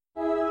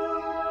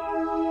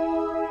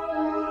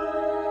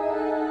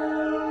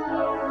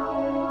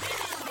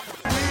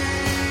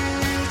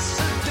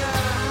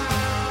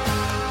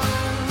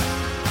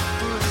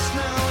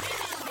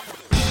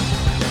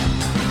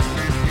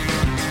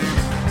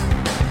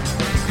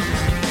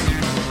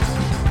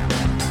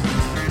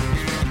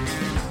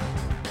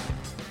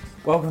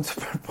Welcome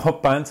to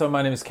Pop Banter.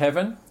 My name is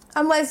Kevin.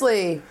 I'm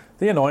Leslie.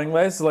 The annoying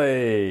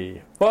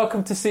Leslie.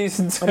 Welcome to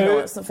season 2. Oh, no,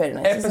 it's not very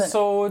nice,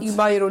 episode. You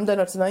buy your own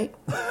dinner tonight.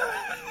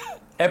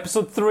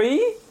 Episode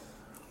 3.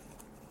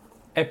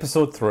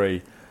 Episode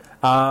 3.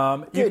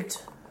 Good.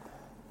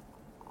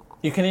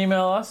 You can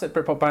email us at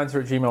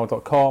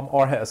britpopbanter@gmail.com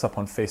or hit us up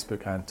on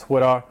Facebook and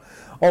Twitter.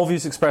 All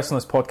views expressed on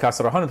this podcast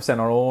are 100%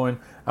 our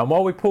own, and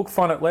while we poke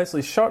fun at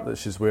Leslie's shirt that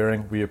she's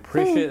wearing, we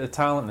appreciate the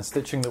talent and the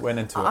stitching that went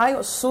into it. I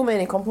got so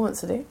many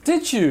compliments today.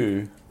 Did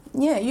you?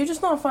 Yeah, you're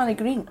just not a fan of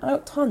green. I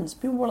got tons.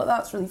 People were like,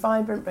 that's really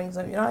vibrant, brings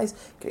out your eyes,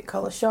 great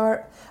colour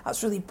shirt,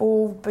 that's really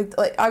bold, big.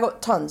 Like, I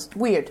got tons.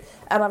 Weird.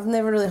 And I've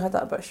never really had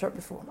that about a shirt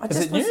before.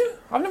 Is it new?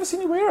 I've never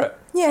seen you wear it.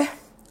 Yeah,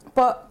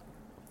 but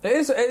It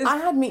is. I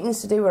had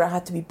meetings today where I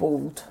had to be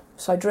bold,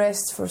 so I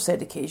dressed for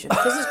said occasion.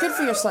 Because it's good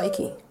for your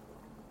psyche.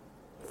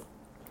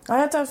 I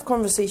had to have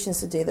conversations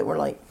today that were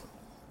like...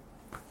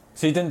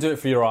 So you didn't do it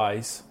for your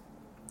eyes?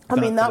 I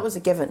mean, that was a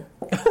given.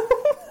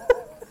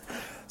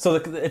 So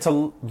it's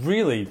a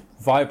really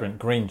vibrant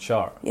green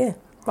shirt. Yeah,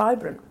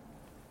 vibrant.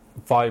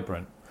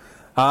 Vibrant.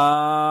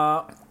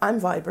 I'm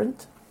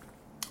vibrant.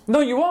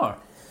 No, you are.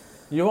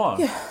 You are.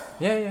 Yeah.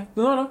 Yeah.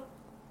 No.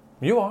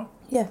 You are.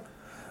 Yeah.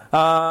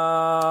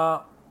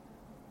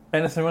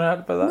 Anything you want to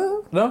add about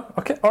that? No?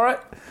 Okay, alright.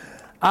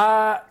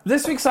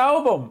 This week's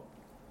album,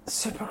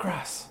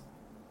 Supergrass,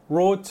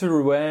 Road to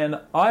Rouen.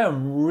 I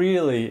am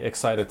really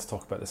excited to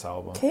talk about this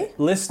album. Okay.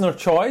 Listener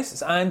choice,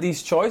 it's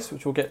Andy's choice,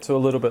 which we'll get to a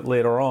little bit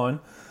later on.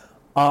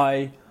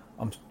 I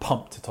am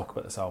pumped to talk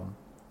about this album.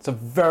 It's a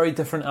very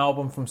different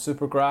album from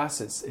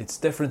Supergrass. It's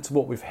different to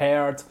what we've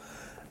heard,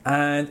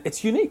 and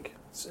it's unique.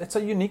 It's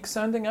a unique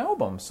sounding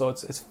album, so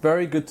it's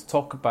very good to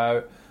talk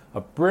about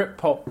a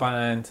Britpop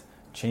band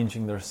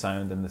changing their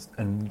sound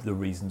and the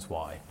reasons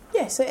why.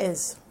 Yes, it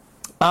is.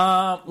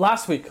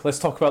 Last week, let's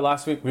talk about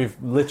last week. We've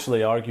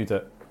literally argued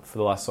it for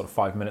the last sort of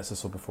 5 minutes or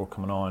so before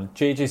coming on.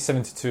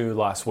 JJ72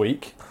 last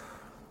week.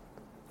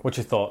 What's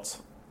your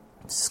thoughts?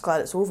 Just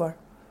glad it's over.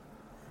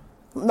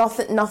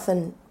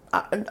 Nothing.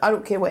 I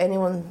don't care what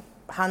anyone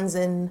hands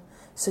in,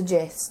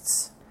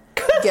 suggests,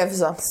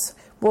 gives us,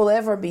 will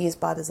ever be as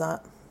bad as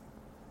that.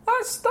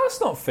 That's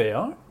not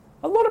fair.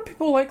 A lot of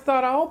people like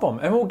that album,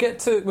 and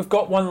we've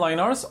got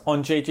one-liners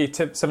on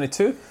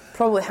JJ72.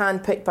 Probably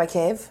handpicked by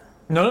Kev.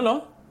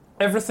 No.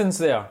 Everything's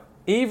there.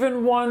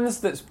 Even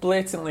ones that's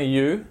blatantly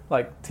you,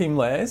 like Team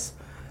Les.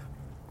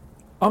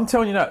 I'm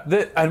telling you now,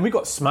 and we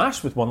got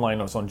smashed with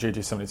one-liners on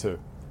JJ72.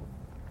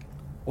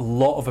 A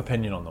lot of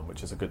opinion on them,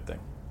 which is a good thing.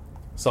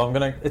 So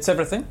it's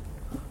everything.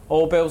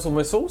 All bells and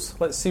whistles.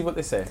 Let's see what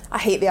they say. I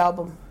hate the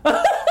album.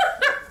 I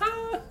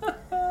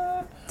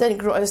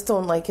just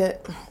don't like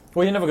it.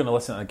 Well, you're never going to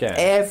listen to it again.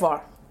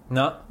 Ever.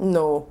 No?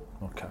 No.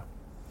 Okay.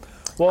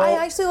 Well, I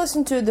actually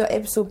listened to the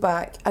episode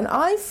back, and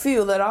I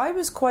feel that I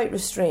was quite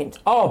restrained.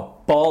 Oh,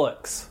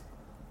 bollocks.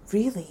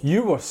 Really?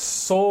 You were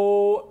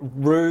so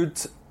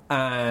rude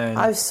and...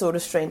 I was so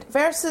restrained.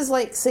 Versus,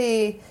 like,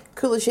 say,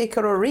 Kula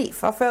Shaker or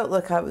Reef. I felt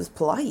like I was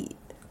polite,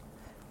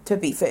 to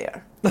be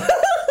fair.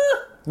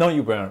 No,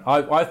 you weren't.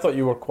 I thought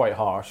you were quite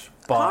harsh.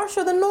 But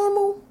harsher than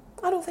normal?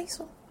 I don't think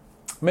so.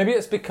 Maybe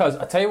it's because,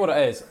 I tell you what it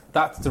is,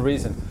 that's the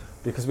reason.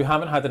 Because we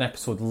haven't had an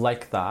episode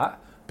like that.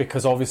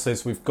 Because obviously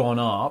as we've gone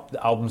up,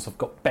 the albums have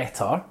got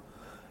better.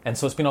 And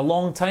so it's been a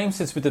long time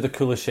since we did a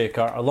Kula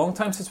Shaker, a long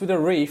time since we did a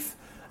Reef,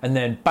 and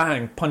then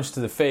bang, punch to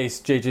the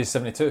face,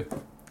 JJ72.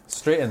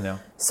 Straight in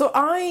there. So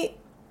I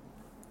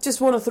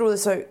just want to throw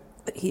this out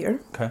here.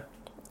 Okay.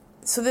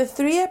 So the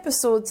 3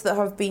 episodes that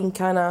have been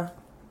kind of,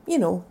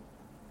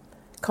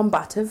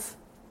 combative,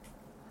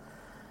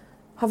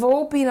 have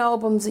all been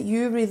albums that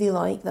you really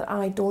like that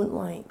I don't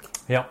like.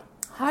 Yeah.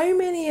 How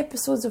many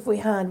episodes have we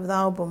had with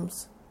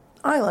albums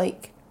I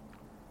like,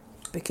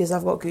 because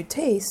I've got good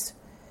taste,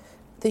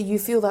 that you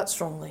feel that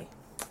strongly?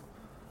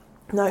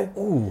 Now,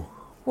 Ooh.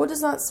 What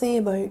does that say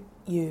about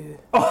you?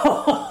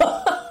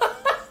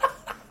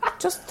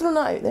 Just throwing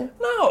that out there.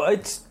 No,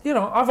 it's,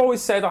 I've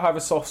always said I have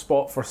a soft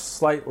spot for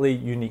slightly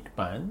unique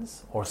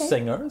bands or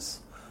singers.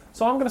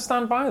 So I'm going to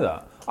stand by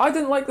that. I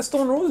didn't like the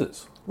Stone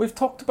Roses. We've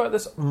talked about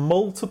this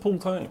multiple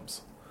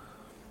times.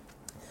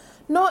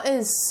 Not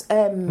as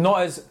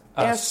strongly.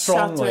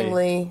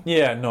 earth-shatteringly.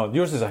 Yeah, no,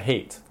 yours is a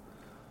hate.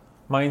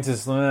 Mine's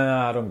is,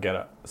 I don't get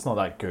it. It's not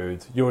that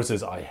good. Yours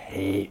is, I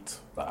hate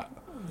that.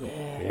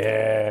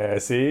 Yeah,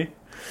 see?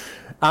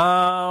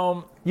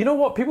 You know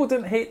what? People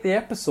didn't hate the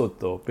episode,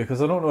 though,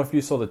 because I don't know if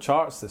you saw the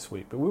charts this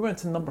week, but we went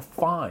to number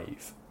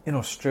 5 in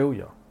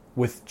Australia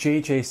with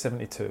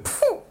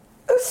JJ72.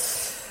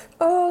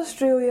 Oh,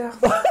 Australia.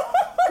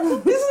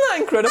 Isn't that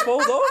incredible,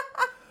 though?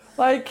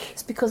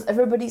 It's because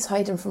everybody's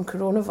hiding from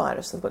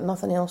coronavirus. They've got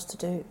nothing else to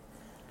do.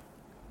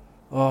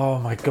 Oh,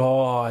 my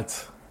God.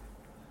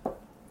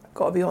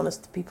 Got to be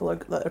honest, people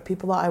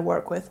that I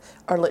work with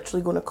are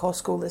literally going to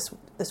Costco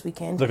this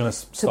weekend. They're going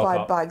to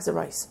buy bags of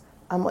rice.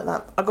 I'm like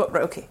that.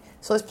 Right, okay,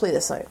 so let's play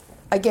this out.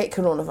 I get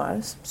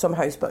coronavirus, so I'm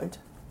housebound.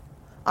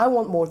 I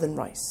want more than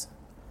rice.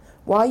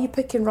 Why are you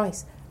picking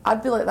rice?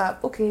 I'd be like that.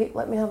 Okay,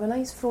 let me have a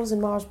nice frozen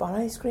Mars bar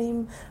ice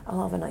cream.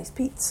 I'll have a nice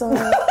pizza.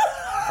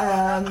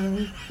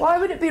 Why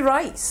would it be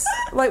rice?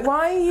 Like,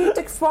 why are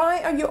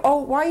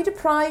you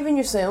depriving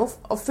yourself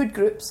of food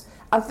groups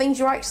and things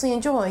you actually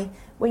enjoy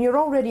when you're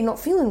already not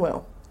feeling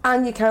well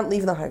and you can't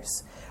leave the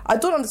house? I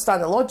don't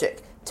understand the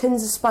logic.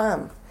 Tins of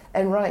Spam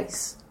and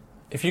rice.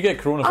 If you get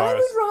coronavirus... I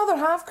would rather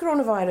have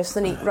coronavirus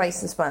than eat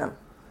rice and Spam.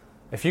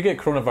 If you get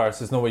coronavirus,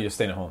 there's no way you're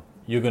staying at home.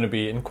 You're going to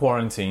be in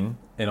quarantine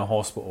in a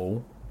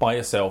hospital by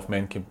yourself,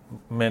 men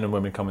and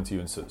women coming to you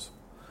in suits.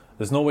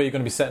 There's no way you're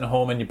going to be sitting at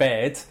home in your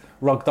bed,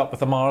 rugged up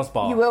with a Mars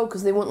bar. You will,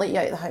 because they won't let you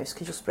out of the house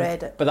because you'll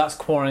spread it. But that's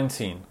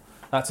quarantine.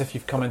 That's if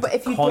you've come into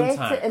contact. But if you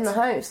get it in the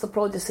house, they'll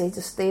probably just say,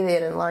 just stay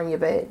there and lie in your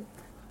bed.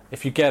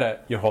 If you get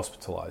it, you're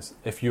hospitalised.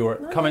 If you're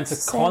coming into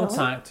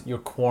contact, you're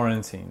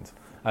quarantined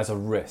as a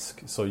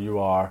risk. So you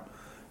are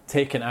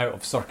taken out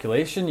of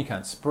circulation. You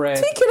can't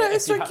spread. Taken out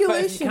of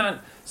circulation. You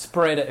can't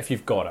spread it if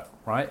you've got it,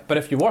 right? But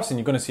if you're worse and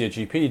you're going to see a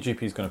GP,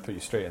 GP is going to put you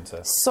straight into...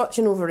 Such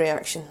an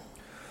overreaction.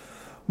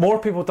 More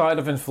people died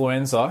of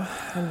influenza,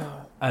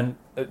 and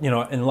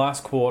in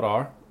last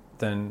quarter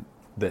than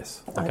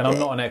this. Like, and I'm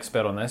not an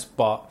expert on this,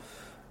 but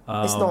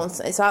it's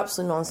nonsense. It's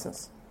absolute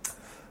nonsense.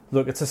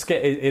 Look,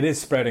 it is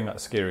spreading at a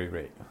scary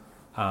rate.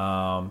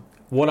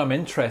 What I'm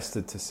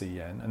interested to see,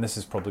 and this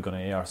is probably going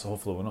to air, so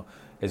hopefully we'll know,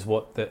 is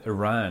what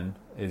Iran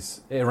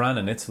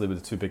and Italy were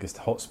the two biggest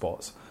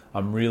hotspots.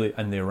 And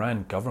the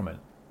Iran government,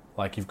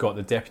 like, you've got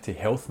the deputy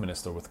health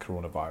minister with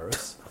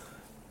coronavirus.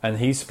 And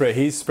he's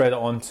spread it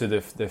on to the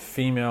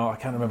female, I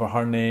can't remember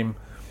her name,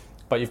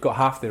 but you've got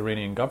half the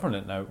Iranian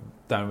government now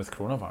down with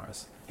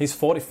coronavirus. He's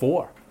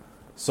 44.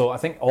 So I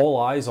think all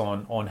eyes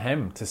on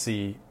him to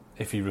see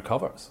if he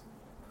recovers.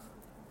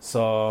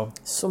 So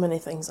many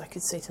things I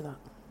could say to that.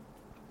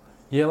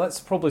 Yeah, let's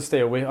probably stay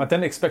away. I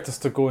didn't expect us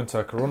to go into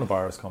a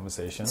coronavirus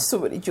conversation. So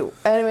many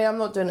jokes. Anyway, I'm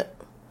not doing it.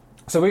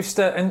 So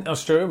in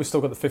Australia, we've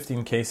still got the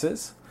 15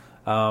 cases.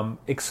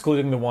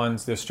 Excluding the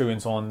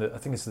Australians on I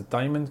think it's the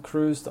Diamond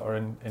cruise that are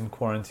in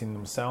quarantine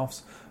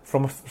themselves.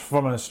 From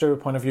an Australia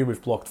point of view,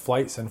 we've blocked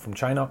flights in from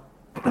China,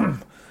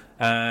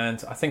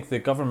 and I think the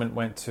government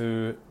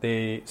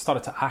they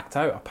started to act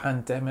out a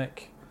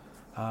pandemic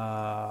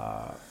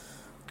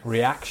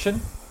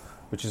reaction,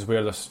 which is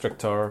where there's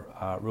stricter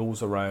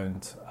rules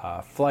around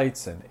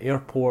flights and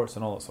airports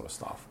and all that sort of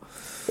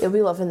stuff. They'll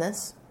be loving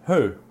this.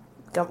 Who?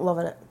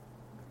 Loving it.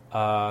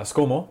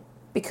 ScoMo.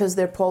 Because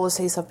their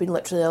policies have been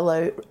literally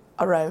allowed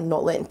around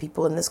not letting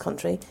people in this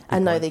country,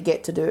 and now they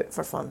get to do it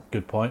for fun.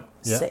 Good point.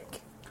 Yeah. Sick.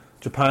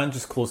 Japan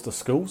just closed their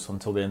schools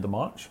until the end of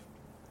March.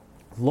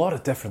 A lot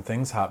of different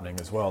things happening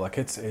as well. Like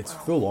it's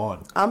full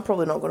on. I'm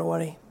probably not going to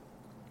worry.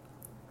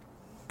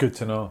 Good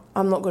to know.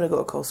 I'm not going to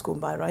go to Costco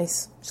and buy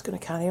rice. I'm just going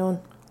to carry on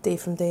day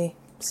from day,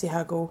 see how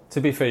I go.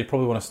 To be fair, you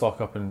probably want to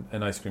stock up in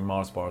ice cream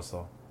Mars bars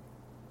though.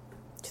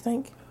 Do you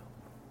think?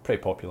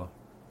 Pretty popular.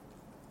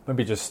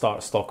 Maybe just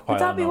start stockpiling. Would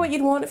that be what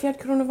you'd want if you had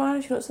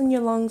coronavirus? You know, it's in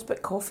your lungs,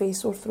 bit coffee,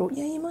 sore throat.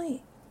 Yeah, you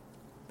might.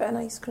 Bit of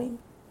ice cream.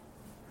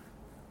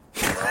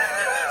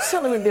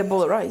 Certainly wouldn't be a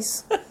bowl of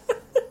rice.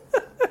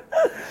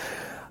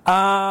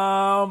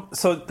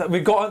 So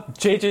we got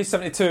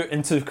JJ72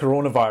 into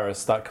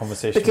coronavirus. That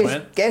conversation because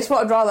went. Guess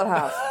what I'd rather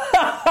have?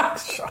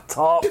 Shut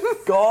up,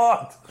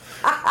 God!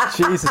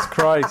 Jesus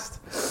Christ!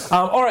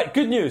 All right,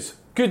 good news.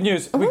 Good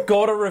news. We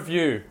got a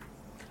review.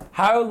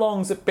 How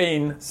long's it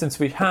been since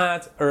we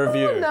had a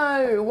review? Oh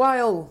no,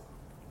 while.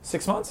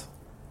 6 months?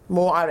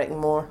 More, I reckon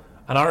more.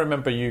 And I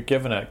remember you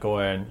giving it,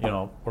 going,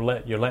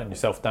 you're letting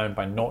yourself down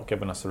by not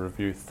giving us a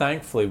review.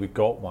 Thankfully, we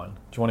got one.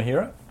 Do you want to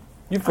hear it?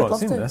 You've probably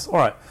seen this. All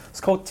right.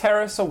 It's called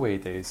Terrace Away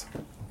Days.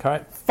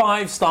 Okay.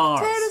 5 stars.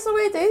 Terrace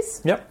Away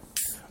Days. Yep.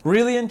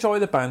 Really enjoy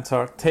the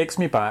banter. Takes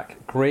me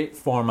back. Great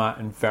format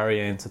and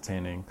very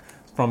entertaining.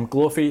 From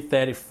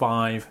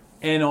Glofy35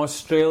 in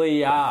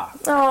Australia.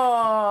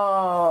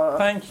 Oh.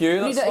 Thank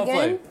you. That's read it lovely.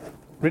 Again?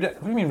 Read it.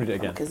 What do you mean read it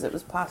again? Because it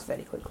was passed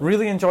very quickly.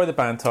 Really enjoy the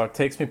banter.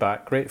 Takes me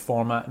back. Great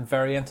format and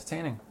very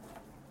entertaining.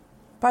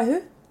 By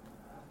who?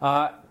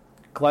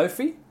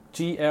 Gloufy.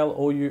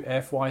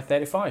 Gloufy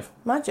 35.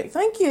 Magic.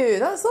 Thank you.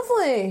 That's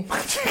lovely.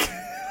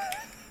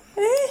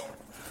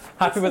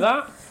 Happy with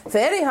that?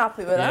 Very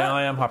happy with that. Yeah,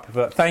 I am happy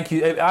with it. Thank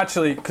you.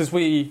 Actually, because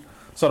we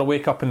sort of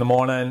wake up in the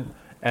morning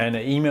and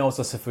it emails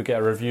us if we get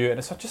a review, and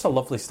it's just a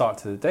lovely start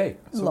to the day.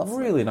 It's a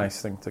really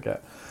nice thing to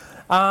get.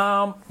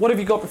 What have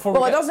you got before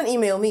Well, it doesn't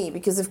email me,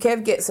 because if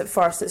Kev gets it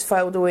first, it's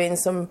filed away in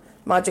some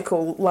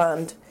magical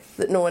land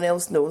that no one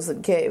else knows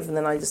than Kev, and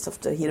then I just have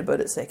to hear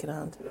about it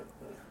secondhand.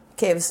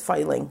 Kev's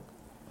filing.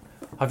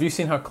 Have you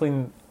seen how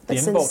clean the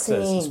It's inbox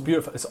insane. is? It's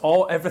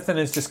beautiful. Everything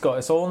has just got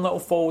its own little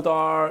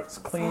folder. It's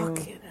clean.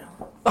 Fuck you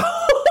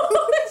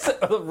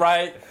know.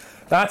 Right.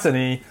 That's an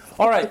E.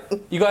 All right.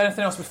 You got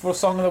anything else before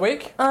Song of the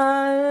Week? Do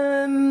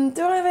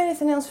I have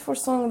anything else for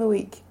Song of the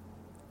Week?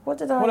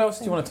 What else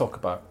do you want to talk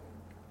about?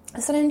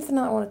 Is there anything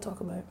that I want to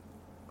talk about?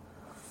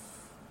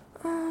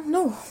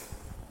 No.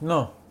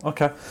 No.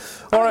 Okay.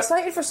 I'm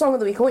excited for Song of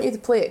the Week. I want you to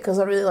play it because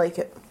I really like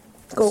it.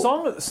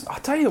 Go. I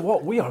tell you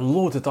what, we are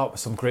loaded up with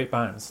some great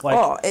bands. Like,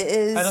 Oh, it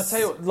is. and I tell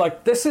you,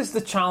 like, this is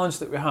the challenge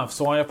that we have.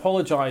 So I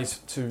apologise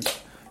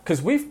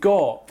because we've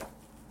got,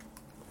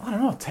 I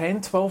don't know,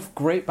 10, 12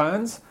 great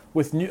bands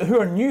who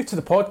are new to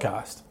the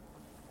podcast.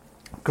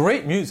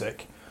 Great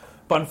music.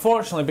 But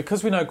unfortunately,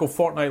 because we now go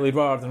fortnightly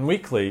rather than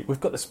weekly, we've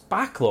got this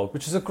backlog,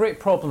 which is a great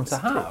problem to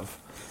have.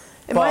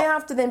 It might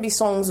have to then be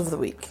songs of the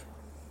week.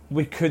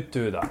 We could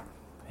do that.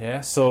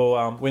 Yeah,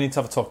 so we need to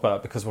have a talk about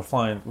it because we're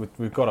flying.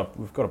 We've got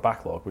a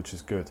backlog, which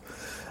is good.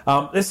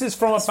 This is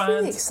from It's a band.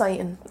 really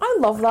exciting. I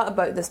love that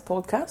about this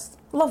podcast.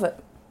 Love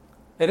it.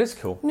 It is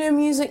cool. New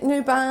music,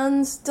 new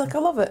bands. Like, I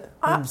love it.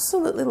 I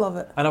absolutely love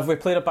it. And have we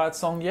played a bad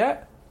song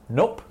yet?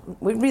 Nope.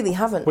 We really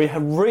haven't. We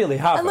really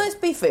haven't. And let's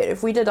be fair,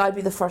 if we did, I'd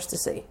be the first to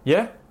say.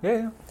 Yeah.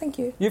 Thank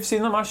you. You've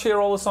seen them. I share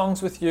all the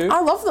songs with you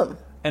I love them.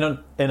 in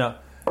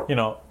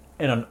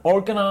an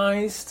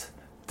organised,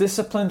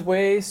 disciplined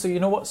way. So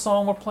you know what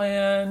song we're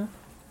playing.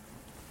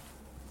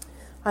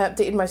 I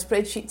updated my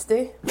spreadsheet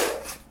today.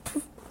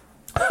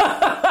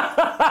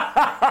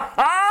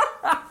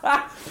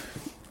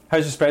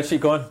 How's your spreadsheet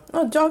going?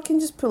 Oh, John can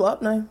just pull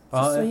up now,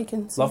 just so you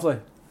can see. Lovely.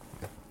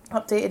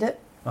 Updated it.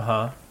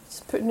 Uh-huh.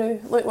 Just put new.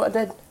 Look what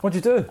I did. What'd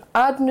you do?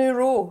 Add new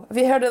row. Have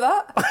you heard of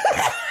that?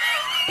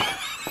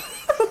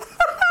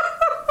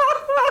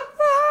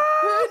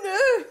 Who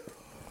knew?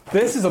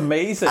 This is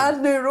amazing.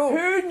 Add new row.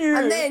 Who knew?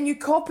 And then you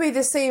copy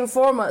the same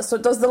format so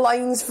it does the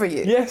lines for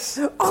you. Yes.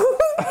 Did no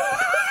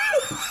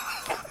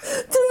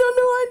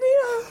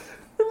idea.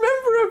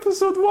 Remember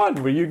episode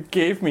 1 where you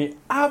gave me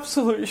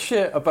absolute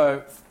shit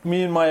about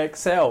me and my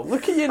Excel?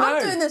 Look at you now.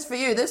 I'm doing this for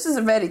you. This is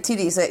a very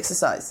tedious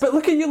exercise. But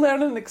look at you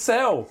learning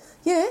Excel.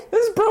 Yeah.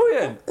 This is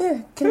brilliant.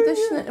 Yeah.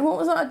 Condition. What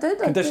was that I did?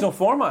 Conditional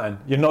formatting.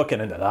 You're not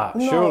getting into that,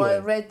 No, surely. I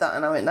read that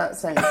and I went, that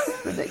sounds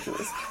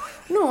ridiculous.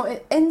 No,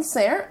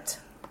 insert,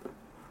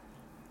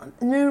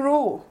 new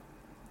row.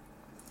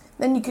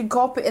 Then you could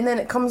copy it and then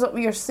it comes up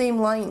with your same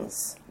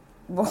lines.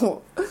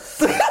 Whoa.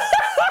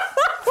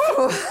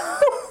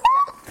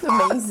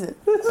 Amazing.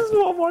 This is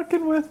what I'm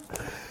working with.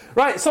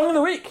 Right, song of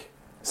the week.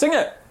 Sing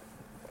it.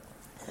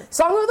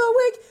 Song of the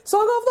week,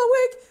 song of the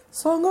week,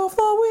 song of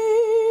the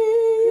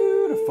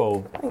week.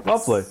 Beautiful. Thanks.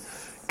 Lovely.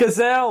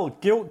 Gazelle,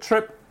 Guilt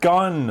Trip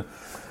Gun.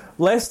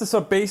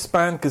 Leicestershire-based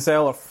band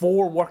Gazelle are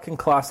 4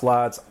 working-class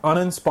lads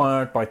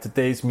uninspired by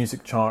today's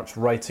music charts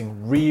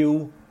writing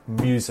real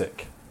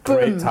music.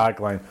 Great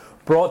tagline.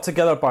 Brought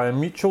together by a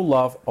mutual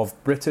love of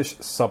British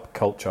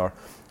subculture.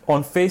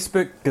 On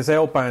Facebook,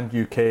 Gazelle Band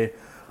UK.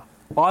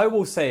 I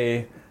will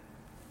say,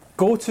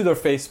 go to their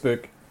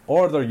Facebook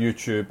or their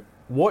YouTube,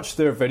 watch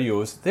their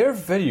videos. Their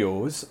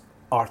videos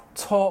are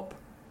top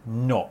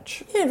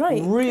notch. Yeah,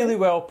 right. Really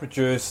well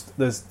produced.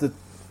 There's the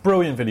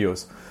brilliant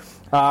videos.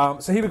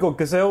 So here we go.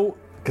 Gazelle,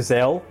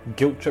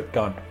 Guilt Trip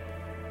Gun.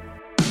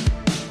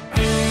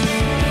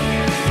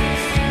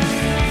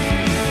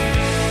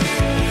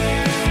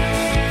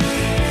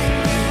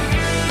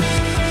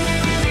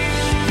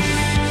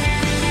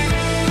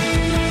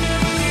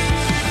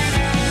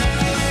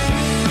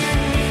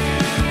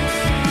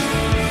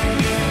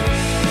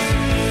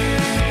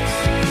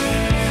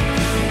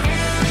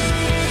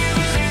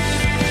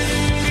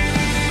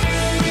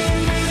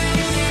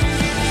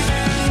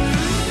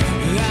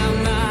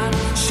 I'm not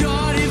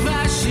sure if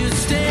I should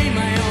stay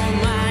my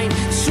own mind.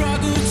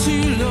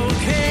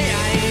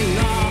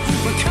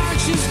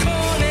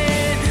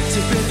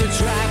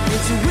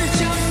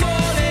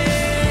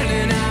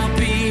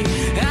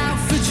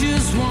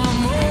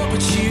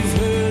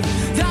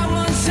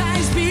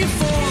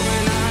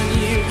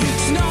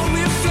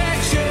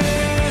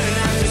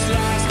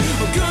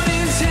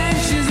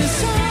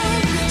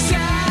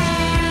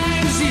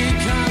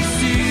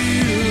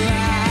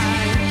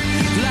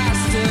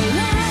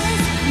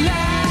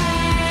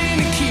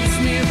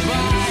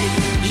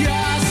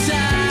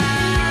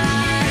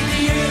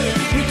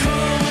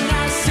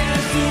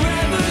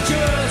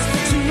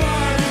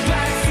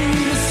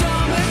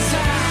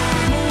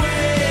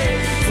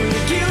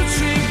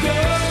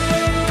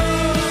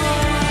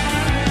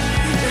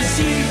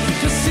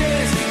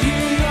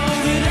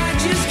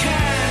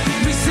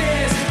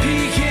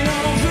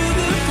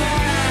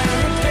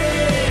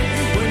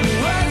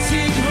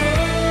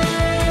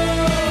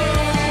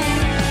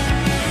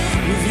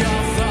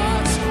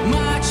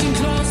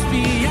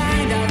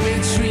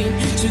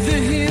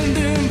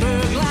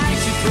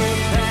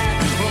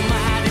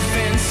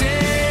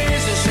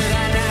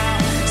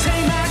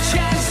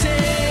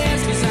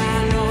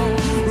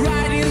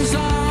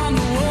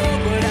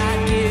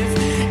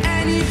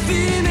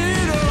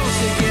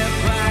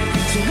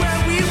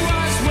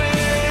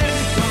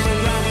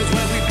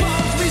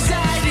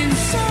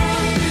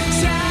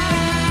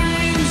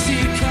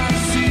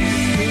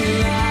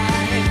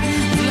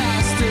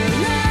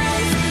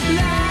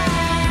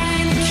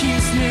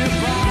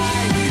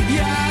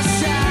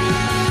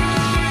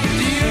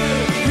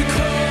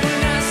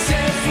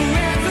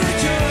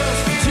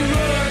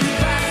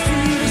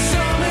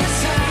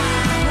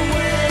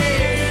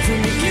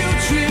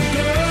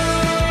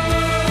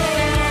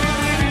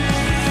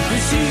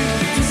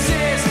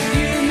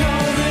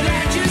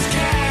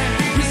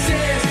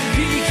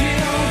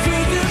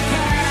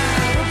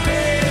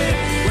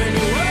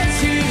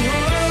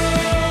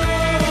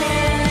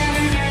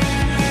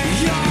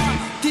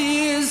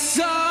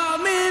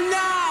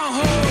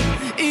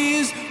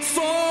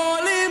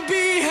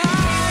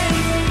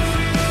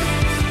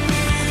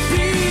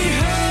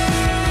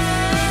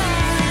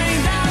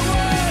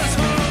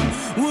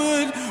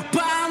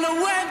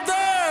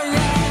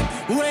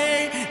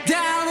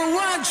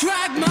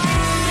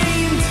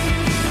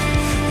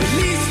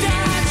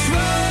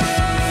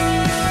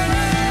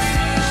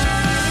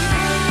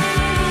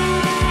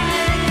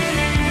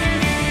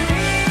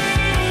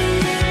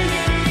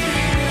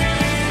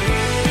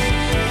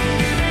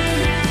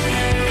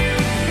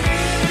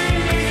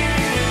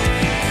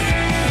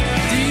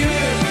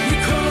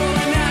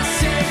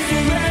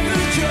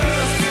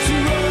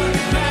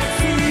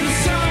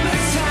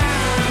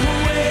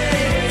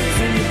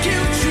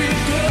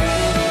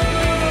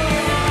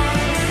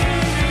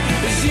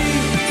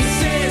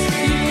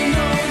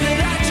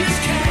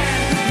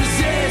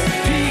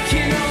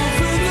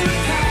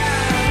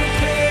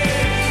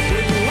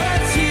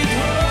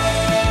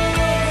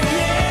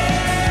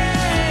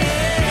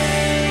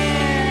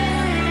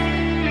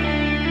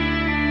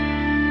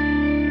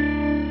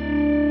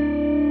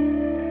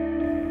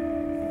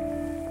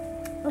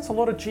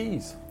 lot of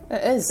G's.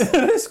 It is.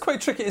 It's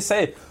quite tricky to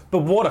say, but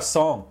what a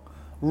song.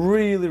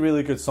 Really,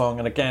 really good song.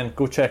 And again,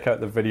 go check out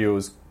the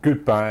videos.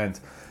 Good band.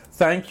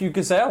 Thank you,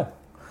 Gazelle.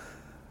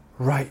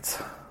 Right,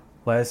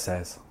 Les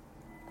says.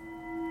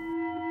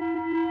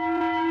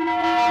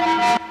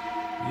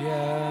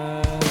 Yeah.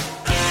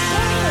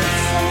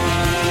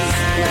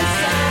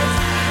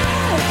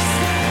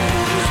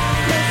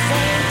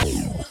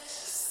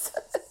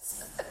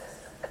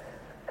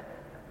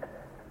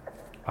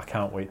 I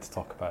can't wait to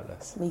talk about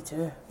this. Me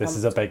too. This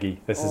is a biggie.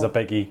 This is a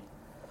biggie.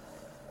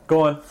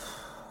 Go on.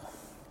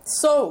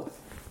 So,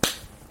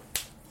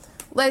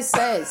 Les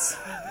says.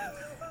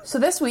 So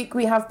this week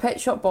we have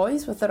Pet Shop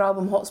Boys with their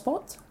album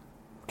Hotspot.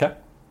 Okay.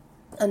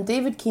 And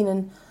David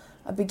Keenan,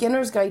 A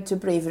Beginner's Guide to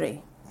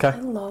Bravery. I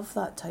Okay. love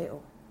that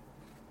title.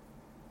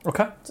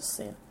 Okay. Just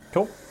saying.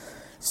 Cool.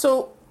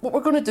 So what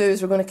we're going to do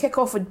is we're going to kick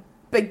off with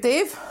Big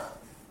Dave.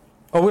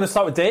 Oh, we're going to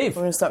start with Dave.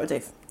 We're going to start with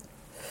Dave.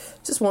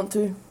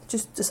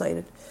 Just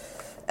decided.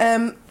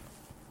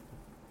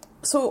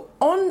 So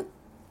on,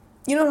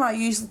 you know how I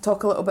usually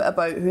talk a little bit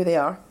about who they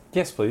are?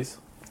 Yes, please.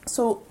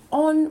 So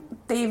on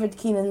David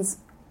Keenan's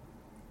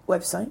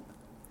website,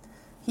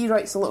 he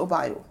writes a little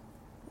bio,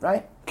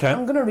 right? Okay.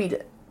 I'm going to read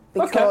it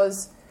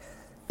because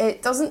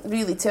it doesn't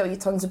really tell you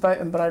tons about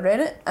him, but I read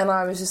it and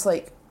I was just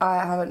like,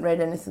 I haven't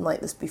read anything like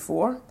this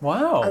before.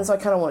 Wow. And so I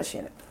kind of want to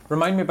share it.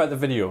 Remind me about the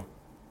video.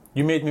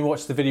 You made me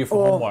watch the video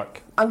for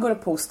homework. I'm going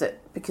to post it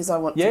because I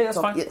want to Yeah, that's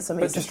talk. fine. Yeah, it's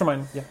amazing. But just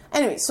remind me. Yeah.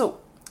 Anyway, so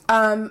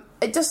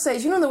it just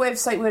says, you know, on the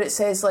website where it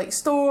says like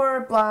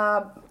store,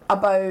 blah,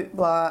 about,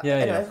 blah. Yeah,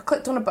 anyway, yeah. I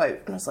clicked on about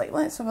and I was like,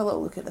 let's have a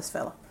little look at this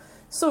fella.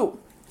 So,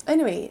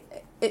 anyway,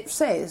 it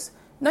says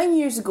 9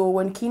 years ago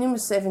when Keenan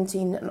was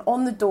 17 and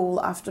on the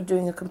dole after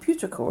doing a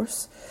computer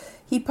course,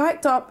 he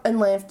packed up and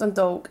left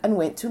Dundalk and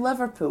went to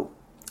Liverpool.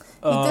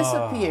 He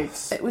disappeared.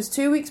 It was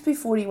 2 weeks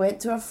before he went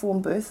to a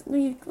phone booth.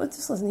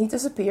 Just listen. He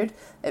disappeared.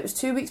 It was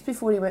 2 weeks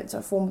before he went to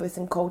a phone booth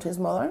and called his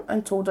mother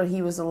and told her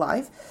he was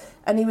alive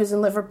and he was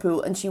in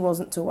Liverpool and she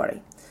wasn't to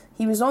worry.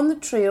 He was on the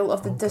trail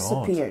of the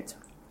disappeared.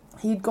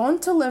 He'd gone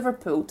to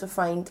Liverpool to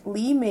find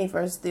Lee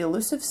Mavers, the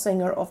elusive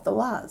singer of The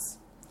Laz.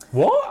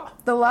 What?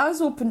 The Laz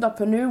opened up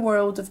a new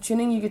world of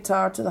tuning your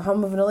guitar to the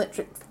hum of an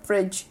electric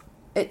fridge.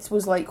 It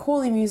was like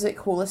holy music,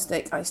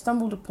 holistic. I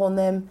stumbled upon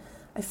them.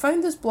 I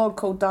found this blog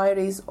called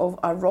Diaries of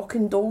a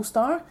Rockin' Dole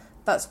Star.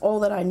 That's all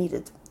that I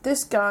needed.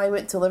 This guy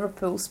went to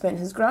Liverpool, spent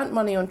his grant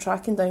money on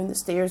tracking down the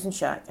Stairs and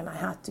Shack, and I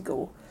had to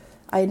go.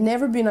 I had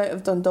never been out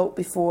of Dundalk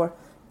before,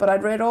 but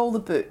I'd read all the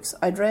books.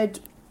 I'd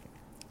read,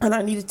 and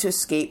I needed to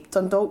escape.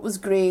 Dundalk was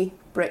grey,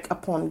 brick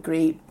upon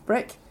grey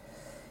brick.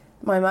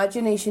 My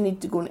imagination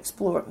needed to go and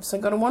explore. So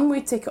I got a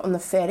one-way ticket on the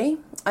ferry.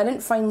 I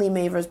didn't find Lee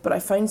Mavers, but I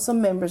found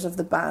some members of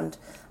the band.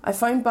 I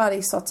found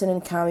Barry Sutton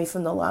and Cammy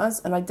from the Laz,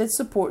 and I did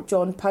support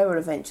John Power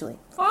eventually.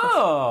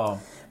 Oh.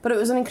 But it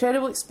was an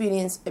incredible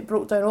experience. It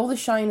broke down all the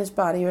shyness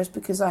barriers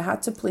because I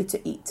had to play to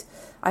eat.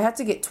 I had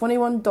to get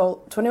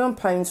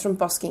 £21 from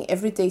busking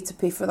every day to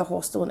pay for the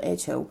hostel in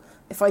Edge Hill.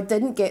 If I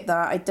didn't get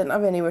that, I didn't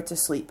have anywhere to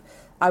sleep.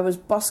 I was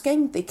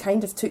busking, they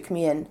kind of took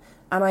me in,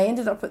 and I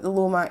ended up at the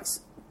Lomax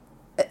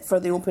for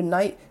the open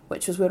night,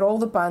 which was where all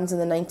the bands in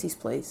the 90s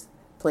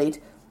played.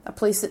 A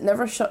place that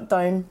never shut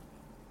down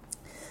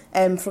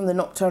from the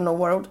nocturnal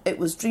world. It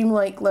was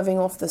dreamlike living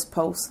off this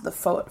pulse. The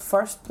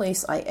first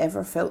place I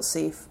ever felt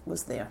safe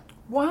was there.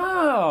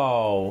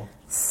 Wow.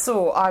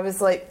 So I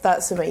was like,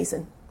 that's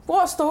amazing.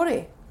 What a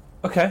story.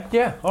 Okay,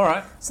 yeah,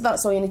 alright. So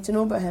that's all you need to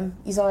know about him.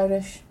 He's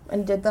Irish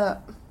and did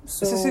that.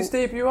 So, Is this his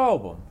debut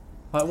album?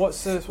 Like,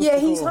 what's the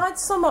he's had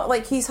some,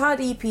 like, he's had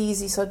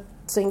EPs, he's had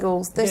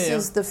singles. This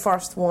is the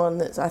first one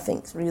that I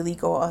think's really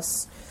got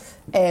us,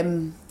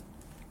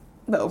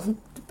 well,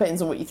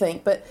 depends on what you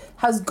think, but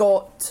has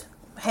got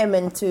him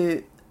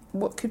into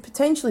what could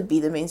potentially be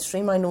the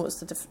mainstream. I know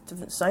it's a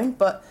different sound,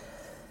 but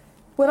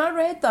when I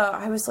read that,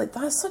 I was like,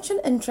 that's such an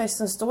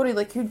interesting story.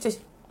 Like, who just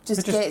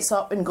gets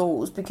up and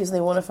goes because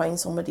they want to find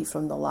somebody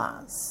from the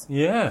Laz.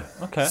 Yeah,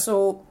 okay.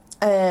 So,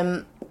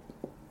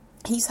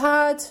 he's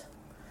had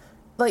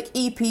like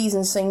EPs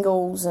and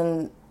singles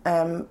and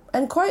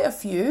quite a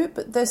few,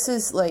 but this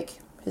is like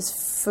his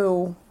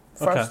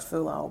first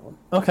full album.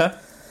 Okay.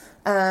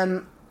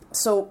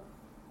 So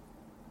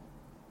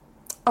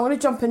I want to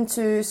jump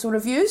into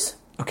reviews.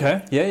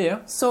 Okay,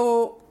 yeah.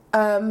 So,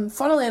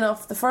 funnily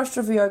enough, the first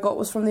review I got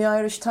was from the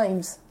Irish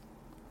Times.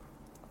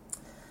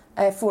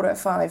 4 out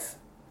of 5.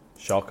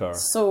 Shocker.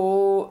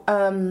 So,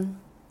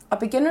 A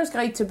Beginner's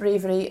Guide to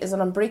Bravery is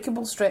an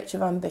unbreakable stretch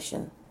of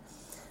ambition.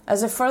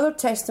 As if further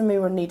testimony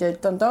were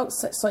needed, Dundalk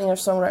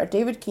singer-songwriter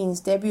David Keenan's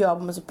debut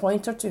album was a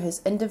pointer to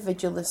his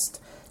individualist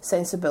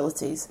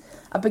sensibilities.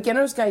 A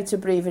Beginner's Guide to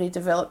Bravery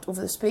developed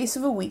over the space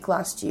of a week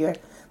last year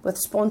with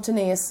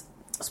spontaneous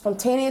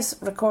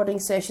recording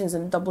sessions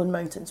in the Dublin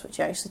Mountains, which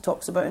he actually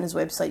talks about on his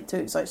website too.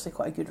 It's actually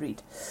quite a good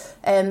read.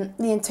 The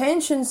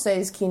intention,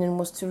 says Keenan,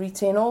 was to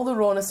retain all the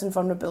rawness and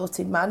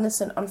vulnerability,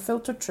 madness and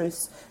unfiltered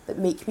truths that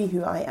make me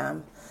who I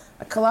am.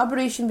 A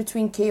collaboration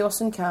between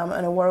chaos and calm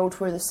and a world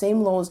where the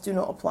same laws do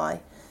not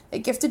apply. It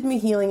gifted me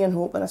healing and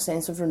hope and a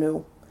sense of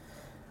renewal.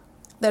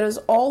 There is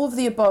all of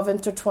the above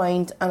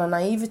intertwined and a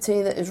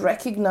naivety that is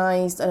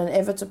recognised an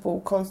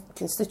inevitable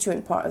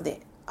constituent part of the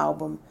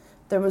album.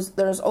 There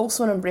is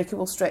also an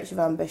unbreakable stretch of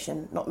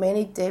ambition. Not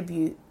many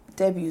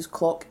debuts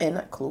clock in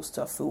at close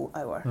to a full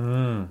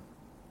hour.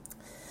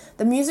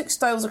 The music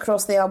styles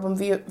across the album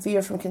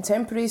veer from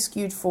contemporary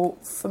skewed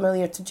folk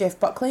familiar to Jeff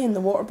Buckley and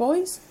the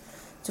Waterboys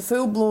to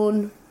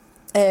full-blown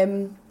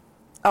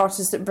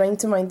artists that bring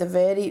to mind the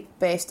very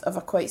best of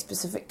a quite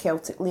specific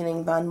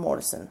Celtic-leaning Van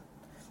Morrison.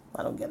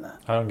 I don't get that.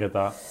 I don't get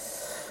that.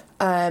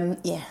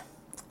 Yeah.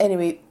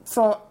 Anyway,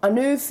 from a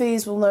new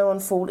phase will now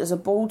unfold is a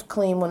bold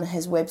claim on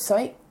his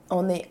website.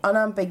 On the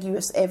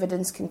unambiguous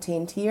evidence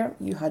contained here,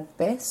 you had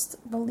best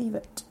believe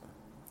it.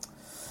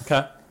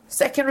 Okay.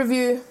 Second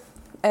review,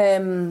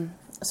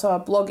 so a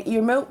blog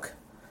Ear Milk,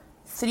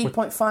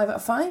 3.5 out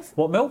of 5.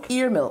 What milk?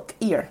 Ear Milk.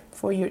 Ear.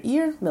 For your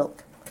ear,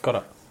 milk. Got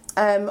it.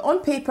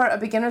 On paper, A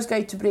Beginner's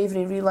Guide to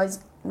Bravery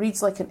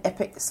reads like an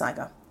epic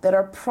saga. There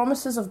are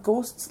promises of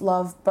ghosts,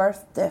 love,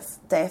 birth,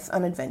 death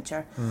and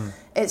adventure.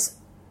 Its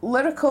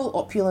lyrical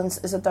opulence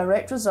is a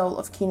direct result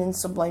of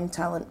Keenan's sublime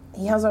talent.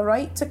 He has a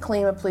right to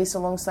claim a place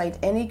alongside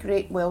any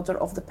great welder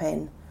of the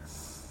pen.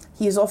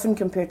 He is often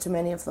compared to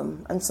many of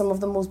them, and some of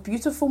the most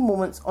beautiful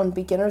moments on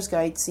Beginner's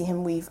Guide see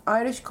him weave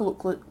Irish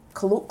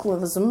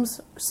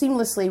colloquialisms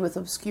seamlessly with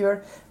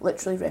obscure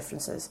literary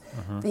references.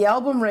 The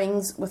album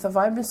rings with the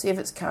vibrancy of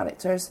its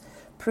characters,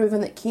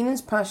 proving that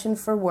Keenan's passion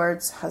for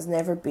words has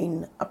never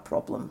been a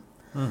problem.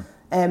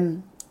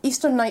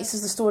 Eastern Nights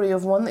is the story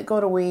of one that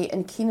got away,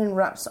 and Keenan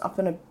wraps it up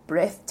in a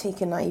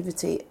breathtaking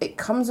naivety. It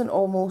comes in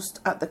almost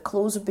at the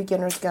close of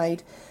Beginner's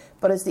Guide,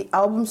 but is the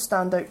album's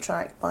standout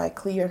track by a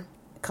clear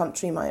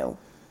country mile.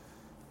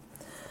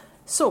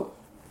 So,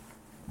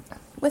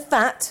 with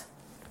that,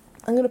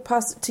 I'm going to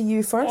pass it to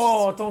you first.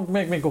 Oh, don't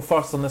make me go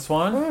first on this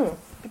one.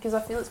 Because I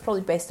feel it's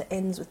probably best it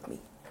ends with me.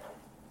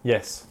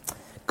 Yes.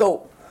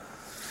 Go.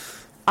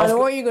 I know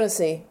what you're going to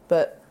say,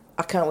 but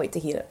I can't wait to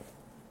hear it.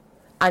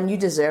 And you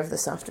deserve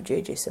this after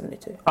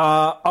JJ72.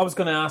 I was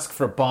going to ask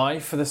for a buy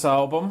for this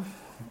album,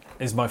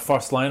 is my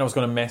first line. I was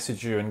going to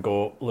message you and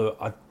go, look,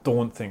 I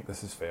don't think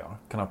this is fair.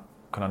 Can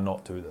I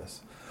not do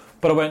this?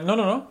 But I went,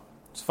 no,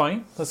 it's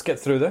fine. Let's get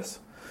through this.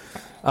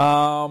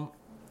 Look,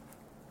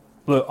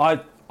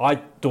 I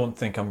don't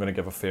think I'm going to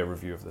give a fair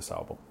review of this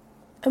album.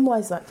 And why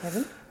is that,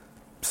 Kevin?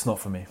 It's not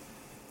for me.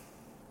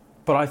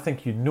 But I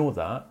think you know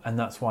that, and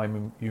that's why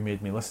you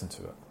made me listen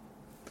to it.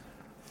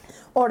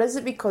 Or is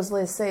it because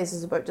Les Says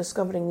is about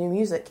discovering new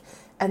music,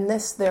 and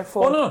this,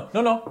 therefore... Oh,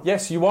 no.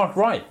 Yes, you are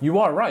right. You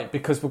are right,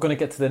 because we're going to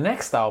get to the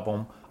next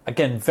album.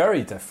 Again,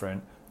 very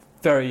different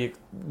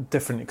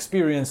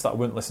experience that I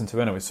wouldn't listen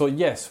to anyway. So,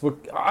 yes,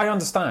 I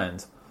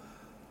understand.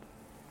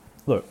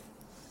 Look,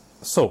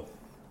 so...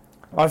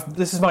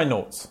 this is my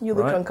notes. You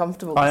look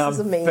uncomfortable. This is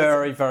amazing.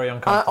 Very, very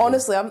uncomfortable.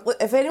 Honestly,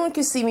 if anyone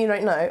could see me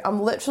right now,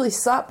 I'm literally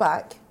sat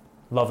back.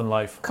 Loving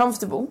life.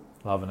 Comfortable.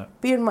 Loving it.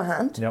 Beer in my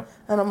hand. Yep.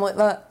 And I'm like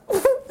that.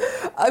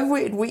 I've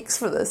waited weeks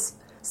for this.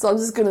 So I'm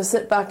just going to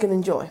sit back and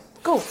enjoy.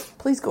 Go.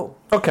 Please go.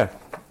 Okay.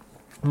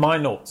 My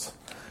notes.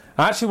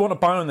 I actually want to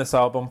buy on this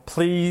album.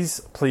 Please,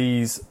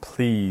 please,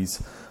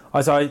 please.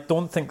 As I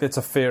don't think it's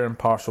a fair,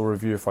 impartial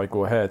review if I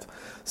go ahead.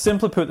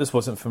 Simply put, this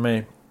wasn't for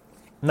me.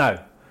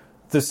 Now...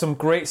 there's some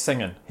great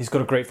singing. He's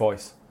got a great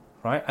voice,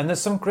 right? And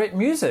there's some great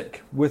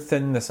music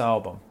within this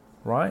album,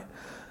 right?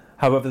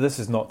 However, this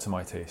is not to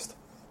my taste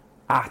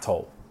at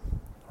all,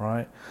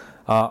 right?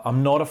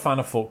 I'm not a fan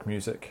of folk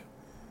music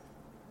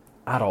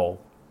at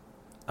all.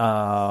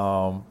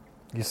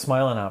 You're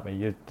smiling at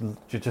me.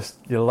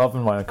 You're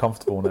loving my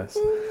uncomfortableness.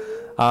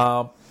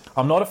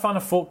 I'm not a fan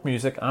of folk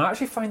music. I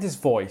actually find his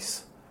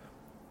voice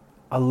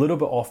a little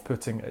bit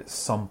off-putting at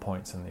some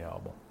points in the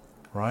album,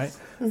 right?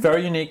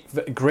 Very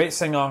unique, great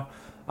singer.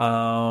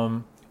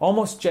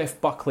 Almost Jeff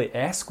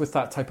Buckley-esque with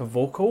that type of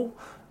vocal,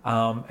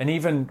 and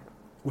even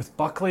with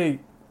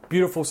Buckley,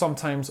 beautiful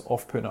sometimes,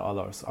 off-putting at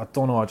others. I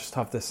don't know, I just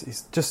have this,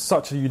 he's just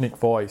such a unique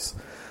voice.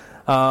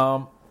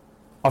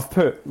 I've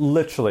put,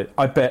 literally,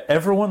 I bet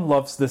everyone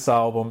loves this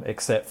album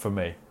except for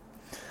me.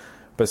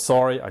 But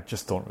sorry, I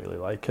just don't really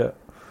like it.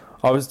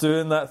 I was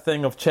doing that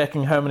thing of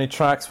checking how many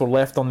tracks were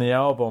left on the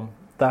album.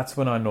 That's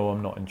when I know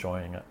I'm not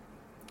enjoying it,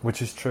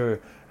 which is true.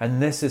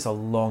 And this is a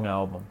long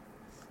album.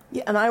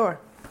 Yeah, an hour.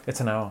 It's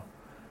an hour,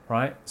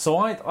 right? So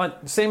I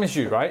same as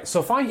you, right?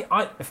 So if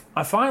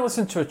I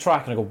listen to a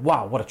track and I go,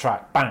 wow, what a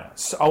track, bang,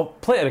 so I'll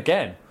play it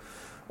again.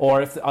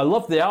 Or if I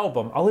love the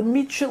album, I'll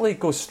immediately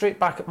go straight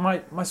back. My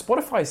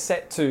Spotify is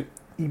set to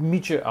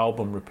immediate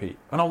album repeat,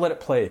 and I'll let it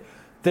play.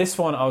 This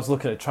one, I was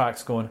looking at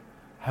tracks going,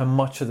 how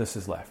much of this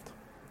is left,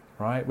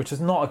 right? Which is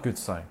not a good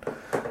sign.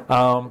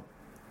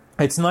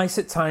 It's nice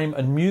at time,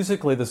 and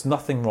musically, there's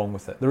nothing wrong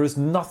with it. There is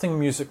nothing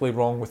musically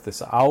wrong with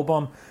this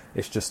album.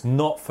 It's just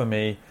not for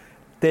me.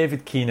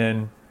 David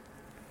Keenan,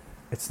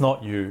 it's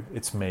not you,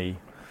 it's me.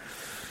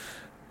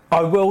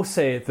 I will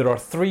say there are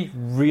 3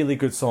 really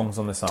good songs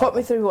on this album. Talk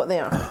me through what they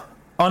are.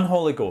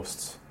 Unholy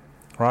Ghosts,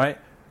 right?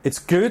 It's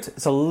good,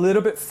 it's a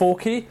little bit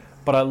folky,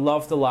 but I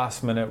love the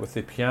last minute with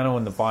the piano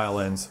and the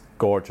violins.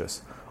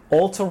 Gorgeous.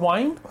 Altar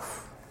Wine,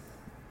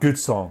 good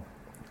song,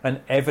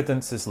 and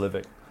Evidence is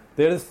Living.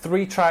 They're the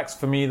 3 tracks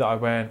for me that I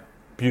went,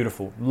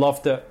 beautiful,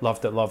 loved it.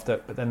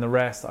 But then the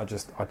rest, I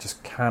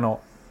just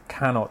cannot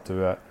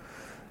do it.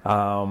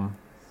 I'm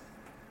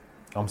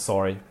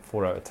sorry,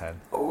 4 out of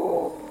 10.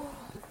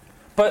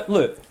 But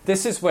look,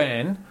 this is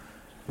when.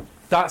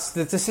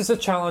 This is a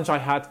challenge I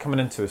had coming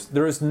into it.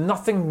 There is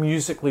nothing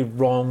musically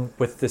wrong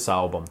with this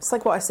album. It's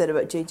like what I said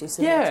about JJ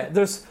Singleton. Yeah,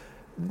 there's,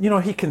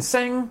 he can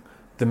sing,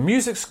 the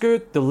music's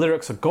good, the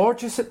lyrics are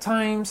gorgeous at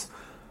times,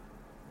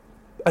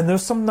 and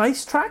there's some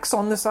nice tracks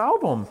on this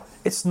album.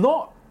 It's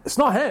not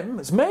him,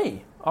 it's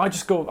me. I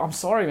just go, I'm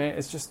sorry,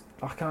 mate,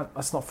 I can't,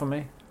 that's not for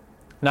me.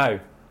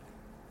 Now,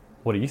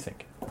 what do you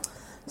think?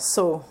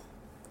 So,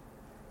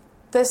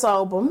 this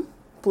album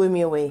blew me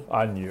away.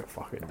 I knew it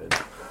fucking did.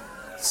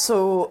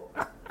 So,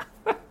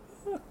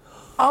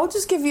 I'll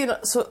just give you...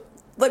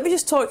 let me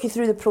just talk you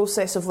through the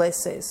process of Les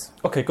Says.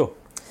 Okay, go.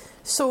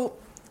 So,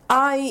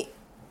 I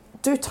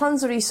do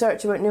tons of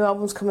research about new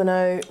albums coming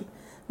out,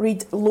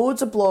 read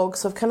loads of blogs,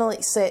 so I've kind of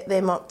like set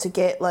them up to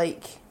get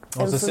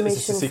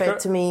information fed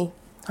to me.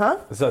 Huh?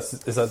 Is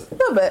that... A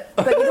little bit,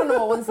 but you don't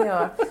know what ones they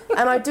are.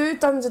 And I do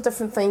tons of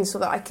different things so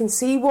that I can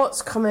see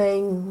what's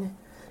coming,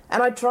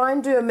 and I try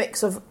and do a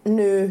mix of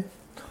new...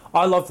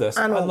 I love this.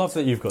 I old. love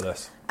that you've got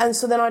this. And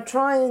so then I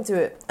try and do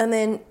it. And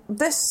then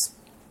this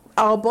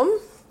album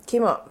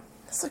came up.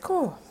 It's like,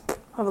 oh,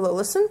 have a little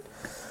listen.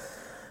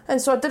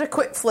 And so I did a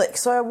quick flick.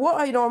 So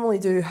what I normally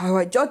do, how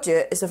I judge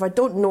it, is if I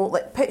don't know,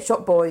 like Pet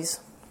Shop Boys,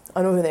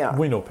 I know who they are.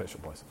 We know Pet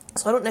Shop Boys.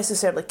 So I don't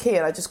necessarily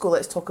care. I just go,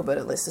 let's talk about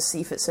it. Let's just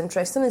see if it's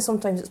interesting. And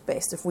sometimes it's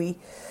best if we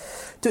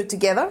do it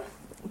together.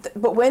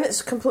 But when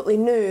it's completely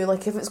new,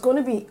 like if it's going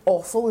to be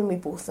awful and we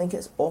both think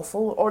it's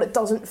awful, or it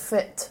doesn't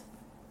fit...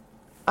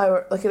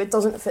 if it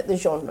doesn't fit the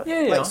genre.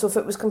 Yeah. So if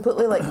it was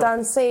completely like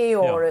dancey,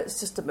 or it's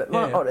just a bit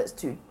much, or it's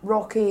too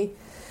rocky.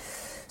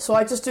 So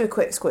I just do a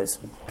quick squiz.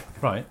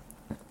 Right.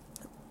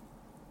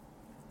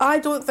 I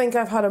don't think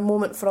I've had a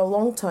moment for a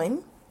long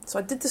time. So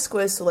I did the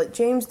squiz, so like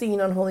James Dean,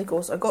 Unholy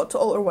Ghost, I got to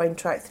Altar Wine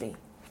track 3.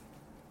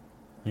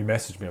 You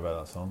messaged me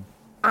about that song.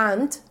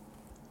 And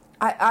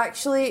I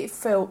actually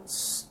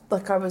felt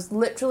like I was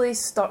literally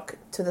stuck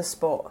to the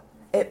spot.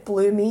 It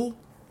blew me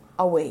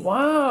away.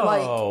 Wow.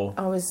 Like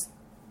I was...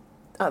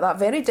 at that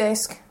very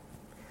desk,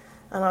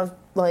 and I was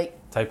like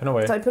typing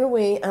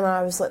away, and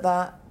I was like,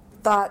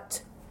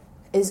 that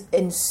is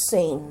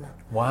insane.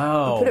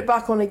 Wow. I put it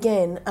back on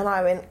again, and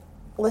I went,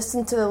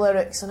 listened to the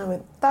lyrics, and I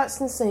went,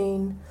 that's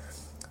insane.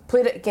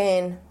 Played it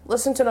again,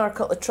 listened to another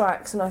couple of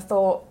tracks, and I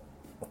thought,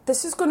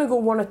 this is going to go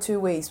one of two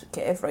ways with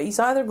Kev, right? He's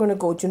either going to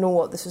go, do you know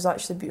what, this is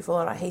actually beautiful,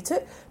 or I hate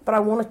it, but I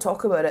want to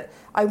talk about it.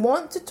 I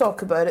want to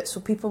talk about it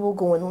so people will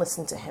go and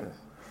listen to him.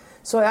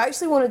 So I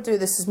actually want to do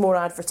this as more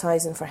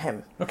advertising for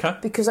him. Okay.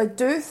 Because I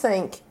do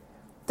think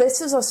this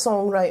is a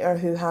songwriter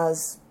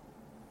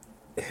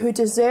who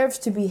deserves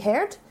to be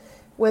heard,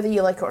 whether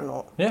you like it or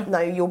not. Yeah.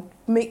 Now, you'll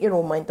make your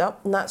own mind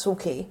up, and that's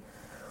okay.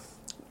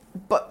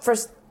 But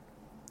first,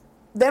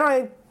 then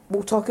I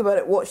will talk about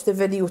it, watch the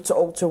video to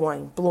Altar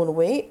Wine, blown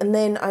away, and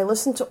then I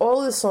listen to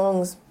all the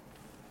songs.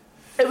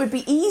 It would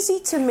be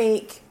easy to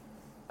make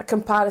a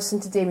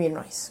comparison to Damien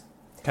Rice.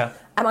 Okay.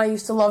 And I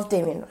used to love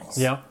Damien Rice.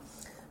 Yeah.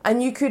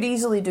 And you could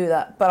easily do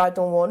that, but I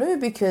don't want to,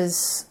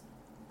 because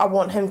I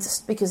want him to...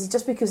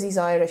 because he's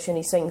Irish and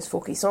he sings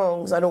folky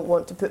songs, I don't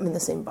want to put him in the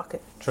same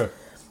bucket. True.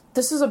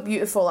 This is a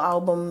beautiful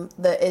album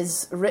that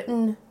is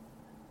written,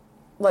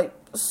 like,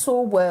 so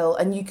well,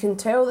 and you can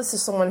tell this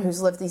is someone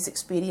who's lived these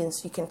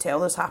experiences. You can tell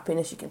there's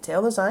happiness, you can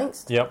tell there's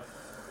angst. Yep.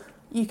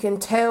 You can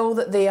tell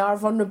that they are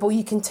vulnerable,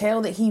 you can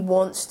tell that he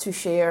wants to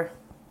share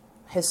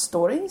his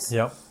stories.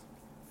 Yep.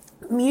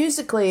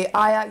 Musically,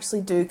 I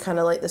actually do kind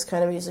of like this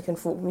kind of music and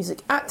folk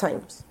music at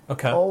times.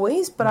 Okay.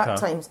 Always, but Okay. at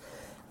times.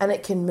 And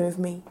it can move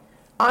me.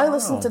 I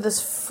listened to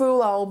this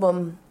full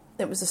album.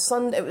 It was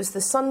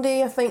the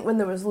Sunday, I think, when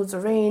there was loads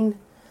of rain.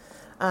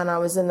 And I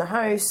was in the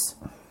house.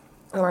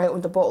 And I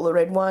opened a bottle of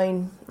red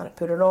wine. And I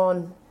put it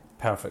on.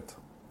 Perfect.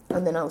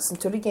 And then I listened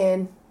to it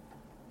again.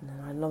 And then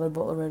I had another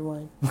bottle of red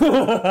wine.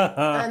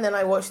 And then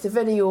I watched the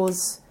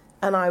videos.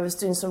 And I was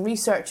doing some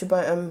research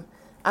about him.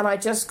 And I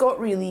just got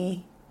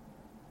really...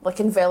 like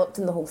enveloped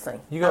in the whole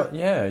thing.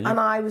 And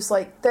I was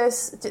like,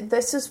 this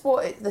is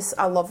what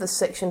I love this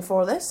section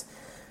for this.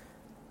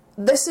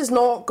 This is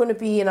not going to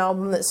be an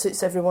album that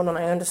suits everyone, and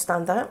I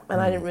understand that,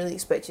 and I didn't really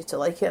expect you to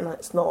like it, and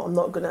I'm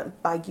not going to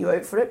bag you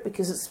out for it,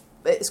 because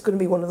it's going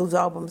to be one of those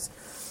albums.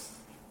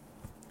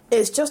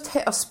 It's just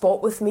hit a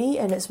spot with me,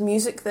 and it's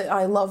music that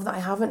I love that I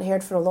haven't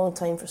heard for a long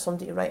time for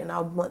somebody to write an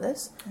album like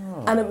this.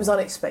 And it was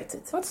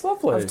unexpected. That's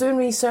lovely. I was doing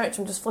research,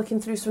 I'm just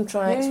flicking through some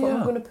tracks, what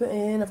I'm going to put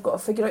in, I've got to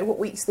figure out what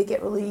weeks they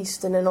get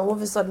released, and then all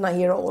of a sudden I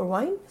hear Altar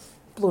Wine,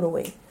 blown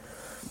away.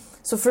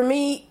 So for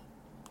me,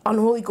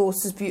 Unholy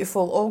Ghost is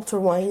beautiful, Altar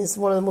Wine is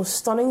one of the most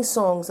stunning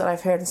songs that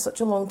I've heard in such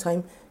a long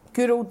time.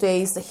 Good Old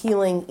Days, The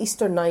Healing,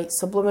 Easter Night,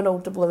 Subliminal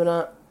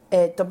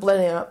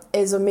Dublinia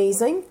is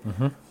amazing.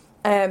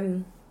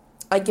 Mm-hmm.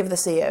 I give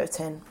this 8 out of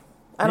 10.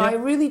 And I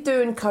really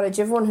do encourage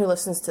everyone who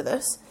listens to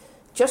this,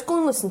 just go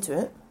and listen to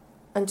it.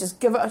 and just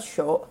give it a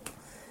shot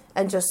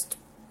and just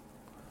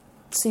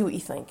see what you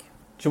think.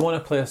 Do you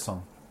want to play a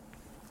song?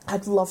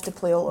 I'd love to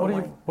play Altar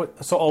Wine.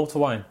 So Altar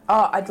Wine?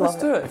 Oh, I'd love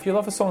Let's do it. If you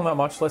love a song that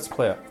much, let's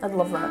play it. I'd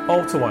love that.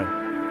 Altar Wine.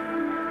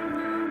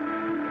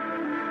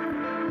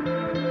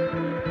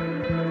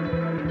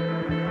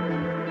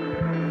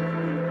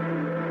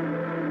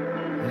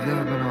 Have you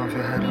ever been off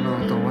your head and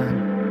altar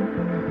wine?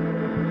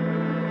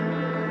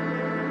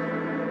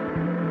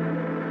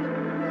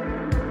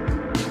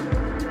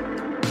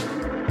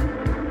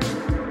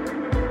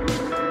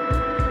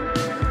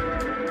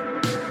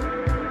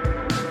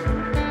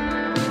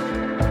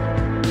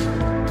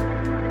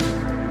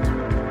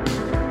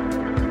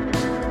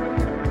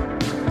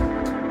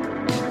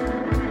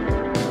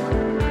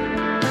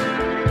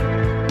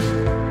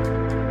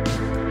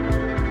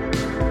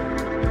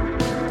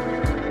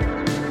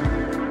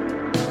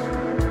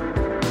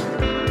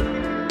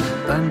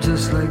 I'm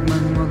just like my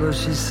mother,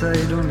 she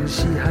sighed, only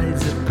she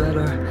hides it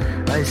better.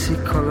 I see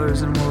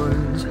colours and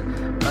words,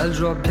 I'll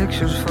draw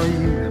pictures for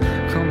you.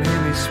 Come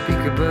hear me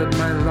speak about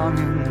my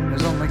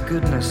longings, all my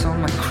goodness, all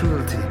my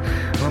cruelty.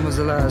 When was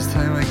the last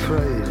time I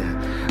cried?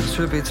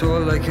 Truth be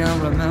told, I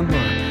can't remember.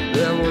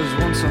 There was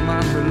once a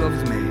man who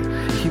loved me.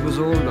 He was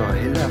older,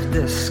 he left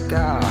this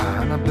scar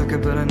and a book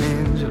about an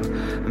angel.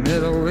 I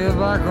made a way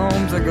back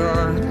home to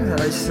God.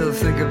 I still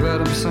think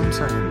about him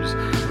sometimes,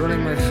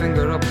 running my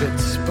finger up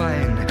its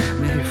spine.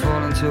 Me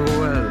fall into a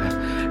well,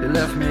 he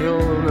left me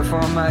old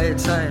before my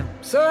time.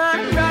 So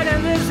I'm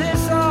writing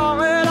this song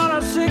on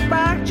a sick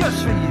bag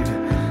just for you,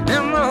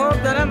 in the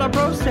hope that in the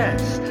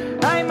process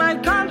I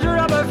might conjure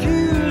up a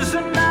few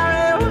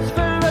scenarios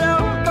filled with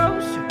old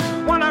ghosts.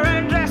 Wanna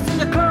run dressed in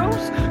your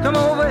clothes? Come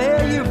over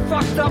here, you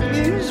fucked up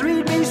news.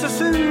 Read me so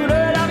soon,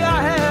 out of your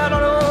head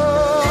on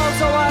all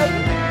so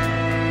white.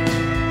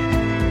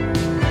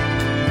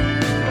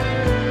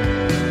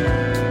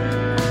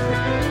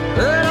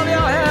 Out of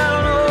your head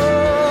on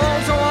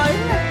all so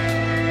white.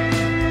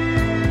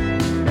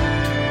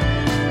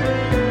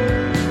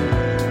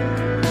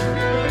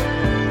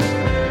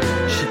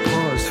 She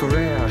paused for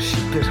air, she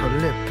bit her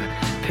lip,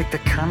 picked a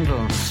candle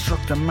and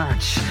struck the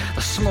match.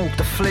 The smoke,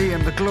 the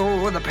flame, the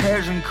glow of the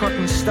Persian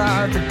curtain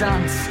started to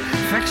dance.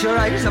 Fix your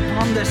eyes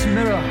upon this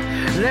mirror,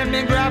 let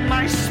me grab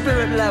my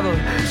spirit level.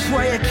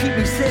 Swear you keep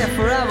me safe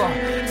forever,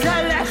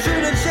 tell that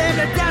truth and shame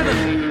the devil.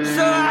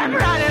 So I'm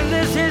writing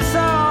this here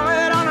song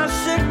on a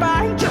sick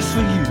bag just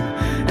for you,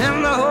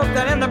 in the hope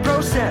that in the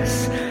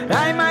process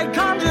I might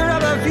conjure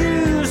up a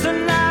few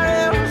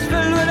scenarios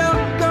filled with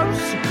old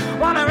ghosts.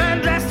 Wanna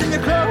run dressed in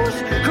your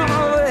clothes? Come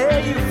over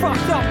here, you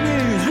fucked up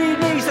news. Read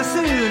me so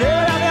soon,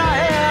 out of your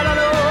head on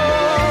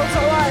all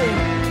so white.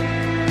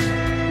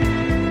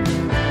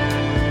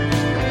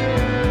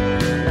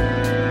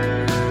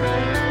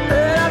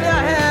 Out of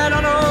your head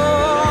on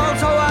all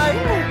so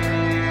white.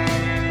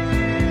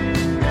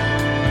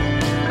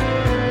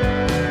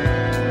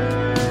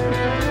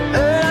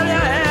 Out of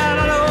your head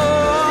on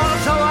all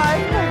so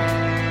white.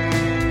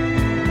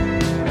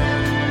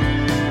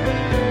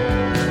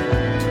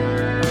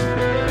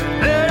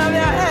 Out of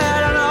your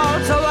head on all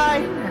so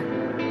white.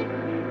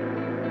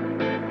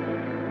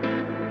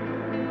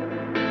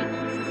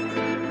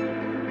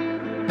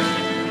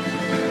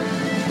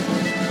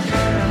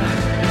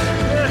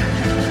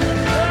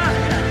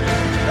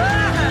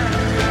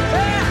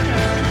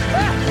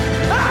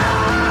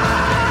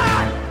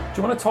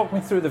 Do you want to talk me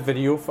through the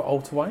video for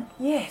Altar Wine?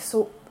 Yeah,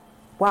 so,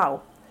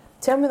 wow.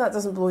 Tell me that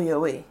doesn't blow you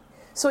away.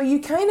 So you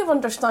kind of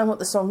understand what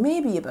the song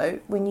may be about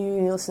when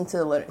you listen to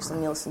the lyrics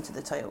and you listen to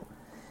the title.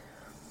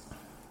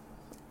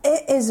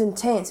 It is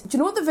intense. Do you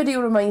know what the video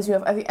reminds me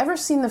of? Have you ever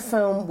seen the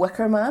film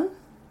Wicker Man?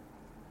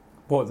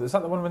 What, is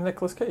that the one with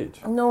Nicolas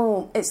Cage?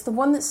 No, it's the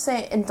one that's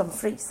set in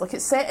Dumfries. Like,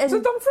 it's set in... Is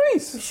it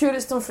Dumfries? Sure,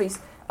 it's Dumfries.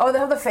 Oh, they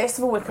have the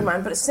festival Wicker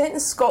Man, but it's set in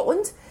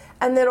Scotland,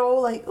 and they're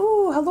all like,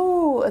 oh,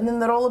 hello, and then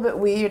they're all a bit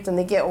weird, and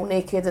they get all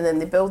naked, and then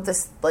they build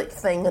this, like,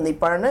 thing, and they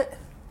burn it.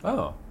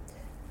 Oh.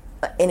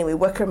 Anyway,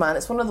 Wicker Man,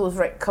 it's one of those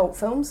cult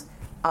films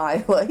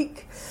I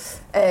like.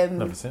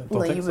 Never seen it. Don't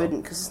no, think you so.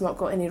 wouldn't, because it's not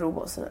got any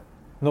robots in it.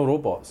 No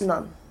robots?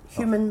 None.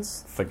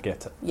 Humans.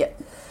 Forget it. Yeah.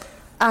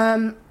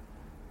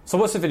 So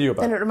what's the video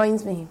about? And it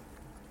reminds me.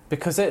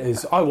 Because it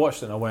is. I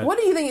watched it and I went... What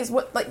do you think it's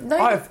what like now?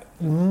 I have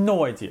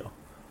no idea.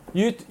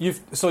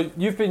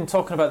 You've been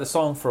talking about the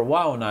song for a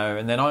while now,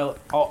 and then I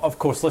of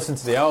course listened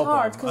to the album,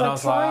 hard because and I I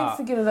was try like,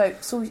 and figure it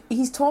out. So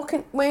he's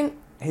talking when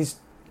it's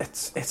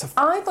a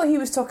I thought he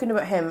was talking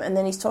about him, and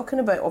then he's talking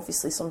about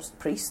obviously some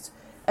priest.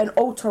 And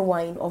Altar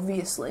Wine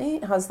obviously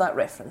has that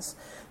reference.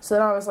 So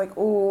then I was like,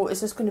 oh, is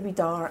this going to be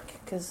dark?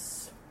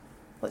 Because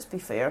let's be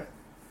fair,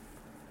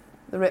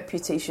 the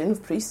reputation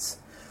of priests.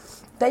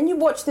 Then you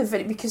watch the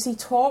video because he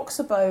talks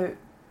about.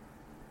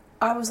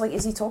 I was like,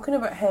 is he talking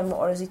about him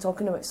or is he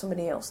talking about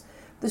somebody else?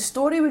 The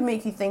story would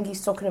make you think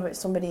he's talking about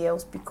somebody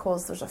else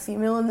because there's a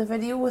female in the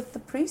video with the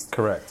priest.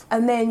 correct.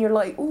 And then you're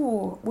like,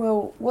 oh,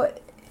 well, what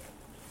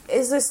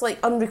is this, like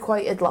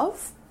unrequited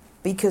love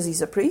because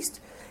he's a priest?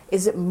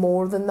 Is it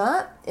more than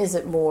that? Is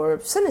it more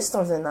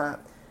sinister than that?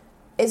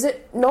 Is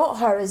it not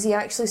her? Is he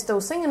actually still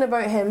singing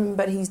about him,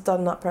 but he's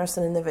done that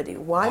person in the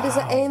video? Why does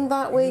it end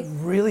that way?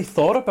 You've really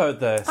thought about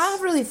this. I've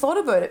really thought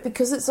about it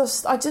because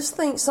I just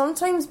think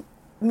sometimes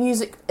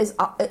music is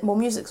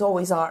music's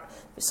always art,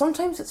 but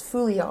sometimes it's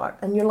fully art,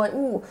 and you're like,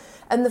 oh,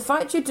 and the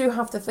fact you do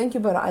have to think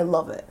about it, I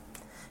love it.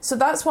 So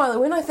that's why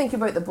when I think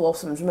about the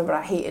Blossoms, remember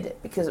I hated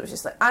it because it was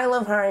just like, I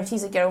love her and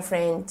she's a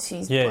girlfriend,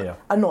 she's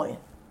annoying.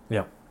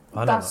 Yeah,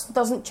 I know That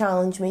doesn't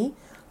challenge me.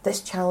 This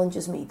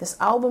challenges me. This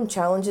album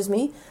challenges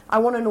me. I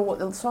want to know what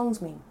the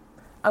songs mean.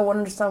 I want to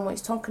understand what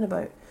he's talking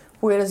about.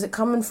 Where is it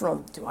coming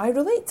from? Do I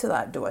relate to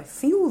that? Do I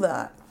feel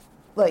that?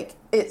 Like,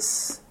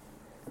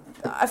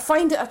 I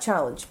find it a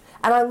challenge.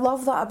 And I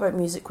love that about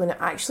music when it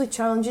actually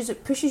challenges.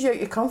 It pushes you out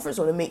your comfort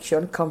zone and makes you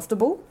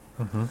uncomfortable.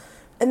 Mm-hmm.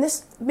 And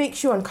this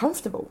makes you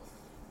uncomfortable.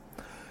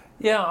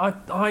 Yeah,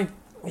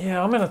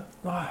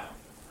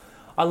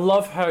 I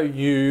love how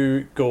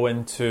you go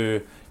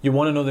into... You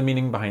want to know the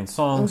meaning behind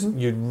songs. Mm-hmm.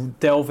 You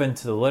delve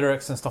into the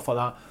lyrics and stuff like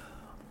that.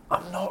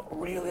 I'm not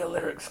really a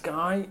lyrics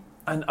guy,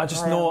 and I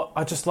just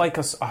I just like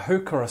a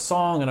hook or a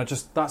song,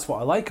 and that's what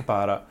I like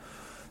about it.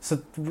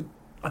 So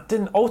I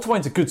didn't.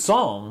 Autobine's a good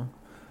song,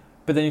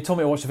 but then you told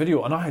me to watch the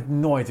video, and I had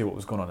no idea what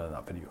was going on in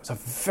that video. It's a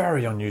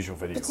very unusual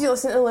video. Did you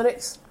listen to the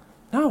lyrics?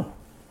 No,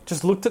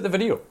 just looked at the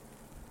video.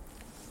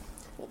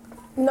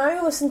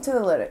 Now listen to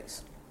the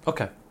lyrics.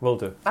 Okay, will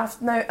do.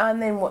 After now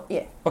and then what?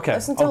 Yeah. Okay,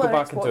 listen to I'll the go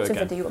lyrics, back and do watch it the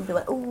again. video, and be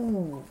like,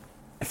 ooh.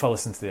 If I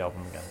listen to the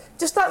album again.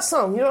 Just that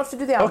song. You don't have to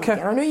do the album Okay.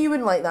 again. I know you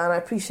wouldn't like that, and I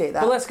appreciate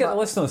that. But let's get the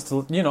listeners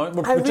to, we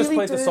just really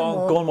played the do song,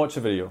 want- go and watch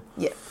the video.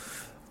 Yeah.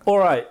 All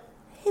right.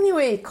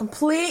 Anyway,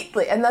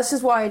 completely, and this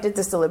is why I did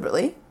this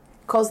deliberately,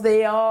 because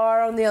they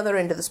are on the other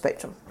end of the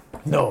spectrum.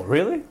 No,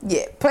 really?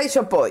 Yeah, Pet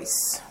Shop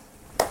Boys.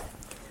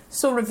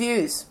 So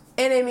reviews.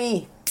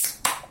 NME.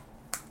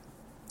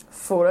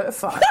 4 out of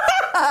 5.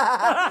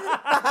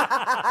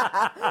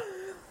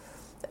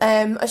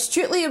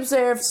 Astutely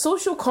observed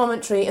social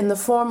commentary in the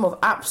form of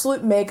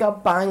absolute mega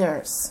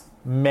bangers.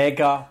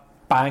 Mega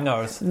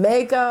bangers.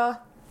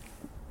 Mega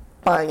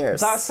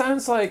bangers. That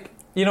sounds like,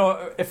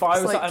 if I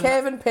it's was like at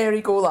Kevin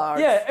Perry go large.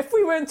 Yeah, if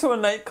we went to a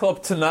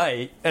nightclub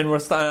tonight and we're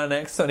standing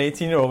next to an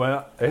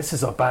 18-year-old, this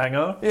is a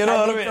banger. You know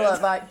what I mean? People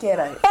like that, get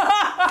out.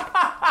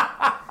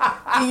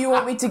 Do you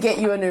want me to get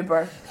you an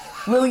Uber?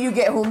 Will you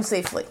get home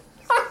safely?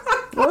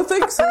 I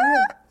think so,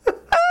 yeah.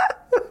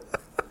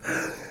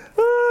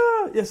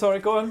 Yeah, sorry,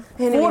 go on.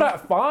 Anyway. 4 out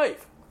of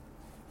 5.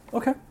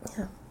 Okay.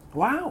 Yeah.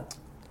 Wow.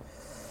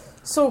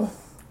 So,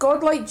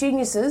 godlike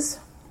geniuses,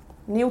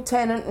 Neil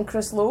Tennant and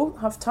Chris Lowe,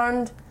 have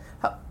turned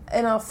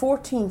in a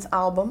 14th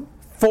album.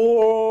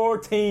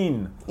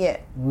 14. Yeah.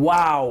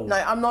 Wow.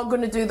 Now, I'm not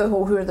going to do the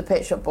whole Who Are the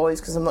Pet Shop Boys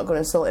because I'm not going to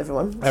insult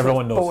everyone.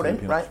 Everyone knows. Boring,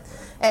 Philippines.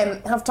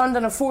 right? Have turned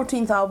in a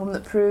 14th album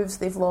that proves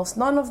they've lost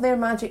none of their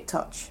magic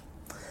touch.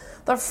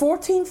 Their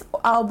 14th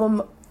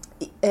album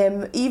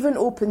even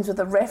opens with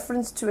a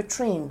reference to a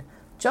train,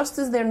 just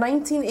as their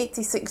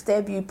 1986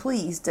 debut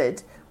Please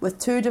did with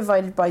 2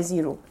 divided by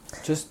 0.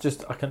 Just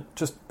a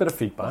bit of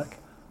feedback.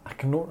 I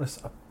can notice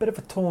a bit of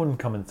a tone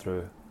coming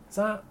through.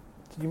 Do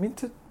you mean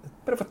a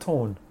bit of a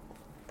tone?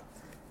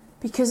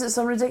 Because it's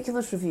a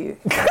ridiculous review.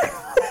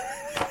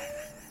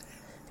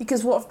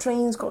 Because what have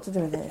trains got to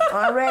do with it?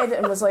 I read it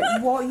and was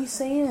like, what are you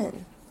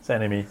saying? It's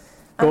enemy.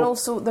 And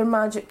also their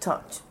magic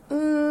touch.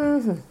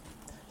 Mm-hmm.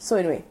 So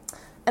anyway,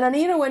 in an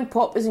era when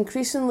pop is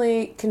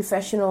increasingly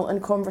confessional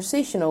and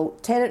conversational,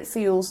 Tennant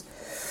feels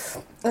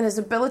in his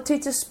ability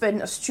to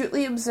spin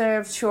astutely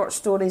observed short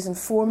stories in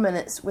 4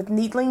 minutes with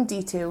needling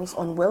details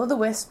on Will o' the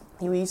Wisp.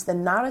 He weaves the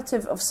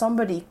narrative of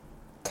somebody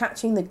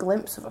catching the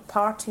glimpse of a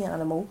party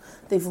animal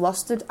they've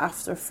lusted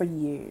after for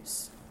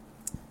years.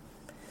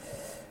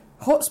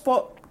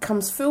 Hotspot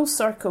comes full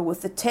circle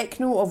with the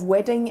techno of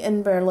Wedding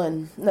in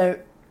Berlin. Now,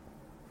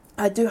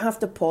 I do have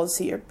to pause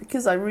here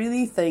because I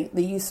really think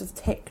the use of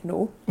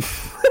techno...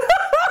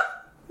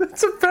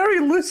 It's a very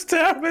loose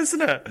term,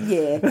 isn't it?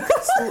 Yeah.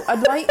 So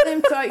I'd like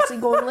them to actually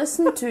go and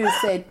listen to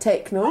said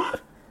techno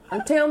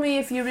and tell me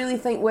if you really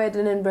think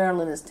Wedding in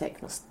Berlin is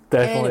techno.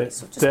 Definitely. Anyway,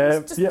 so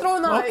just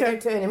throwing that out Okay. there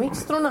to enemy.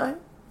 Just throwing that out.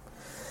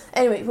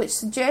 Anyway, which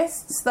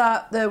suggests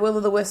that the Will o'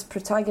 the Wisp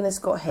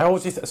protagonist got hit. How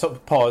old do you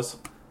pause.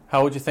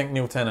 How old do you think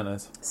Neil Tennant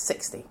is?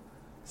 60.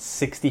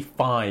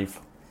 65.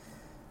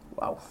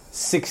 Wow.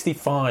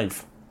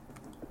 65.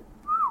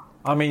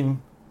 I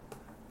mean,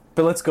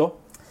 but let's go.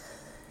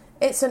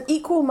 It's an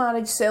equal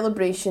marriage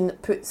celebration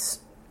that puts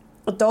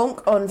a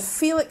donk on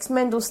Felix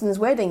Mendelssohn's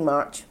wedding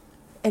march,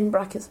 in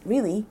brackets,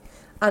 really,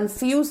 and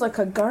feels like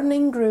a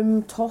gurning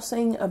groom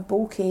tossing a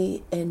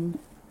bouquet in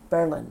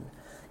Berlin.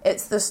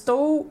 It's the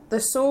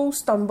soul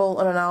stumble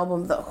on an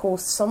album that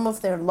hosts some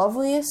of their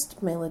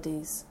loveliest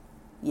melodies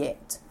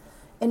yet.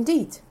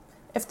 Indeed,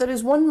 if there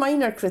is one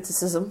minor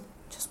criticism,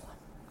 just one,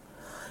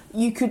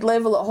 you could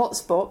level at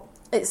Hotspot,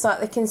 it's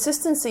that the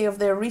consistency of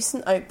their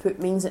recent output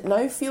means it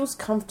now feels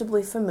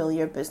comfortably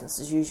familiar business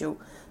as usual.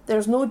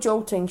 There's no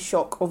jolting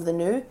shock of the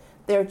new,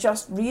 they're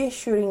just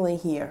reassuringly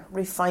here,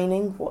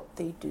 refining what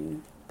they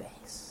do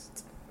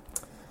best.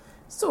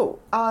 So,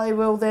 I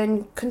will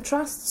then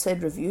contrast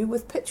said review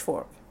with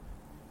Pitchfork.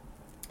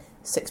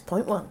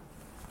 6.1.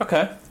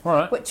 Okay,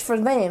 alright. Which for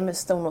them is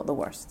still not the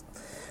worst.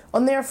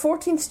 On their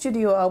 14th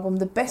studio album,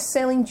 the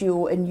best-selling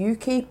duo in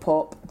UK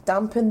pop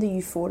dampened the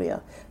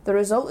euphoria. The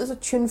result is a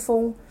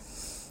tuneful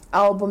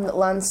album that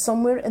lands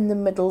somewhere in the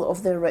middle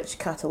of their rich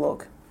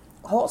catalogue.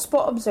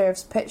 Hotspot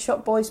observes Pet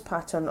Shop Boys'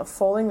 pattern of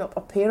following up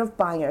a pair of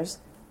bangers.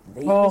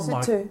 They use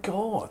it too.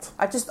 God.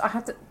 I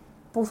had to,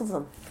 both of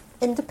them,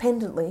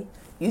 independently,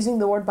 using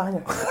the word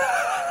banger.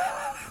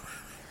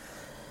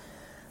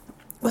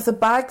 With a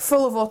bag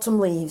full of autumn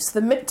leaves,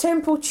 the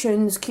mid-tempo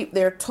tunes keep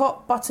their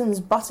top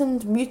buttons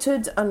buttoned,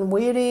 muted and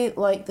wary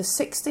like the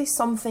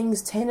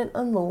 60-somethings Tennant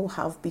and Lowe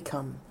have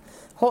become.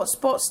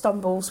 Hotspot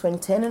stumbles when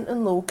Tennant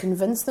and Lowe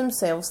convince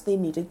themselves they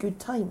need a good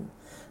time.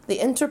 The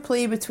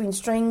interplay between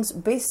strings,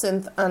 bass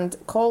synth and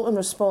call and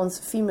response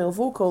female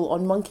vocal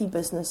on Monkey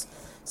Business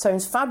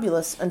sounds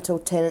fabulous until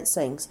Tennant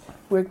sings,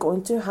 "We're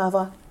going to have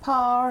a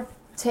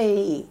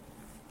party."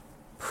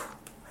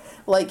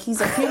 Like he's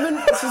a human...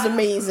 This is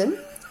amazing.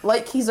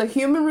 Like he's a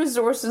human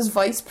resources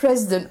vice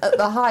president at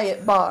the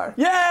Hyatt bar.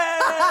 Yay!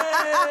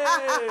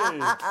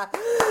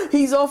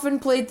 He's often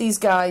played these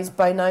guys.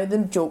 By now the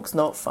joke's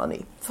not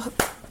funny.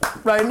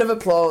 Round of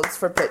applause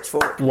for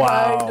Pitchfork.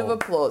 Wow. Round of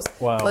applause.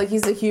 Wow. Like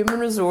he's a human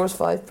resource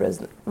vice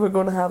president. We're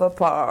going to have a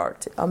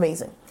party.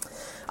 Amazing.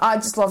 I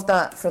just love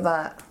that for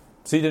that.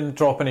 So you didn't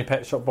drop any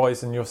Pet Shop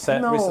Boys in your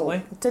set recently?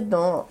 No, did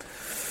not.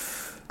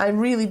 I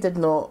really did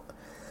not.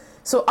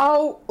 So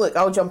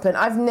I'll jump in.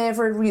 I've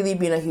never really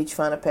been a huge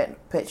fan of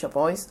Pet Shop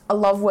Boys. I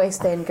love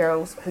West End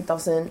girls. Who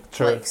doesn't?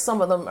 True. Like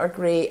some of them are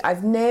great.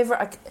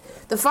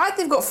 The fact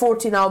they've got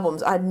 14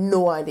 albums, I had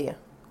no idea.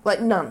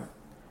 Like none.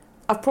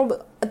 I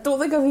don't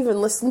think I've even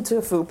listened to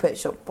a full Pet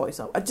Shop Boys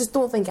album. I just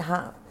don't think I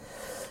have.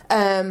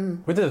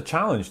 We did a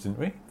challenge, didn't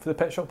we, for the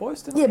Pet Shop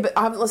Boys? Didn't Yeah, but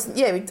I haven't listened.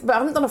 Yeah, but I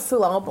haven't done a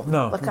full album.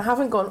 No. Like I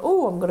haven't gone.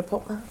 Oh, I'm going to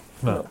pop that.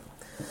 No.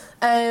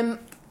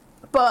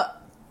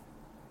 But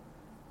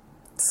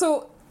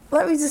so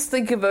let me just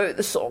think about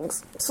the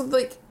songs. So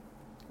like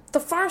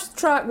the first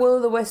track, Will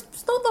of the Wisp,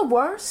 it's not the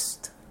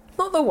worst.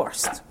 Not the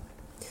worst.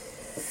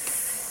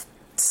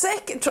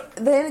 Second track,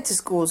 then it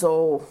just goes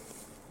all.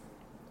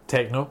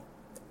 Techno?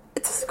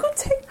 It doesn't go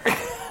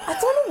I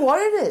don't know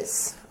what it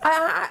is.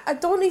 I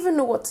don't even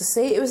know what to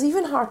say. It was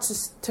even hard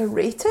to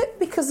rate it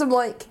because I'm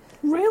like,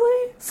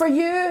 really? For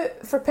you,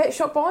 for Pet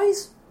Shop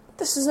Boys,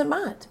 this isn't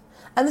bad.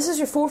 And this is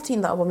your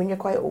 14th album and you're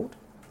quite old.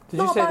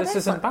 Did you say this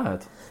isn't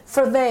bad?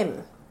 For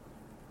them.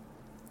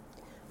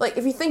 Like,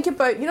 if you think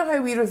about, you know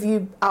how we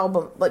review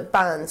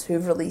bands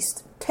who've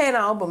released 10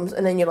 albums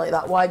and then you're like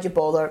that, why'd you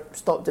bother,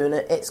 stop doing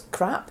it, it's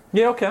crap.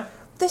 Yeah, okay.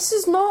 This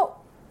is not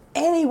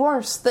any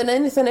worse than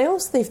anything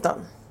else they've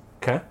done.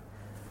 Okay.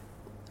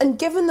 And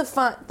given the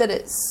fact that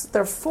it's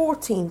their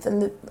 14th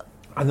and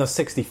they're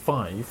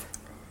 65.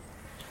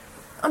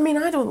 I mean,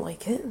 I don't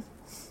like it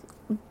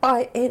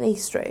by any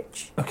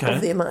stretch Okay.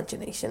 of the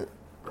imagination.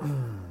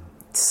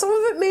 Some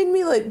of it made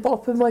me like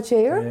bop in my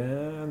chair.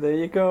 Yeah, there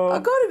you go. I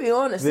gotta be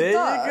honest, There it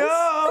does, you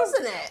go.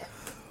 doesn't it?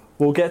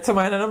 We'll get to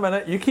mine in a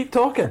minute. You keep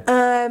talking.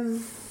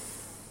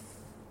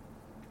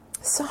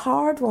 It's a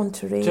hard one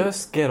to rate.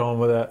 Just get on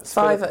with it.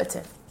 5 out of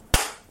 10.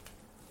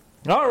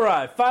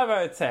 Alright, 5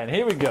 out of 10.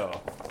 Here we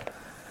go.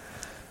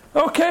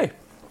 Okay.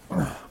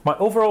 My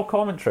overall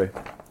commentary.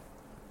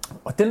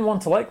 I didn't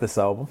want to like this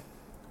album.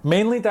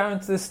 Mainly down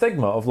to the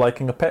stigma of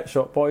liking a Pet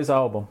Shop Boys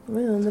album.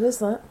 Well, there is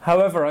that.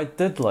 However, I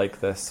did like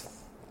this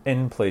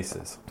in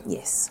places.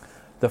 Yes.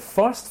 The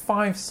first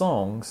 5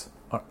 songs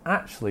are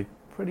actually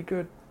pretty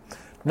good.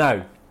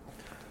 Now,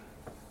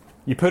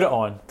 you put it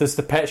on, there's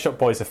the Pet Shop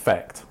Boys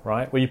effect,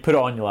 right? Where you put it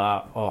on, you're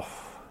like, oh,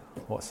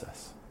 what's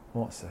this?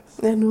 What's this?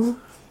 I know.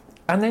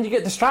 And then you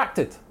get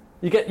distracted.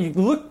 You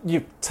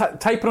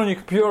type it on your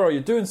computer or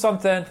you're doing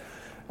something,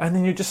 and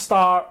then you just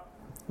start,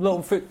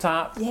 little foot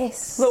tap.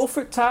 Yes. Little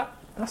foot tap.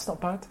 That's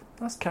not bad.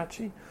 That's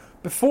catchy.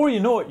 Before you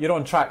know it, you're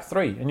on track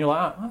 3, and you're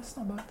like, oh, that's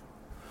not bad.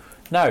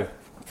 Now,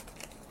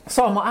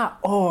 so I'm like,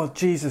 oh,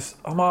 Jesus,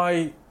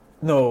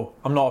 No,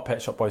 I'm not a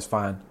Pet Shop Boys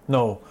fan.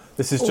 No,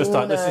 this is just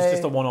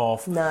a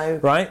one-off. No.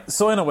 Right?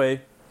 So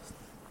anyway,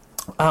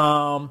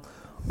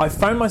 I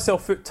found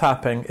myself foot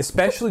tapping,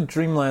 especially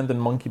Dreamland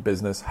and Monkey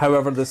Business.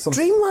 However, there's some...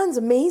 Dreamland's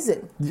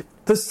amazing.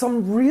 There's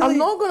some really... I'm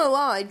not going to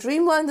lie,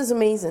 Dreamland is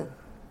amazing.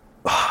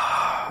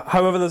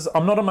 However,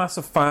 I'm not a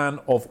massive fan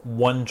of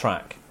one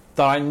track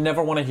that I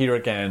never want to hear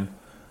again.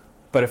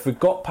 But if we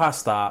got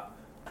past that,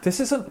 this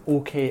is an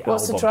okay album.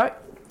 What's the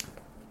track?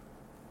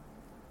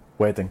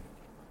 Wedding.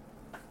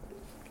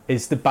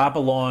 It's the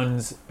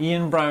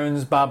Ian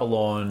Brown's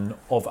Babylon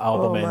of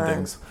album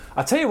endings.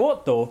 I tell you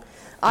what, though,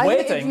 I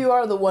Wedding... think You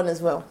Are the One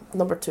as well,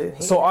 number 2.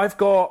 So I've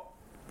got...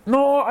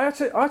 No, I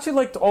actually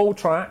liked all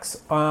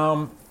tracks.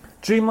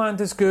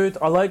 Dreamland is good.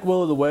 I like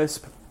Will of the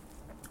Wisp.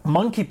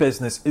 Monkey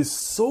Business is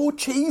so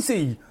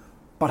cheesy,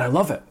 but I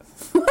love it.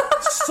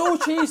 So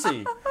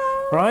cheesy,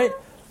 right?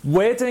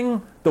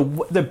 Wedding,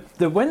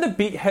 when the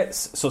beat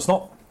hits, so it's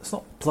not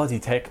bloody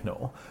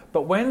techno,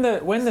 but when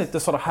the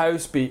sort of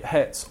house beat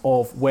hits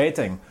of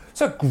Wedding,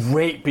 It's a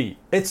great beat.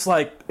 It's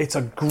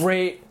a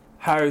great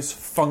house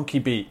funky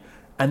beat.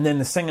 And then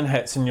the singing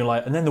hits and you're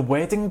like, and then the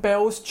wedding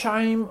bells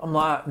chime. I'm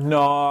like,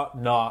 no.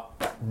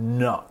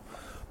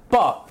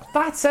 But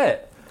that's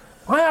it.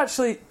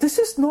 This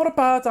is not a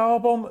bad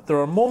album. There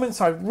are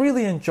moments I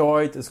really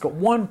enjoyed. It's got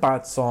one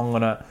bad song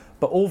on it.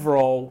 But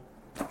overall,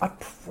 I'd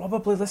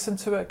probably listen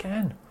to it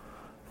again.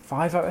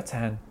 5 out of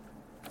 10.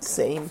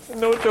 Same.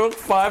 No joke,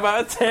 5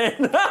 out of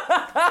 10.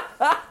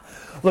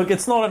 Look,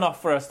 it's not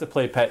enough for us to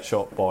play Pet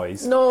Shop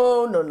Boys.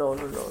 No.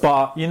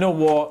 But you know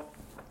what?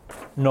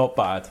 Not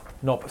bad.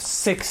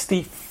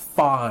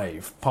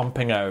 65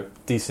 pumping out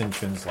decent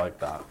tunes like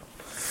that.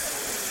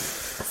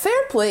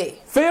 Fair play.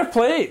 Fair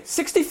play.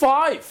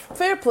 65.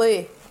 Fair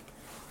play.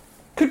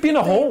 Could be in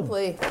a Fair home.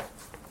 play.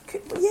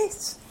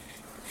 Yes.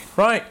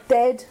 Right.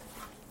 Dead.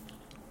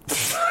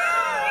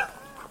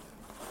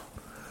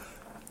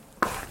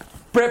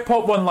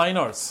 Britpop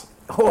one-liners.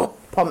 Oh,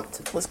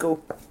 pumped. Let's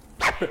go.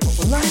 Britpop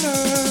one-liners.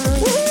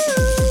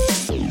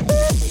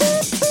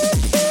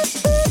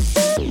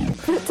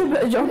 It's a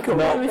bit of jungle. No.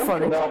 That'll be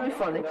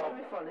funny.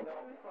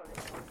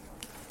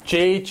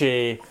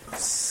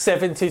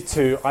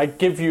 JJ72. I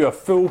give you a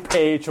full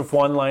page of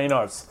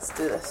one-liners. Let's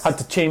do this. Had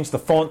to change the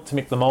font to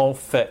make them all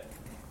fit.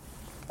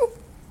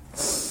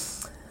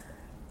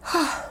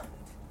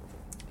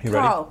 You ready?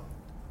 Carl.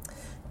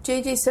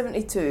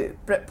 JJ72.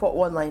 Britpop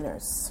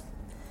one-liners.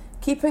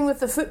 Keeping with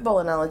the football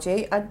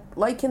analogy, I'd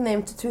liken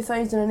them to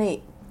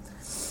 2008.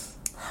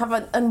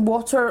 And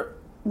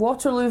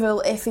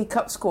Waterlooville FA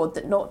Cup squad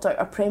that knocked out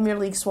a Premier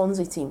League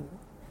Swansea team.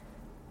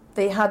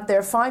 They had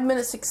their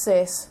 5-minute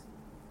success,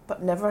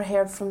 but never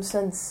heard from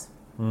since.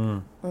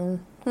 You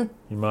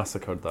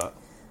massacred that.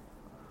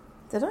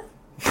 Did I?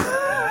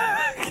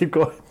 Keep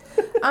going.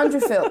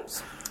 Andrew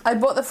Phelps. I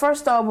bought the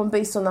first album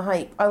based on the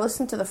hype. I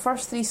listened to the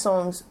first 3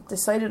 songs,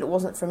 decided it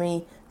wasn't for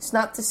me,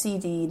 snapped the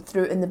CD and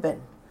threw it in the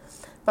bin.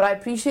 But I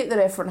appreciate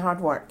their effort and hard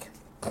work.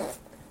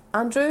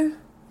 Andrew,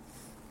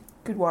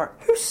 good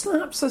work. Who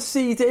snaps a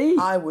CD?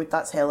 I would,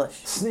 that's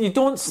hellish. You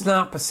don't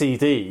snap a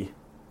CD.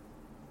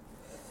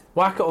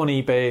 Whack it on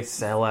eBay,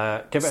 sell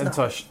it, give it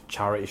into a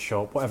charity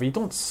shop, whatever. You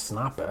don't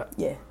snap it.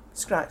 Yeah,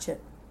 scratch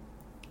it.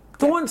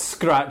 Don't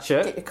scratch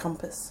Get it. your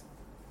compass.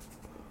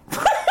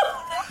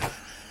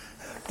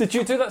 Did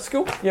you do that at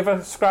school? You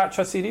ever scratch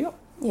a CD up?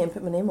 Yeah, and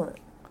put my name on it.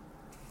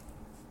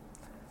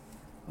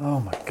 Oh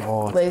my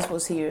god. Les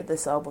was here,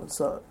 this album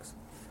sucks.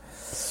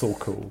 So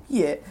cool.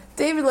 Yeah.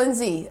 David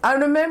Lindsay. I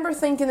remember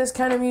thinking this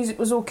kind of music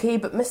was okay,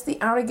 but missed the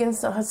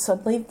arrogance that had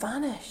suddenly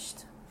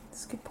vanished.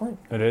 That's a good point.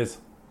 It is.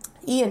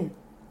 Ian.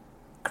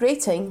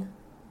 Grating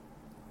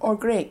or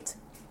great?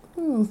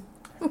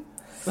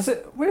 Is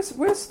it? Where's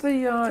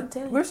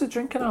the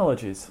drink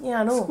analogies?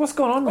 Yeah, I know. What's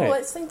going on, Oh, mate?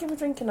 let's think of a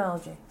drink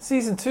analogy.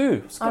 Season 2.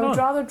 What's I going would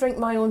on? rather drink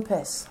my own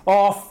piss.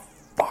 Oh,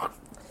 fuck.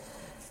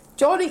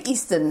 Johnny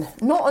Easton,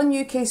 not on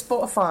UK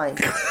Spotify.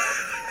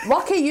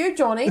 Lucky you,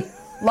 Johnny.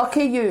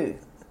 Lucky you.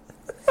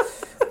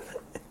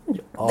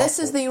 This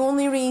is the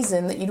only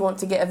reason that you'd want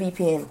to get a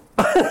VPN.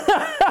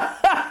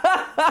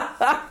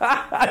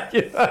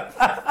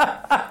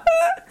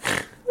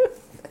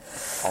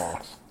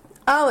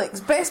 Alex,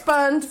 best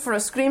band for a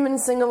screaming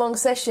sing-along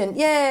session.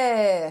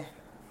 Yeah!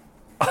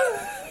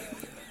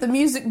 The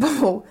Music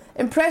Bubble.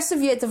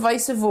 Impressive yet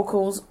divisive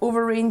vocals,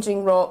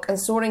 over-ranging rock and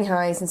soaring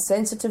highs and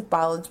sensitive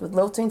ballads with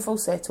lilting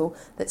falsetto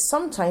that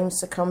sometimes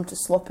succumb to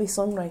sloppy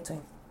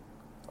songwriting.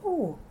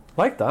 Oh,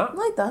 Like that.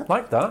 like that.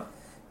 Like that.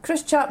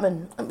 Chris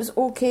Chapman. It was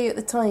okay at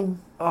the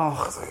time.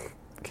 Oh,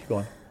 keep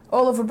going.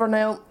 Oliver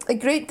Burnell. A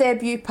great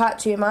debut,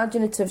 patchy,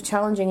 imaginative,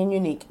 challenging and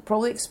unique.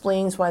 Probably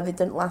explains why they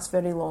didn't last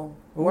very long.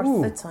 Ooh.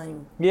 Worth the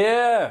time.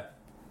 Yeah.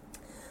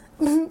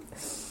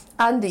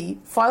 Andy,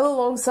 file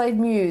alongside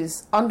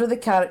Muse under the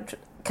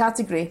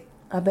category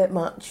a bit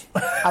much.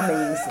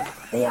 Amazing.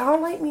 They are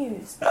like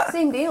Muse.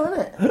 Same deal,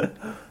 isn't it?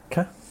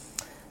 Okay.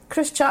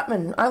 Chris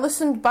Chapman, I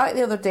listened back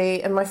the other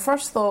day and my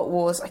first thought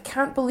was, I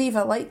can't believe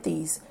I like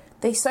these.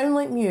 They sound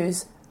like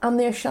Muse and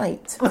they're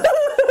shite.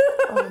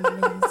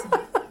 Amazing.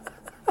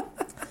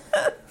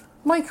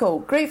 Michael,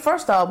 great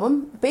first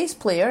album. Bass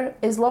player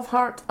is Love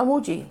Heart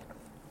Emoji.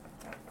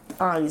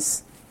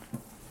 Eyes.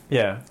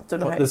 Yeah.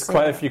 Don't know how to There's say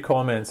quite a that. few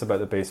comments about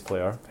the bass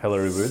player,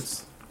 Hilary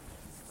Woods.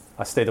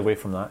 I stayed away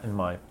from that in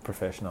my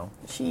professional.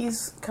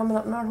 She's coming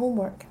up in our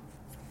homework.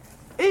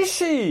 Is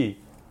she?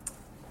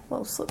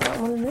 Well, slip that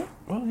one in there.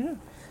 Well, yeah.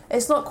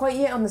 It's not quite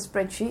yet on the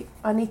spreadsheet.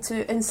 I need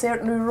to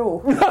insert new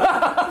row.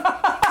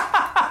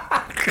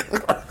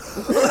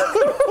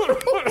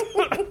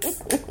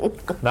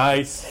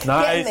 Nice.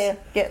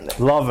 Getting there.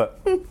 Love it.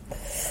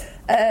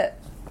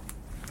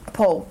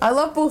 Paul, I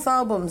love both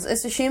albums.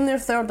 It's a shame their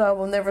third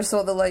album never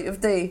saw the light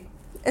of day.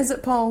 Is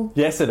it, Paul?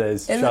 Yes, it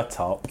is. Isn't Shut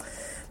up.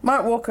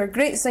 Mark Walker,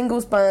 great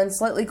singles band,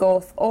 slightly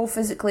goth, all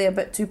physically a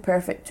bit too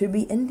perfect to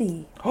be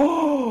indie.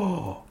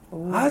 Oh,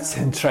 that's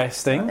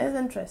interesting. That is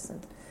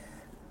interesting.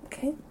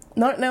 Okay.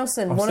 Mark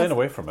Nelson, I'm staying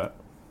away from it.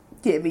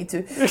 Yeah, me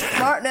too.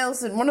 Mark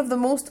Nelson, one of the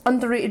most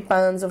underrated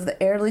bands of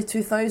the early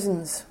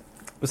 2000s.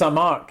 Was that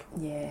Mark?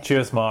 Yeah.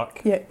 Cheers,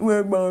 Mark. Yeah,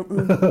 we're Mark.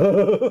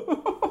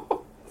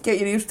 Get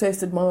your ears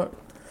tested, Mark.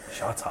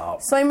 Shut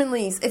up. Simon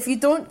Lees, if you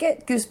don't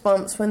get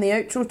goosebumps when the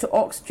outro to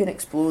Oxygen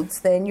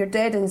explodes, then you're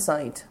dead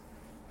inside.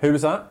 Who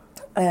was that?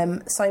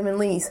 Simon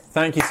Lees.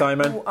 Thank you,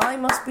 Simon. Oh, I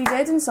must be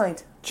dead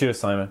inside. Cheers,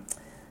 Simon.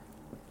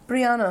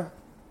 Brianna.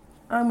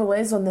 I'm with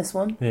Les on this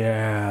one.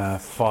 Yeah,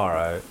 far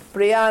out.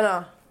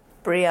 Brianna.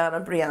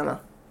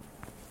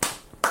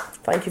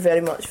 Thank you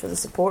very much for the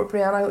support,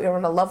 Brianna. I hope you're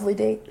on a lovely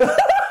day.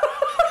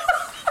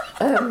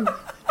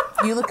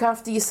 You look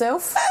after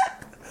yourself.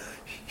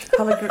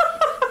 Have a good...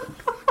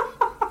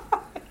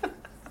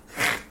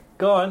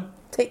 Go on.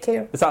 Take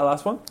care. Is that the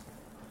last one?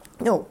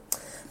 No.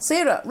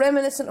 Sarah,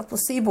 reminiscent of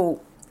Placebo.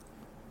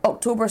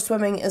 October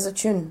Swimming is a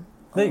tune.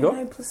 There you go.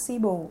 Now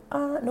Placebo.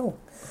 No.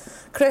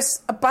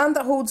 Chris, a band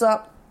that holds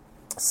up.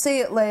 Say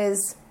it,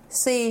 Les.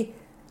 Say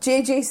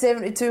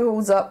JJ72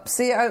 holds up.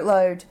 Say it out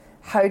loud.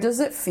 How does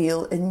it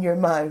feel in your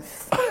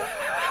mouth?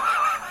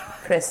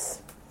 Chris.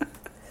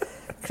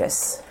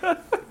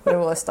 Where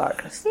will I start,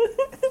 Chris?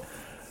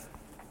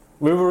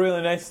 We were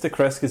really nice to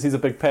Chris because he's a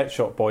big Pet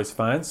Shop Boys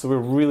fan, so we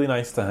were really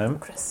nice to him.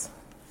 Chris.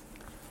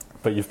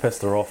 But you've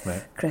pissed her off,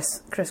 mate.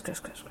 Chris. I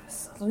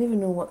don't even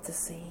know what to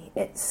say.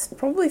 It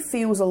probably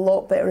feels a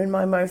lot better in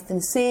my mouth than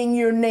saying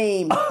your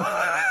name.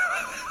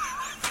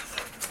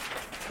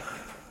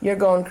 You're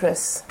gone,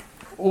 Chris.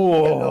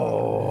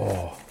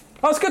 Oh.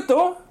 That's good,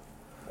 though.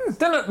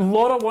 Didn't a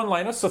lot of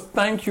one-liners, so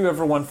thank you,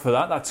 everyone, for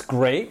that. That's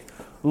great.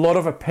 A lot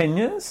of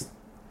opinions.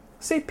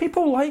 See,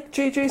 people like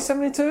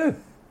JJ72.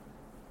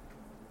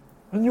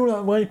 And you're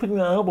like, why are you picking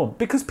that album?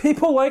 Because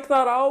people like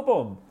that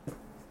album.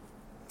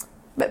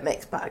 Bit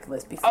mixed bag,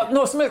 let's be fair.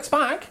 No, it's mixed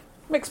bag.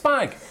 Mixed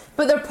bag.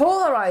 But they're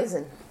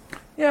polarising.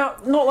 Yeah,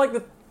 not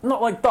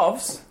like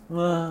Doves.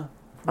 I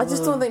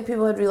just don't think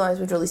people had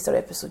realised we'd released our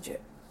episode yet.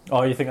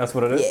 Oh, you think that's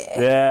what it is?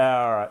 Yeah.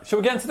 All right. Shall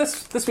we get into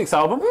this week's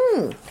album?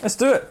 Let's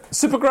do it.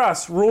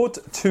 Supergrass, Road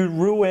to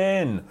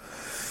Rouen.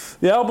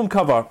 The album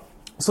cover.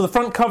 So the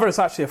front cover is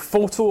actually a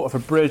photo of a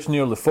bridge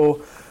near Le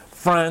Faux,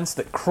 France,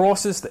 that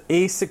crosses the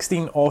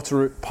A16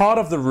 autoroute, part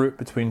of the route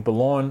between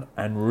Boulogne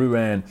and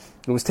Rouen.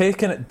 It was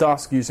taken at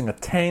dusk using a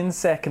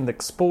 10-second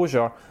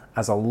exposure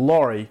as a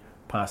lorry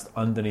passed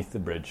underneath the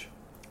bridge.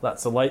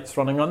 That's the lights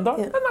running under.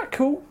 Yeah. Isn't that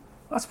cool?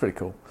 That's pretty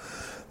cool.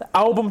 The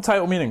album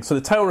title meaning. So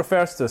the title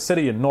refers to a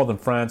city in northern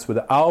France where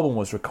the album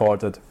was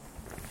recorded,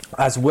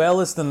 as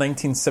well as the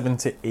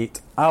 1978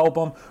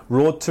 album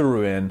Road to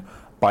Rouen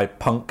by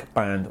punk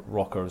band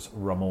rockers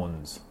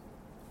Ramones.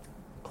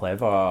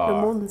 Clever.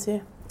 Ramones,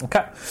 yeah.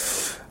 Okay.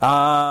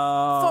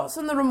 Thoughts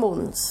on the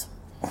Ramones?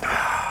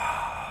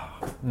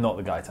 Not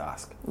the guy to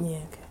ask. Yeah,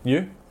 okay.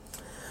 You?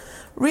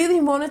 Really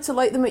wanted to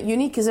like them at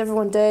uni because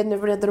everyone did and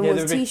everyone had their Yeah, own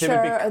they would be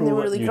t-shirt and they cool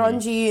were at really uni.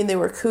 grungy and they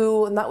were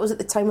cool, and that was at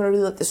the time when I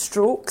really liked the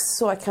Strokes,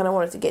 so I kind of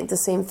wanted to get into the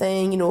same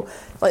thing, you know,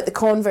 like the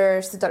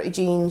Converse, the dirty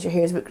jeans, your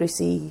hair's a bit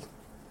greasy.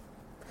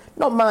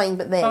 Not mine,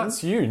 but then.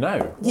 That's you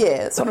now.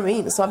 Yeah, that's what I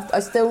mean. So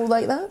I still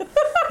like that,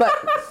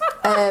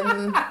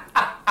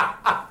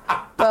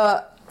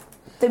 but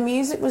the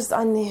music was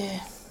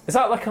Is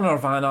that like a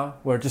Nirvana,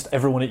 where just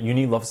everyone at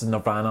uni loves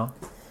Nirvana?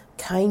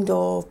 kind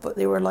of, but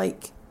they were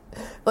like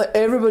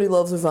everybody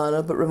loves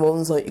Nirvana, but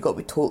Ramones, like, you got to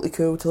be totally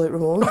cool to like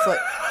Ramones. Like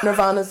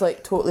Nirvana's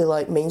like totally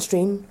like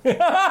mainstream.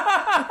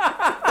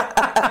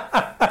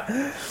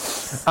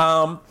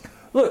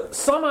 Look,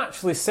 some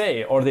actually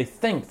say, or they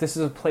think, this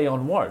is a play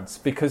on words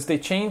because they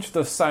changed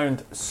the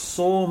sound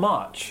so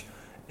much.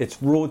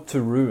 It's Road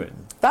to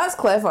Ruin, That's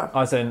clever.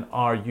 as in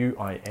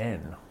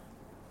R-U-I-N.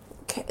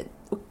 Okay,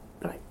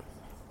 right.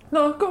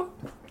 No, go.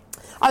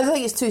 I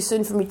think it's too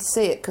soon for me to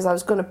say it because I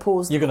was going to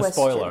pose the You're going to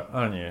question. spoil it,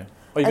 aren't you?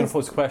 Or you're going to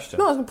pose a question?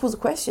 No, I was going to pose a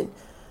question.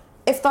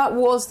 If that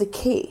was the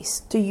case,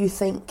 do you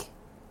think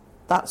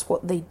that's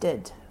what they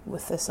did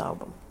with this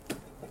album?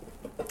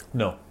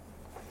 No.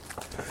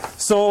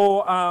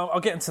 So, I'll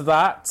get into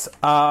that.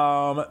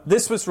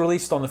 This was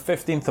released on the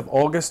 15th of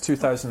August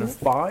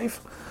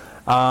 2005.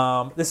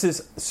 This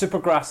is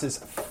Supergrass's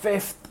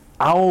 5th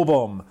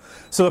album.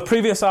 So the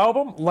previous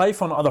album,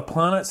 Life on Other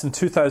Planets, in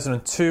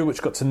 2002,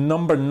 which got to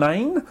number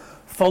 9,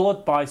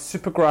 followed by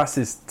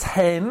Supergrass's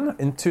 10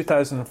 in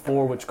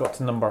 2004, which got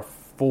to number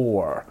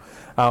 4.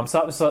 So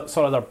that was sort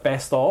of their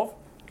best of,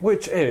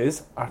 which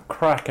is a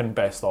cracking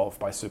best of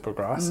by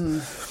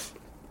Supergrass.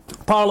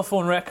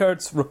 Parlophone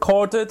Records,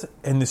 recorded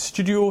in the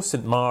Studio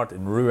St. Mard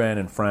in Rouen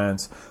in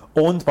France,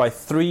 owned by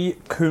 3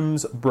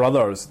 Coombs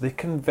brothers. They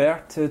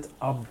converted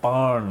a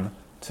barn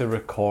to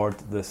record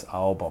this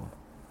album.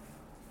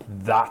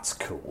 That's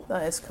cool.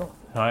 That is cool.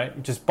 Right?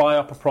 You just buy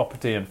up a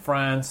property in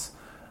France,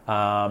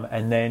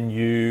 and then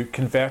you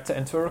convert it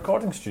into a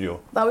recording studio.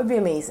 That would be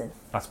amazing.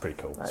 That's pretty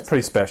cool. That It's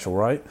pretty special,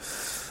 right?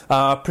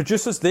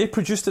 Producers, they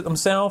produced it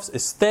themselves.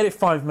 It's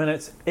 35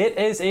 minutes. It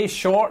is a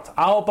short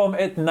album.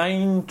 It's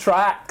 9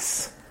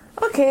 tracks.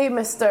 Okay,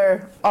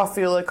 mister, I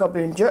feel like I've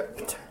been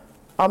gypped.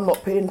 I'm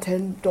not paying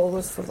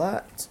 $10 for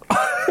that.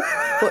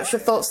 What's your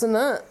thoughts on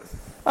that?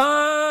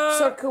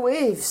 Circa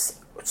Waves.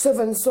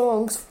 7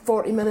 songs,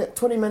 40 minutes,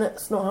 20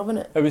 minutes, not having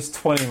it. It was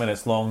 20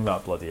 minutes long,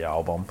 that bloody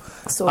album.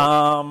 So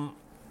I'm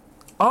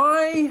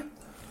okay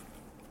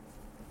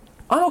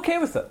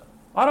with it.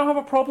 I don't have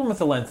a problem with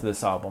the length of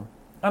this album,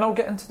 and I'll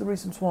get into the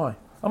reasons why.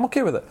 I'm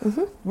okay with it.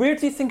 Mm-hmm. Where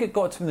do you think it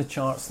got to in the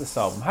charts, this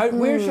album?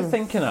 Where's your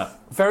thinking at?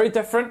 Very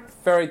different,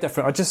 very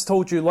different. I just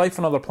told you Life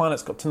on Other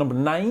Planets got to number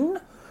 9.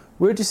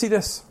 Where do you see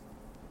this?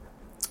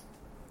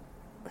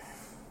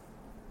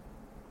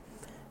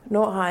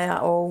 not high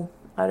at all.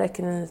 I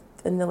reckon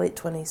in the late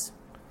 20s.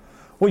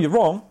 Well, you're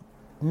wrong.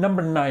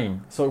 Number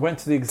 9. So it went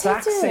to the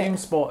exact Did it? same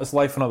spot as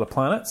Life on Other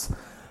Planets.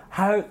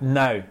 How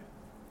now?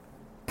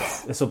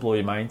 This will blow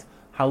your mind.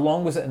 How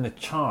long was it in the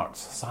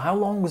charts? So how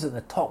long was it in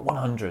the top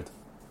 100?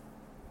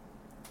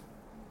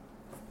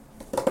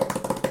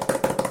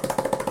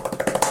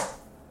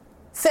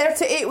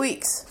 $38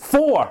 weeks.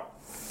 4.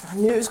 I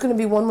knew it was going to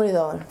be one way or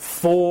the other.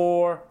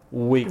 4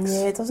 weeks.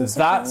 Yeah, it doesn't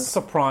That's surprise.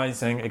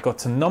 surprising. It got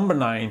to number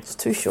 9. It's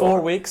too short.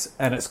 4 weeks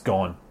and it's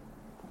gone.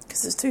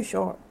 Because it's too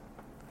short.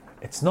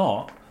 It's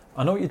not.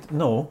 I know you.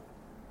 No,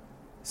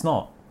 it's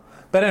not.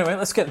 But anyway,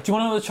 let's get. Do you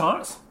want to know the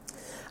charts?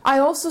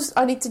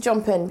 I need to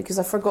jump in because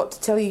I forgot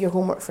to tell you your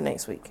homework for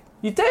next week.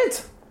 You did.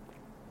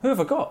 Who have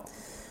I got?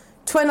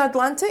 Twin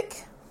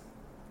Atlantic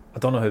I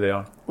don't know who they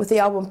are. with the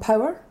album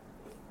Power.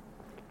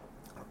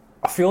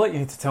 I feel like you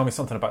need to tell me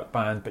something about the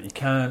band, but you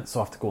can't, so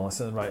I have to go and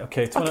listen. Right,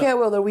 okay. Okay, I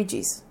will. They're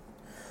Ouija's.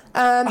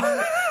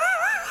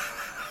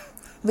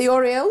 The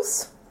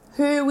Orioles,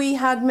 who we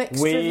had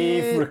mixed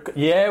review.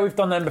 We've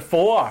done them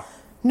before.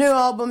 New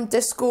album,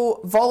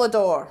 Disco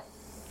Volador.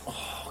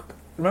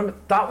 Remember,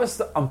 that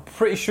was I'm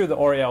pretty sure the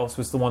Orioles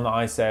was the one that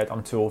I said,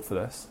 I'm too old for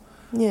this.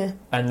 Yeah.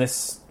 And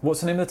this,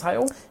 what's the name of the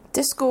title?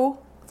 Disco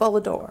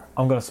Volador.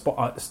 I'm going to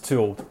spot, it's too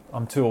old.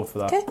 I'm too old for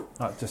that. Okay.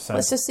 That just Let's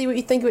sounds... just see what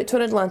you think about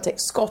Twin Atlantic.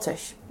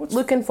 Scottish.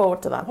 Looking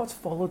forward to that. What's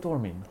Volador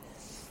mean?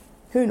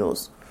 Who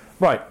knows?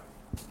 Right.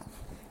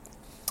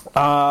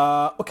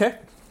 Okay.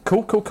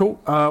 Cool.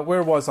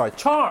 Where was I?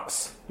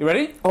 Charts. You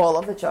ready? Oh, I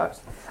love the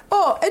charts.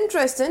 Oh,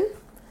 interesting.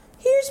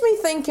 Here's me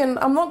thinking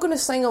I'm not going to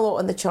sing a lot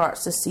in the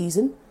charts this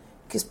season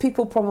because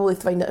people probably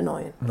find it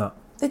annoying. No.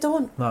 They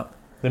don't. No.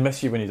 They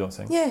miss you when you don't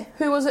sing. Yeah.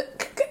 Who was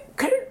it?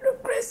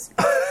 Chris.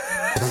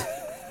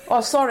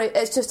 Oh, sorry.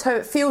 It's just how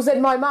it feels in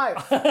my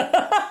mouth.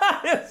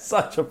 You're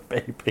such a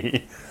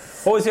baby.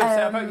 What was you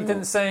upset about? You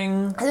didn't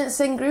sing... I didn't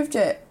sing Groove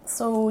Jet.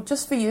 So,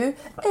 just for you.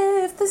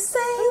 If the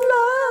same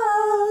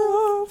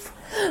love,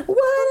 what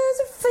does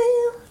it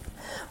feel?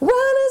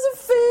 Why does it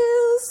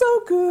feel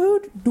so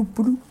good?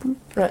 Doop-a-doop-a.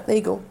 Right, there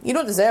you go. You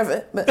don't deserve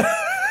it, but...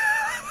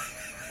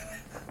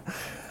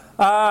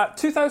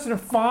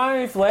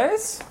 2005,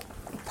 Les.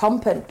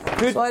 Pumping.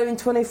 Who- So I'd have been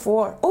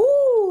 24.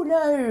 Oh,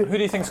 no. Who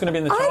do you think's going to be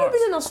in the I'd have charts?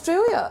 been in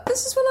Australia.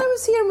 This is when I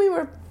was here and we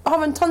were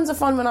having tons of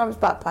fun when I was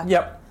backpacking.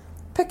 Yep.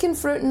 Picking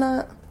fruit and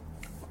that.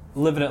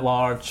 Living at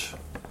large.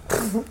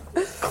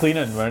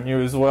 Cleaning, weren't you,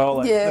 as well?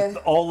 Like, Yeah. with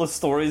all the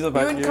stories You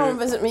about wouldn't come and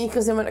visit me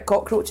because the amount of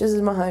cockroaches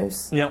in my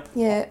house. Yep.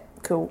 Yeah,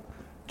 cool.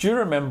 Do you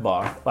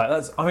remember, like,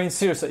 that's, I mean,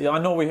 seriously, I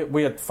know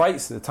we had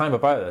fights at the time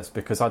about this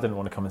because I didn't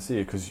want to come and see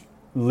you because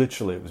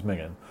literally it was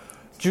minging.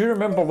 Do you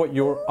remember what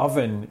your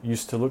oven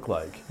used to look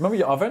like? Remember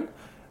your oven?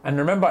 And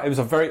remember, it was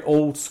a very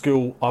old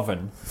school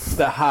oven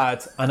that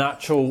had an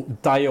actual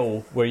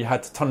dial where you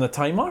had to turn the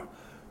timer.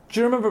 Do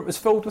you remember it was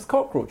filled with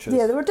cockroaches?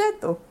 Yeah, they were dead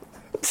though.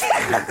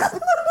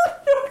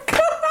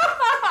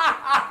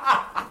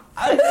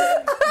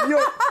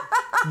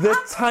 The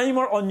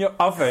timer on your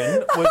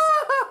oven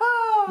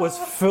was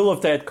full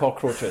of dead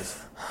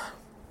cockroaches.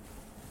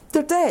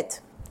 They're dead.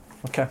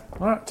 Okay,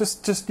 all right,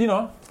 just you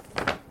know.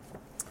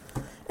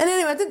 And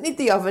anyway, I didn't need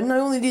the oven. I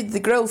only needed the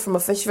grill for my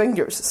fish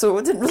fingers, so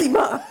it didn't really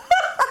matter.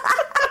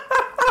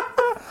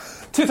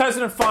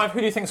 2005. Who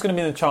do you think is going to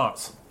be in the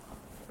charts?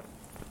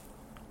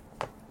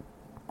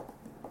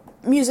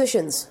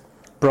 Musicians.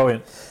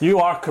 Brilliant. You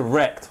are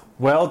correct.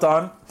 Well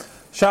done.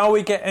 Shall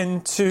we get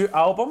into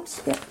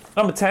albums? Yeah.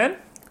 Number 10,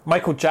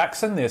 Michael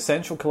Jackson, The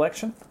Essential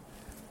Collection.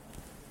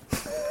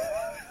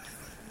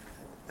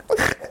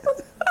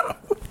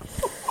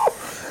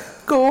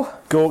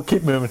 Go,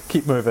 keep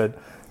moving.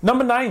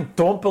 Number 9,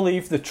 Don't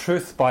Believe the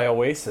Truth by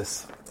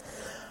Oasis.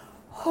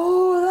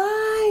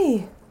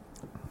 Oh, lie.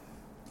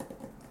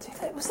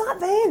 Was that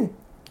then?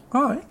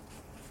 Alright.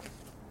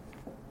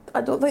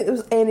 I don't think there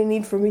was any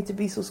need for me to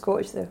be so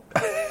Scottish there.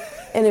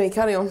 Anyway,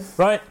 carry on.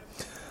 Right.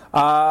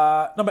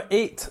 Number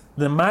 8,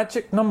 The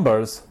Magic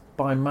Numbers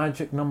by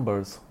Magic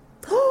Numbers.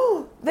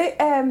 They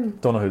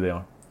Don't know who they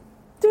are.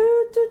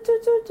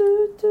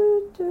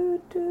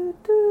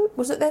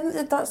 Was it them that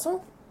did that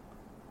song?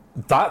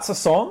 That's a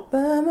song.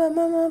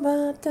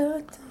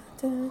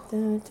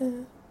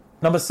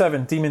 Number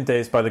 7, Demon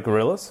Days by the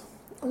Gorillaz.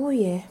 Oh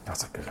yeah.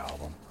 That's a good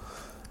album.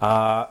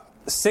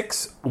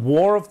 6,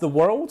 War of the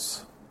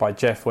Worlds by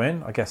Jeff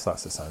Wynne. I guess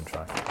that's the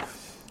soundtrack.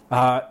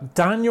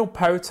 Daniel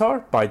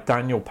Powter by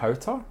Daniel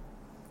Powter.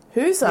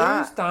 Who's Who's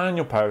that?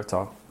 Daniel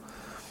Powter?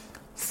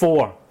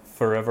 4,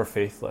 Forever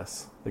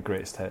Faithless, the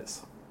greatest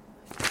hits.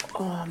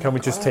 Oh, Can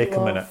we just take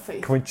a minute?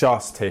 Can we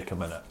just take a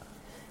minute?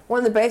 One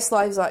of the best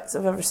live acts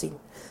I've ever seen.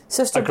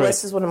 Sister Agreed.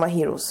 Bliss is one of my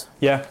heroes.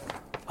 Yeah.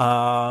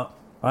 I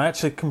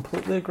actually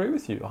completely agree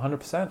with you,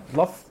 100%.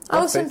 Love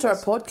I listen to her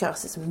Faithless.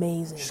 podcast. It's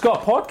amazing. She's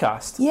got a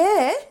podcast.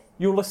 Yeah.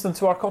 You're listening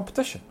to our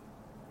competition.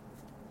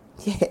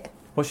 Yeah.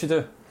 What's she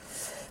do?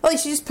 Like,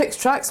 she just picks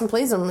tracks and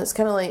plays them. It's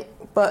kind of like,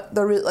 but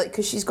they're really, like,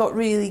 because she's got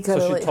really kind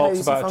So of she like talks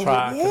housey, about a funky-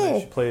 track and then Yeah.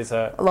 she plays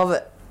it. I love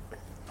it.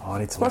 Oh, I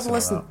need to Worth a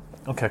listen to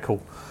that. Okay,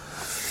 cool.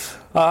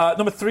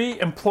 Number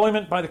 3,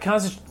 employment by the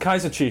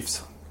Kaiser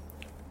Chiefs.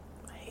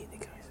 I hate the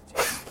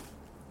guys.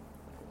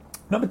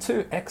 Number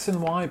 2, X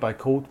and Y by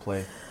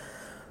Coldplay.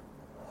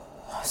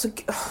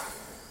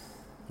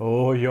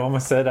 Oh, you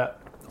almost said it.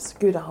 It's a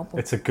good album.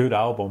 It's a good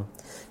album.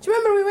 Do you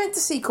remember we went to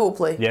see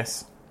Coldplay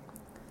Yes.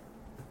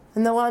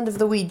 in the land of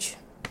the Ouija?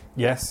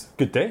 Yes.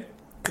 Good day.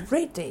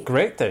 Great day.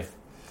 Great day.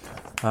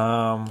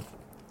 I've seen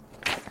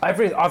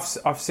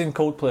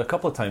Coldplay a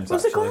couple of times.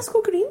 Was it actually.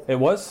 Glasgow Green? It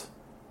was.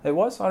 I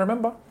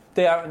remember.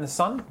 Day out in the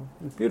sun.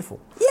 It was beautiful.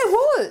 Yeah, it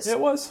was. Yeah, it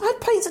was. I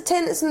had pints of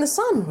tennis in the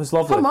sun. It was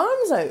lovely. Had my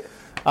arms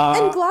out.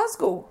 In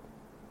Glasgow.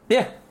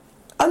 Yeah.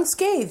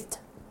 Unscathed.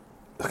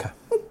 Okay.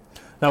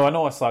 Now, I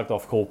know I slagged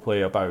off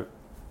Coldplay about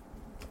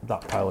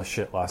that pile of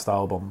shit last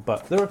album,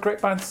 but they were a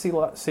great band to see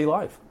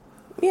live.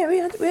 Yeah, we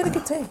had a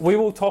good time. We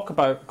will talk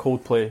about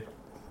Coldplay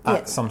at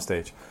Yeah. some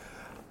stage.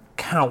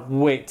 Can't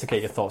wait to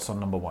get your thoughts on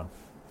number 1.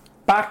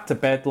 Back to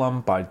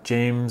Bedlam by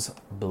James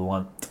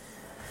Blunt.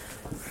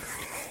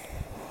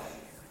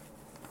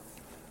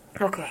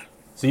 Okay.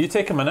 So you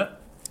take a minute.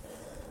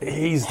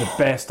 He's the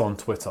best on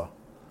Twitter.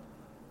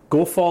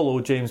 Go follow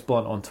James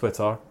Blunt on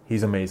Twitter.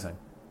 He's amazing.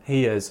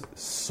 He is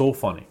so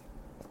funny.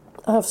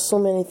 I have so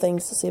many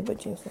things to say about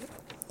James Blunt.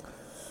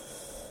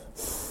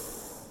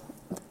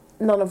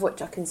 None of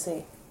which I can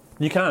say.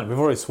 You can. We've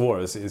already swore.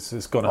 It's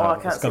going to Oh, have. I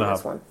can't it's say gonna this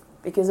have. one.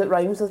 Because it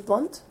rhymes with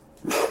blunt?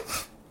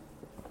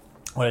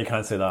 Well, you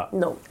can't say that.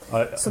 No.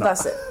 So No.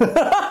 that's it.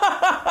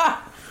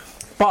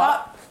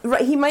 But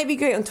Right, he might be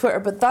great on Twitter,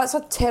 but that's a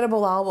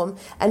terrible album,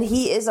 and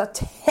he is a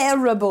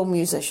terrible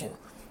musician.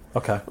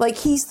 okay. Like,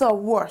 he's the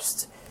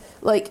worst.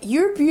 Like,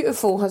 You're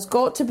Beautiful has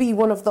got to be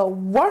one of the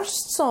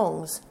worst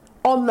songs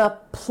on the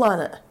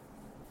planet.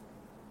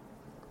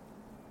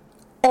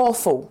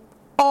 Awful.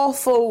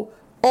 Awful.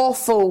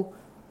 Awful.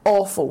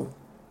 Awful.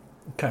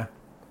 Okay.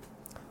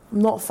 I'm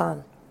not a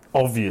fan.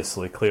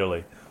 Obviously,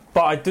 clearly.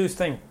 But I do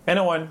think,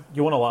 anyone,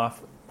 you want to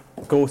laugh,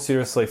 go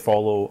seriously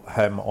follow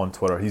him on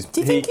Twitter. Do you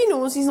think he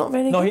knows he's not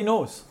very No, good? he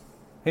knows.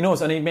 He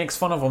knows, and he makes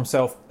fun of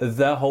himself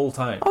the whole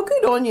time. Oh,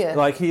 good on you.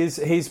 Like,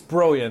 he's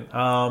brilliant.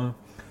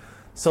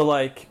 So,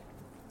 like,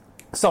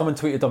 someone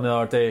tweeted him the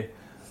other day,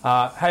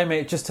 "Hey,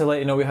 mate, just to let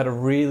you know, we had a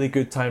really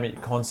good time at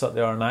your concert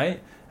the other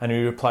night." And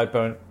he replied,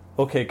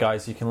 "Okay,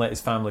 guys, you can let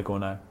his family go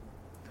now."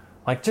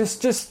 Like,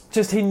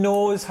 just he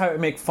knows how to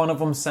make fun of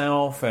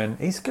himself, and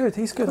he's good.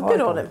 He's good. I Good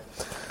like on him.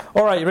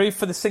 All right, you ready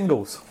for the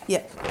singles?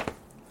 Yeah.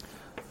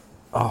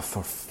 Oh,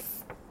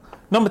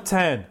 number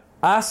 10,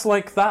 "Ass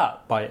Like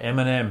That" by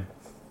Eminem.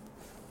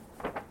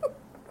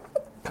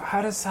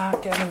 How does that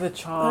get into the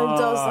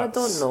charts? I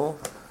don't know.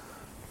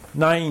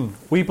 9,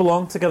 "We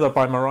Belong Together"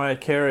 by Mariah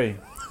Carey.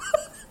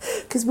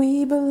 'Cause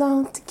we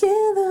belong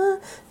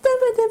together.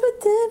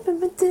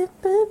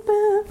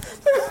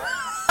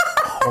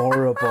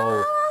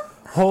 Horrible.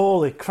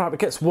 Holy crap, it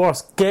gets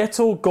worse.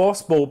 "Ghetto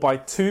Gospel" by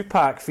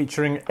Tupac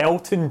featuring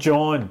Elton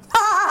John. How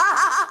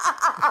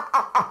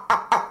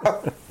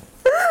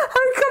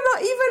come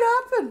that even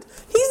happened?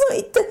 He's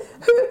like,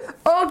 who?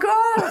 Oh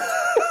God!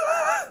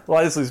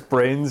 Leslie's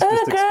brains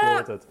just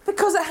exploded.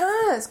 Because it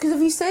has. Because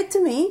if you said to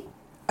me,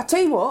 I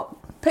tell you what,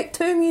 pick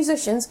 2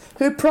 musicians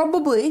who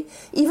probably,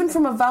 even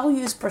from a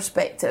values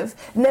perspective,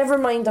 never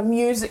mind a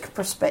music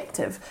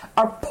perspective,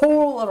 are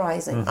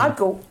polarising. I'd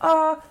go,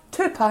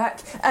 Tupac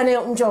and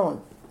Elton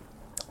John.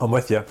 I'm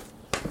with you.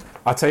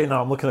 I tell you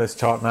now, I'm looking at this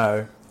chart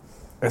now.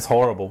 It's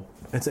horrible.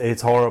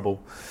 It's horrible.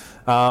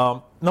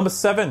 Number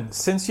 7,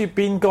 "Since You've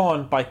Been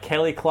Gone" by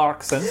Kelly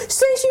Clarkson.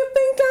 Since you've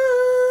been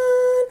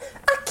gone,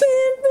 I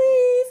can't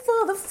breathe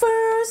for the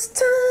first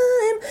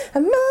time.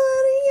 I'm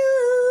on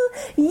you,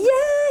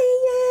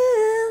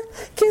 yeah.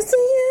 'Cause to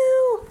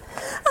you,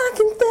 I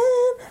get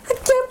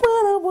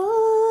what I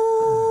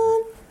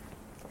want.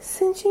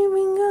 Since you've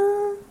been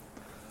gone.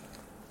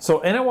 So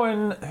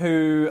anyone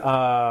who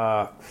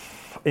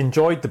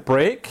enjoyed the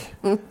break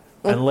and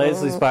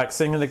Leslie's back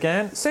singing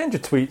again, send your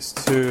tweets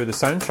to the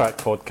Soundtrack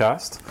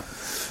Podcast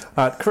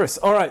at Chris.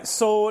 All right,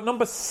 so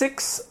number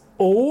 6,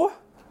 "Oh"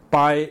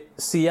 by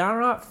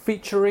Ciara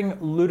featuring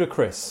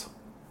Ludacris.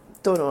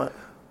 Don't know it.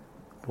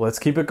 Let's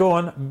keep it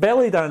going.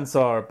 "Belly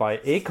Dancer" by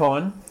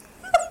Akon.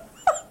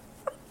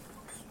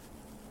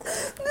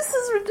 This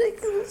is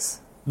ridiculous.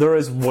 There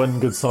is one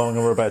good song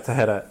and we're about to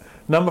hit it.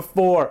 Number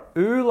 4,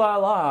 "Ooh La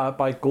La"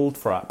 by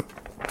Goldfrapp.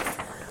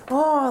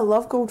 Oh, I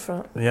love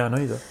Goldfrapp. Yeah, I know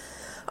you do.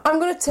 I'm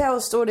going to tell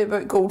a story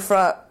about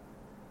Goldfrapp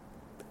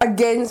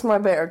against my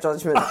better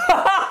judgment.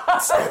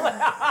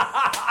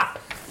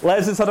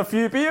 Leslie's had a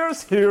few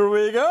beers. Here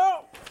we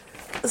go.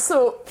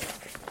 So,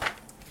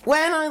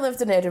 when I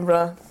lived in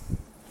Edinburgh,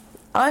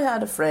 I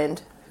had a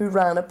friend who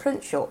ran a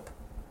print shop.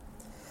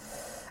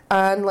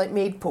 And like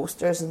made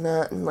posters and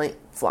that, and like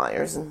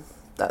flyers, and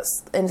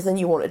that's anything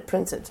you wanted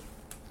printed.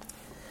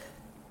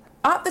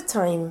 At the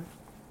time,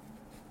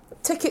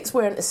 tickets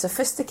weren't as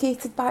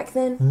sophisticated back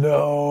then.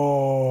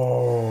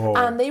 No.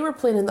 And they were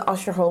playing in the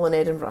Usher Hall in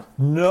Edinburgh.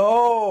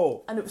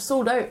 No. And it was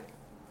sold out.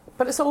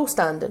 But it's all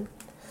standing.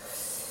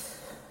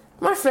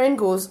 My friend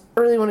goes, I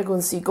really want to go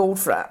and see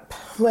Goldfrapp.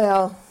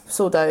 Well,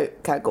 sold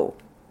out, can't go.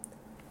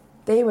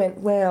 They went,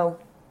 well,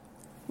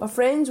 my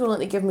friend's willing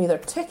to give me their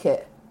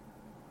ticket.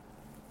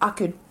 I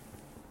could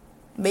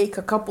make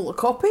a couple of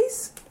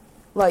copies.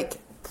 Like,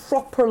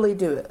 properly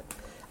do it.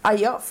 Are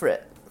you up for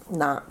it?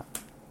 Nah.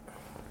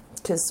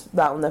 Because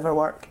that'll never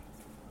work.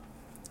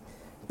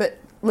 But,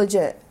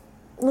 legit.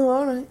 No,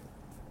 alright.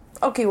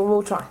 Okay, well,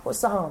 we'll try.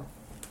 What's the harm?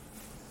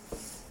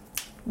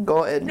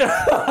 Got it.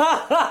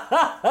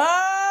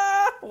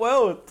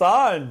 Well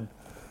done.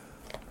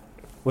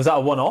 Was that a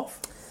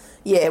one-off?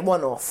 Yeah,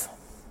 one off.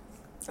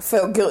 I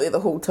felt guilty the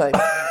whole time.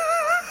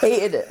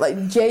 Hated it.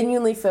 Like,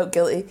 genuinely felt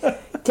guilty.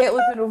 Kept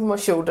looking over my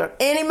shoulder.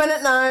 Any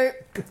minute now.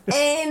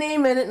 Any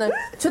minute now.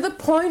 To the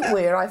point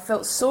where I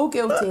felt so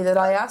guilty that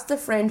I asked a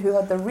friend who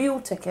had the real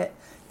ticket,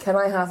 can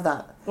I have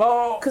that?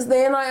 Oh. Because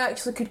then I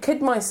actually could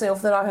kid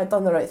myself that I had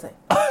done the right thing.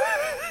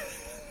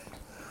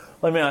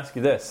 Let me ask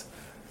you this.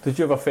 Did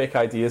you have a fake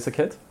ID as a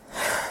kid?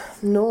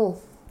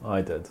 No.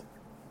 I did.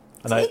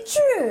 And Did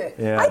you?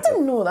 Yeah, I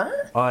didn't know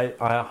that. I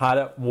had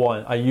it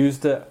once. I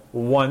used it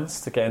once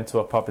to get into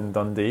a pub in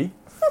Dundee.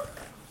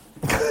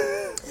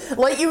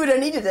 Like you would have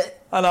needed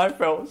it. And I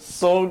felt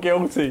so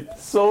guilty.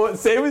 So,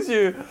 same as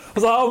you. I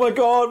was like, oh my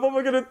God, what am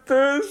I going to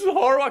do? This is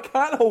horrible. I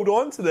can't hold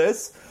on to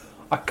this.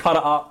 I cut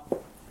it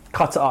up.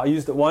 I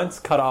used it once,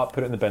 cut it up,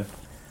 put it in the bin.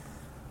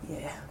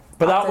 Yeah.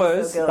 But I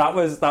did feel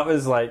guilty. that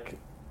was like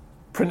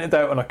printed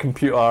out on a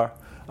computer.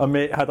 A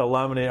mate had a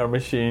laminator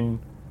machine.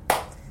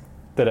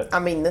 Did it. I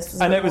mean, this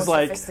was and a it bit was more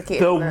like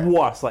sophisticated the than that.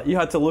 worst. Like you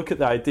had to look at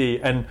the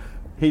ID, and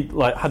he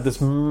like had this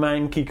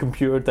manky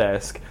computer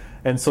desk,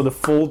 and so the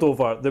fold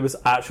over there was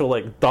actual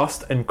like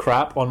dust and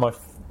crap on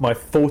my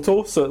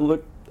photo, so it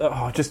looked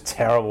just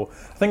terrible.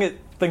 I think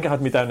it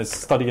had me down as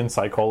studying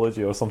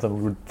psychology or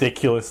something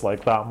ridiculous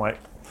like that. I'm like,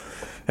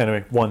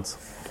 anyway, once.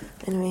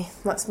 Anyway,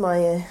 that's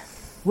my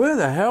Where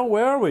the hell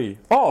were we?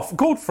 Oh,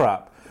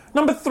 Goldfrapp.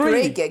 Number 3.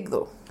 great gig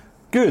though.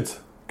 Good.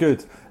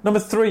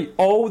 Number 3,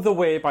 All the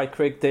Way by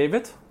Craig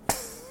David.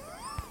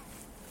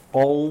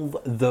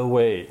 All the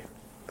Way.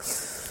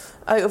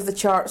 Out of the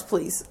charts,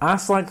 please.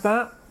 Ass Like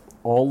That.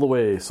 All the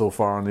way so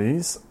far on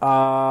these.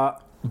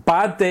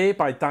 Bad Day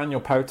by Daniel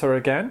Powter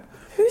again.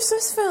 Who's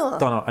this fella?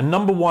 Don't know. And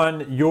number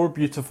 1, You're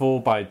Beautiful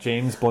by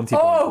James Blunty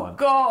Oh, Blunt.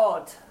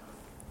 God.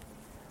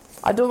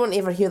 I don't want to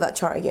ever hear that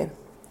chart again.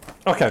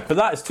 Okay, but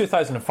that is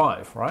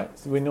 2005, right?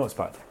 So we know it's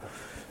bad.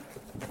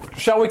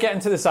 Shall we get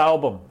into this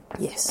album?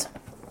 Yes.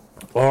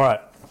 All right.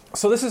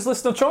 So this is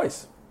listener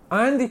choice.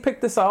 Andy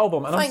picked this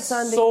album, and Thanks,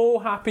 I'm Andy. so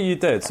happy you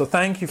did. So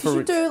thank you for.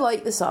 Because you do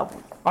like this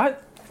album. I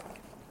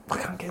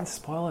can't get into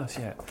spoilers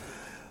yet.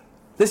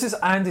 This is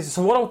Andy's.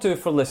 So what I'll do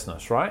for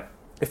listeners, right?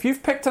 If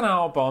you've picked an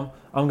album,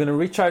 I'm going to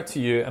reach out to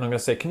you and I'm going to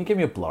say, can you give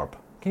me a blurb?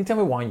 Can you tell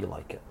me why you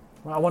like it?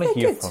 Right, I want to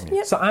hear good. from you.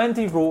 Yep. So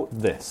Andy wrote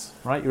this,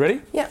 right? You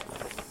ready? Yeah.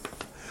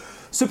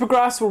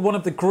 Supergrass were one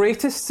of the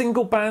greatest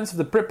single bands of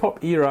the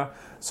Britpop era,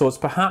 so it's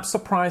perhaps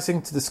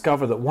surprising to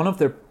discover that one of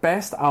their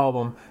best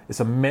albums is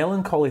a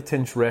melancholy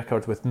tinged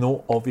record with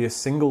no obvious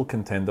single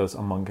contenders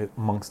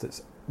amongst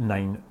its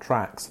 9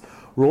 tracks.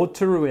 Road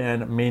to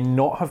Ruin may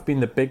not have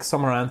been the big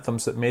summer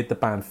anthems that made the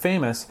band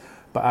famous,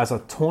 but as a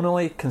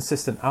tonally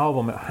consistent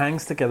album, it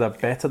hangs together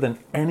better than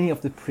any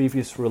of the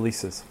previous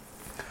releases.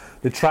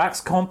 The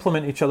tracks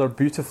complement each other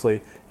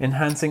beautifully,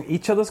 enhancing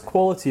each other's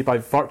quality by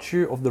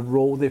virtue of the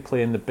role they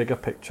play in the bigger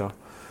picture.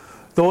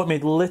 Though it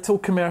made little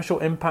commercial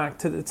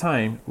impact at the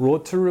time,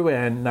 Road to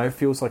Ruin now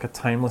feels like a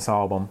timeless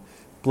album,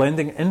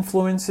 blending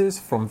influences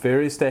from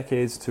various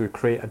decades to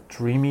create a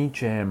dreamy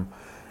gem.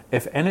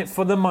 If In It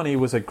For The Money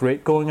was a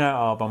great going out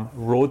album,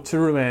 Road to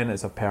Ruin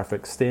is a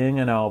perfect staying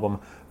in album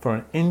for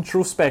an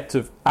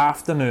introspective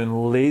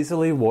afternoon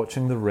lazily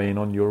watching the rain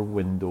on your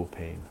window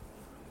pane.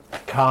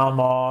 Come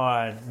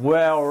on,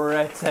 well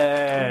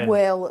written.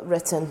 Well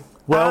written.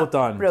 Well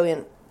done.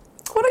 Brilliant.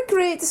 What a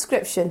great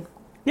description.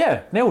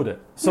 Yeah, nailed it.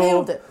 So,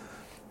 Nailed it.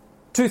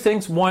 2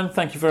 things. 1,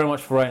 thank you very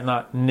much for writing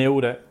that.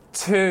 Nailed it.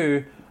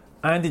 2,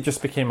 Andy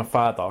just became a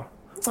father.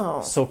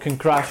 Oh. So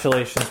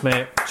congratulations,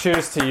 mate.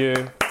 Cheers to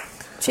you.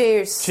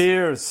 Cheers.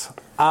 Cheers.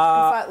 In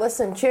fact,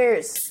 listen,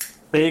 cheers.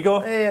 There you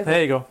go. There you go.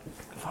 There you go.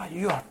 Wow,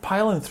 you are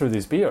piling through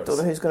these beers. Don't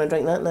know who's going to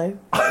drink that now.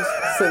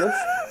 That's foolish.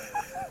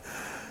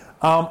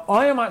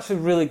 I am actually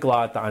really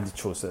glad that Andy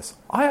chose this.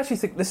 I actually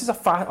think this is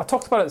I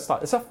talked about it at the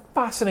start. It's a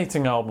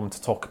fascinating album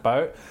to talk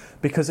about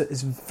because it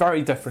is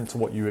very different to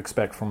what you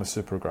expect from a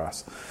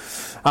Supergrass.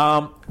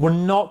 We're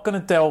not going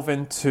to delve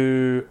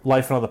into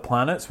Life on Other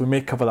Planets. We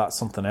may cover that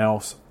something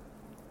else.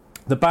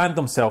 The band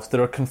themselves,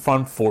 they're a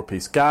confirmed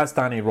 4-piece. Gaz,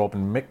 Danny, Rob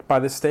and Mick by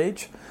this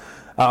stage.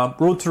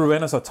 Road to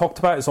Ruin, as I talked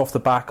about, is off the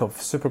back of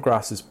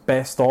Supergrass's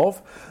Best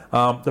Of.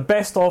 The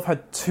Best Of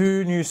had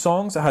 2 new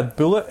songs. It had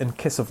Bullet and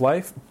Kiss of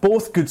Life,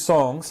 both good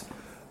songs,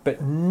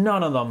 but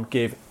none of them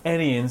gave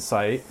any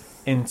insight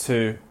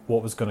into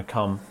what was going to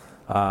come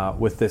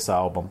with this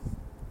album.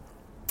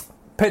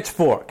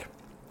 Pitchfork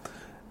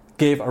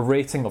gave a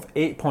rating of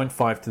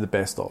 8.5 to the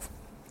Best Of.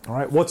 All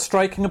right. What's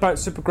striking about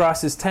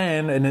Supergrass's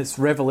 10 in its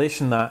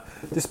revelation that,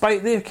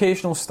 despite the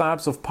occasional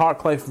stabs of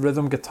park-life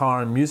rhythm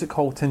guitar and music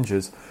hall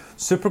tinges,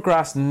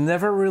 Supergrass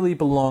never really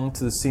belonged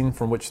to the scene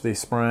from which they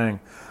sprang.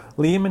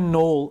 Liam and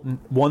Noel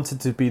wanted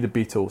to be the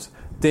Beatles.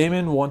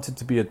 Damon wanted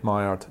to be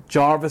admired.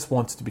 Jarvis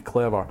wanted to be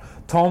clever.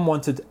 Tom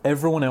wanted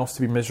everyone else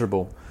to be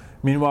miserable.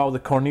 Meanwhile, the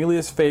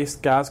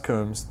Cornelius-faced Gaz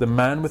Coombs, the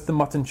man with the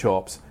mutton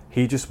chops,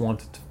 he just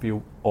wanted to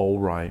feel all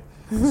right.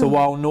 So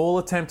while Noel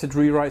attempted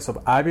rewrites of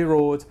Abbey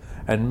Road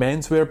and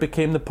Menswear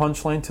became the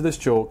punchline to this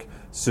joke,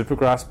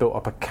 Supergrass built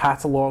up a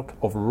catalogue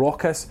of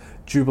raucous,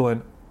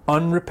 jubilant,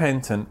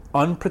 unrepentant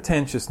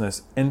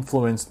unpretentiousness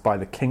influenced by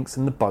the Kinks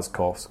and the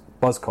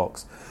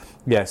Buzzcocks.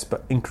 Yes,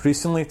 but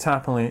increasingly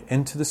tapping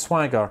into the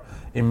swagger,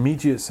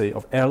 immediacy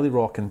of early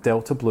rock and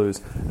Delta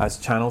blues as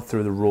channeled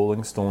through the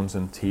Rolling Stones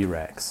and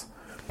T-Rex.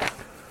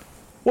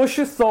 What's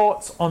your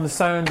thoughts on the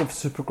sound of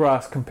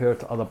Supergrass compared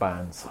to other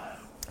bands?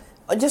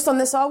 Just on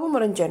this album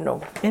or in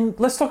general?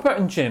 Let's talk about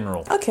in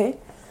general. Okay.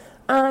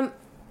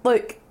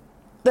 Look,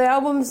 the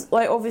albums,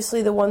 like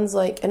obviously the ones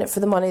like In It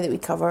For The Money that we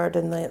covered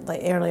and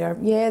like earlier,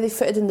 yeah, they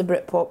fitted in the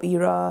Britpop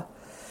era.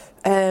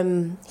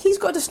 He's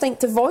got a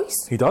distinctive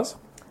voice. He does.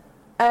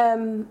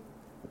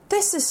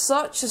 This is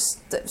such a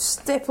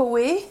step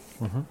away.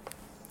 Mm-hmm.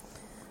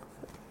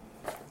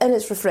 And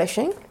it's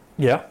refreshing.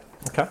 Yeah,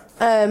 okay.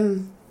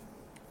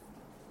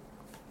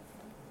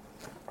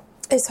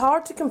 It's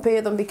hard to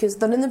compare them because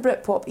they're in the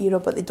Britpop era,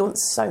 but they don't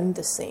sound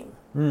the same.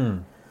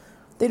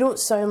 They don't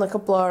sound like a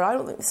Blur. I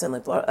don't think they sound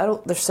like Blur.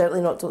 They're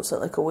certainly don't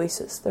sound like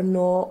Oasis. They're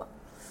not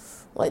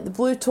like the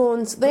Blue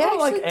Tones. They're not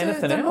like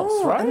anything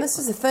else, right? And this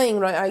is the thing,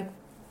 right?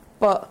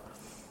 But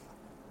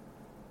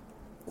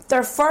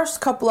their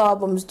first couple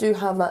albums do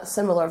have that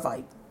similar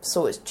vibe.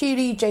 So it's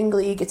cheery,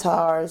 jingly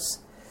guitars,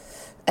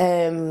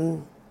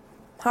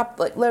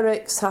 like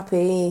lyrics,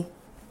 happy,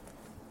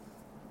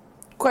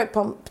 quite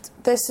pumped.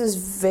 This is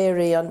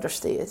very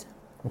understated.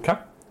 Okay.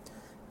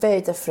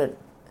 Very different.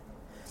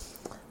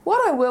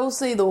 What I will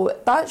say though,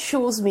 that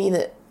shows me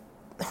that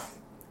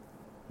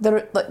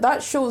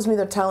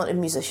they're talented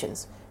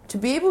musicians. To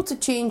be able to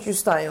change your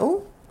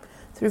style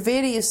through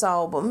various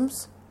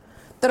albums,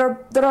 there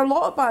are a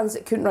lot of bands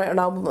that couldn't write an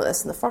album like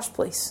this in the first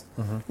place.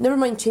 Mm-hmm. Never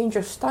mind change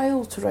your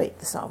style to write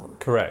this album.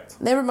 Correct.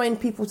 Never mind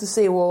people to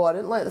say, well, I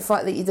didn't like the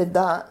fact that you did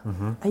that.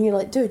 Mm-hmm. And you're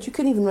like, dude, you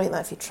couldn't even write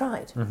that if you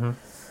tried. Mm-hmm.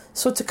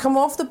 So to come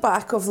off the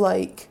back of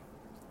like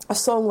a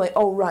song like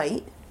All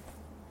Right,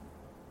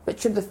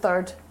 Richard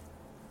III,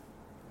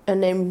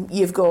 and then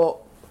you've got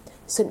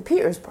St.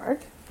 Petersburg,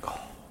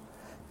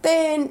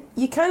 then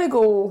you kind of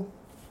go,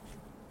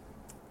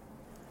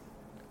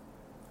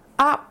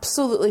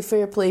 absolutely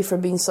fair play for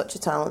being such a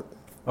talent.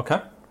 Okay.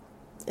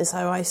 Is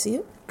how I see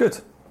it. Good.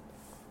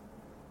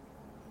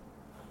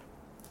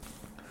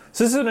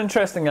 So this is an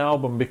interesting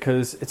album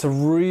because it's a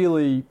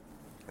really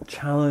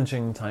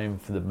challenging time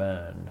for the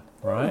band,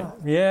 right? Oh.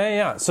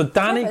 Yeah. So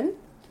Danny... Kevin,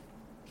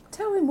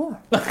 tell me more.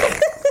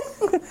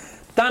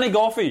 Danny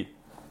Goffey.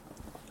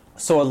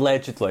 So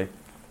allegedly.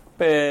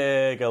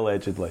 Big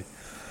allegedly.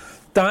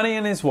 Danny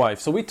and his wife.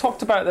 So we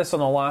talked about this on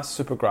the last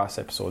Supergrass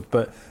episode,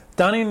 but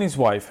Danny and his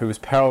wife, who was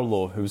Pearl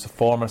Lowe, who was a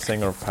former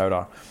singer of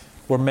Powder,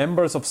 were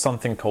members of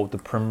something called the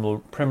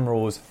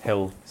Primrose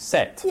Hill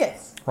Set.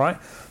 Yes. Right?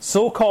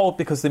 So called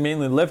because they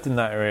mainly lived in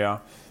that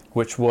area,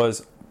 which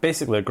was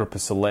basically a group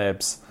of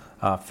celebs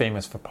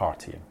famous for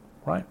partying.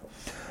 Right?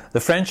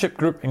 The friendship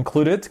group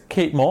included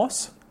Kate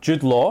Moss,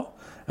 Jude Law,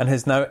 and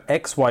his now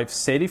ex-wife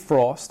Sadie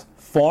Frost,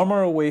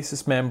 former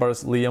Oasis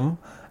members Liam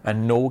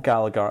and Noel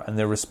Gallagher, and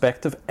their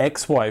respective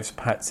ex-wives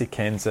Patsy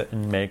Kensit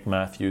and Meg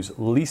Matthews,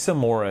 Lisa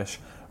Morrish,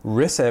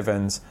 Rhys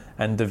Evans,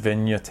 and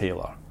Davinia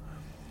Taylor.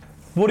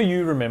 What do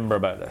you remember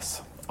about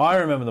this? I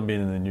remember them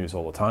being in the news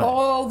all the time.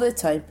 All the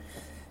time.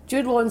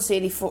 Jude Law and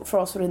Sadie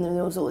Frost were in the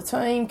news all the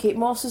time. Kate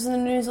Moss was in the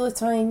news all the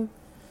time.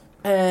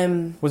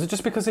 Was it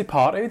just because they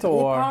partied,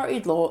 or...? They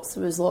partied lots.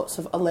 There was lots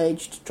of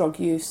alleged drug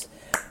use.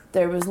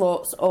 There was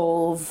lots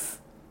of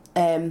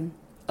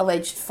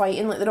alleged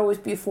fighting. Like, there'd always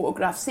be a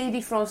photograph.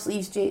 Sadie Frost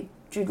leaves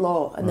Jude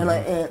Law, and they're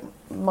like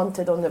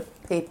munted on the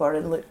paper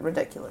and looked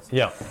ridiculous.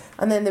 Yeah.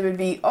 And then there would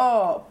be,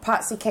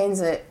 Patsy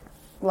Kensit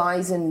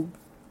lies in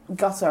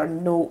gutter,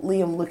 no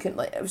Liam looking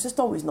like... It was just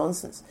always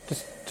nonsense.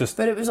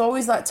 But it was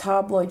always that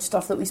tabloid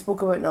stuff that we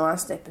spoke about in the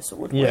last episode,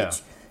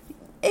 which,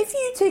 if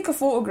you take a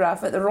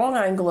photograph at the wrong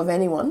angle of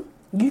anyone,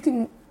 you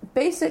can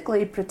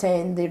basically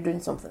pretend they're doing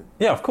something.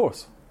 Yeah, of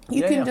course.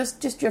 You can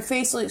just your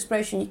facial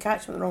expression, you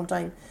catch them at the wrong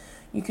time.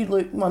 You could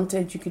look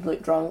munted, you could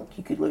look drunk,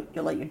 you could look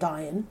like you're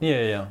dying.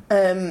 Yeah.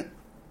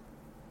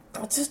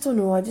 I just don't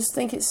know. I just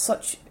think it's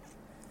such...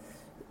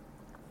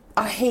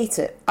 I hate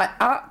it. I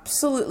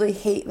absolutely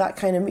hate that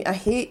kind of... I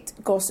hate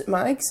gossip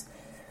mags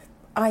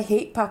I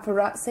hate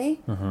paparazzi.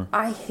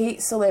 I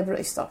hate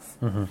celebrity stuff.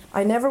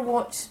 I never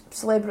watch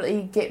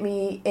celebrity get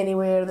me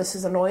anywhere. This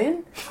is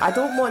annoying. I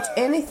don't watch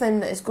anything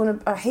that is going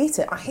to... I hate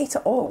it. I hate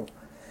it all.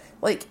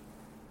 Like,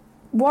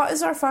 what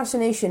is our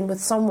fascination with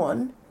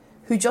someone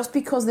who just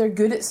because they're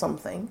good at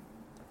something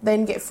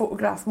then get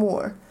photographed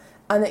more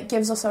and it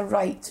gives us a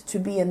right to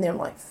be in their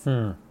life?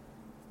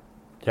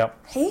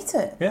 Yep. Hate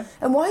it. Yeah.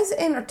 And why is it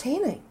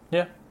entertaining?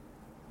 Yeah.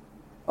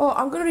 Oh,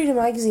 I'm going to read a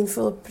magazine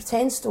full of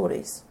pretend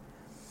stories.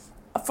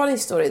 A funny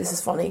story, this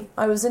is funny.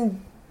 I was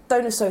down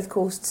the south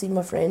coast seeing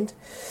my friend,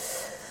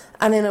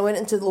 and then I went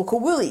into the local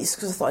Woolies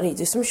because I thought I need to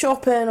do some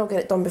shopping. I'll get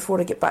it done before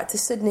I get back to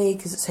Sydney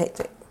because it's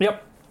hectic.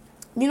 Yep.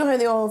 You know how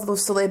they all have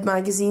those celeb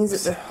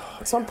magazines?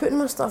 So I'm putting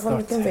my stuff on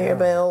the conveyor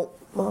belt.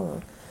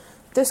 Oh.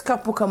 This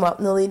couple come up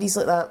and the lady's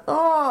like that.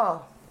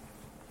 Oh,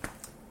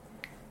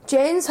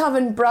 Jen's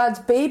having Brad's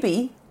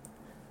baby.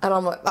 And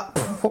I'm like,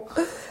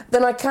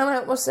 then I can't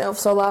help myself,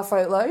 so I laugh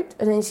out loud.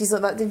 And then she's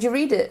like that, did you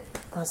read it?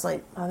 I was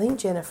like, I think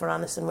Jennifer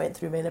Aniston went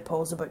through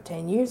menopause about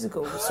 10 years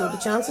ago, so the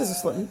chances are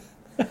slim.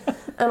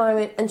 And I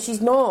went, and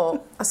she's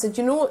not. I said,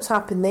 you know what's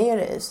happened there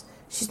is,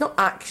 she's not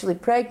actually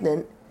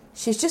pregnant,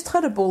 she's just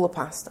had a bowl of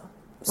pasta.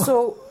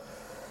 So,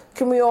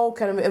 can we all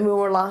kind of, and we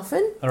were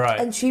laughing. Right.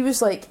 And she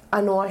was like,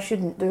 I know I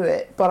shouldn't do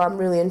it, but I'm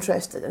really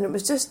interested. And it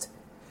was just,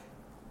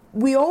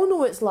 we all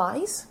know it's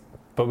lies.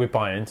 But we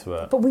buy into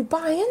it. But we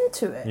buy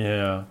into it.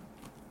 Yeah.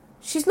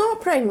 She's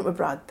not pregnant with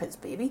Brad Pitt's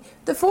baby.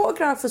 The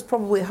photograph is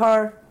probably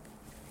her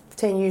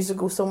 10 years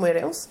ago somewhere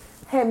else.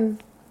 Him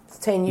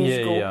 10 years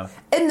ago.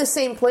 In the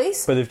same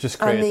place. But they've just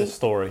created a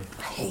story.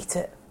 I hate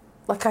it.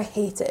 Like, I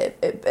hate it.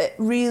 It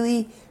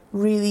really,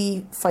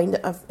 really find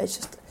it... It's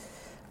just...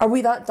 Are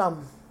we that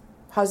dumb?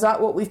 How's that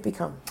what we've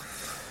become?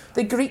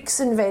 The Greeks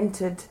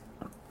invented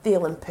the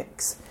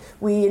Olympics.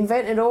 We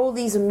invented all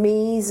these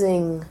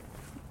amazing,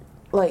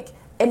 like,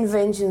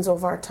 inventions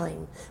of our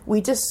time. We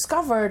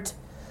discovered,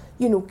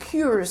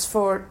 cures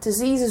for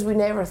diseases we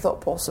never thought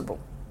possible.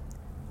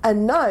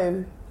 And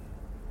now,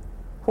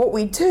 what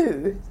we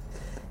do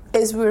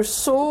is we're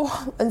so...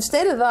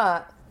 Instead of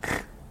that,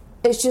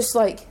 it's just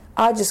like,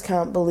 I just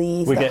can't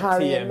believe that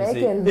Harry and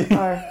Meghan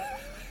are...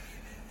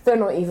 They're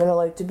not even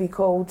allowed to be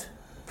called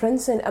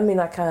Prince. I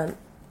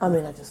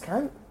just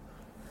can't.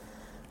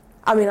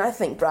 I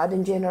think Brad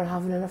and Jen are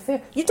having an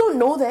affair. You don't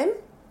know them.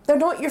 They're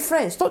not your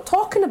friends. Stop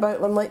talking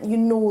about them like you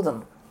know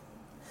them.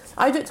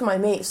 I do it to my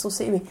mates. They'll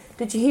say to me,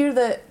 did you hear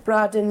that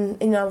Brad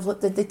and I was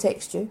like, did they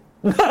text you?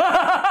 Is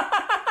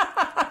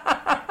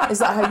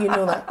that how you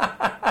know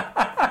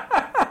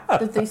that?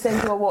 Did they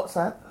send you a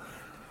WhatsApp?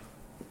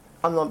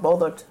 I'm not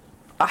bothered.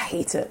 I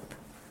hate it.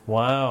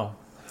 Wow.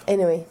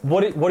 Anyway.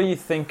 What do you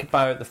think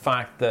about the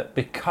fact that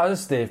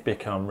because they've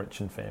become rich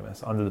and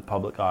famous under the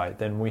public eye,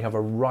 then we have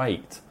a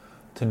right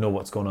to know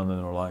what's going on in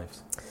their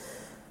lives?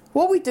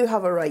 What we do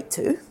have a right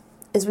to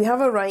is we have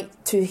a right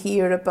to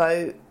hear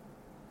about,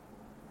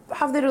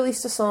 have they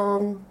released a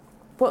song?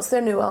 What's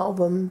their new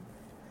album?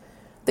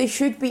 They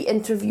should be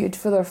interviewed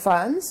for their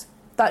fans.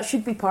 That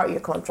should be part of your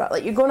contract.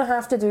 Like, you're going to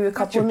have to do a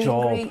couple of meet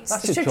and greets.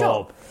 That's your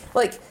job.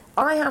 Like,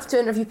 I have to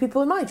interview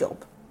people in my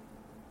job.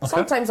 Okay.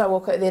 Sometimes I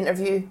walk out of the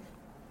interview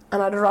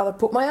and I'd rather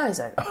put my eyes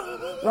out.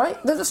 Right?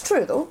 That's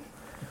true, though.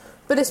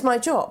 But it's my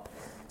job.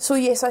 So,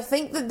 yes, I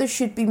think that there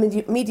should be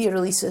media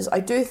releases. I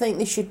do think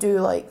they should do,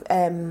 like,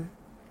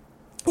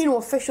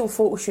 official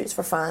photo shoots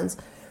for fans.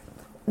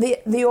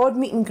 The odd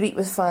meet and greet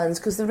with fans,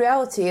 because the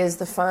reality is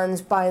the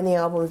fans buying the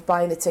albums,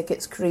 buying the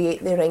tickets,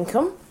 create their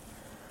income.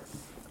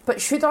 But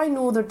should I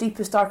know their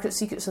deepest, darkest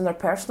secrets in their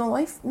personal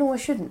life? No, I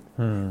shouldn't.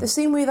 The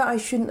same way that I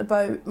shouldn't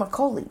about my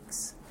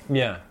colleagues.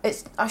 Yeah.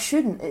 I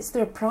shouldn't. It's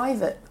their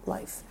private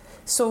life.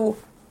 So,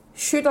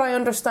 should I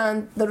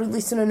understand they're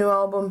releasing a new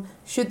album?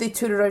 Should they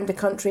tour around the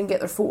country and get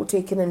their photo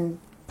taken and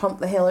pump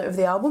the hell out of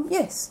the album?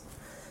 Yes.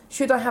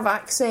 Should I have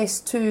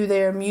access to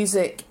their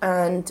music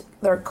and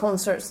their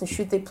concerts, and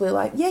should they play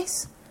live?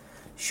 Yes.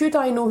 Should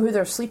I know who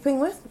they're sleeping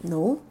with?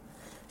 No.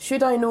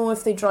 Should I know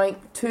if they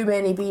drank too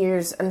many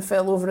beers and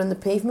fell over in the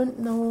pavement?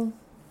 No.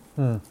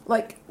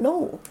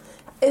 No.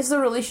 Is the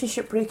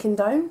relationship breaking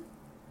down?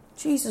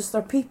 Jesus,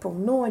 they're people.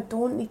 No, I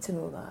don't need to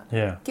know that.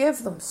 Yeah.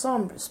 Give them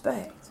some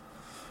respect.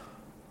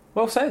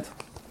 Well said.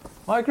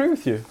 I agree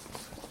with you.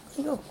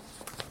 You know.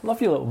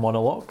 Love your little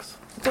monologues.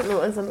 I don't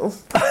know anything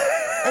else.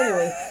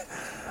 Anyway.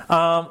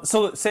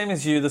 So, same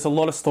as you, there's a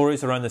lot of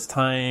stories around this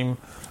time,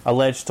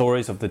 alleged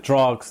stories of the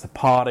drugs, the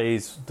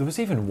parties. There was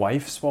even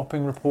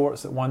wife-swapping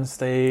reports at one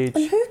stage.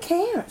 And who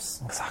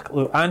cares?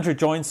 Exactly. Look, Andrew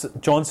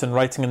Johnson,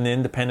 writing in The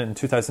Independent in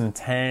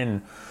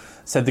 2010,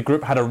 said the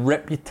group had a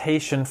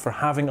reputation for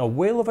having a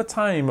whale of a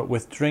time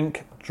with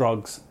drink,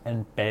 drugs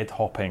and bed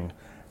hopping.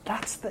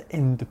 That's The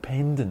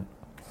Independent,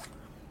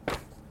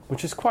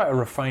 which is quite a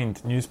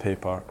refined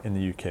newspaper in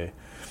the UK.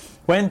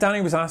 When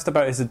Danny was asked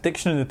about his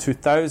addiction in the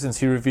 2000s,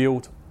 he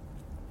revealed,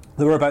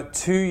 there were about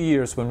 2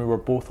 years when we were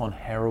both on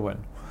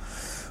heroin.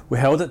 We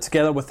held it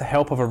together with the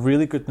help of a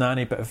really good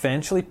nanny, but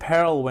eventually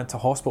Pearl went to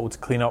hospital to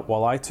clean up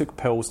while I took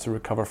pills to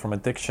recover from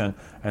addiction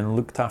and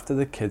looked after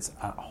the kids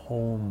at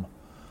home.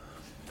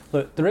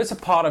 look, there is a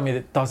part of me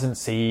that doesn't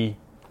see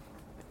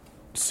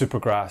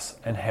Supergrass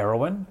and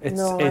Heroin.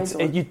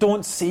 You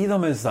don't see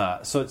them as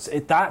that, so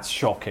that's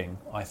shocking,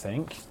 I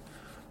think.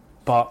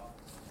 But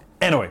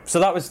anyway, so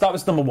that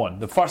was number one.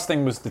 The first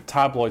thing was the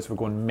tabloids were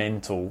going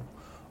mental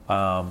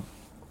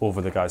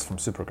over the guys from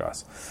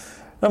Supergrass.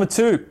 Number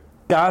two,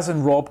 Gaz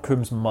and Rob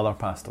Coombs' mother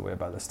passed away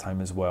about this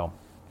time as well.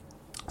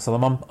 So the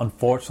mum,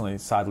 unfortunately,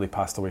 sadly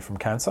passed away from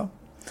cancer.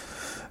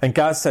 And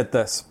Gaz said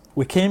this: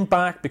 "We came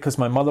back because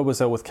my mother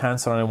was ill with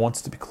cancer and I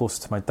wanted to be closer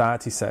to my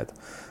dad," he said.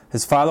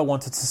 His father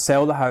wanted to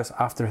sell the house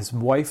after his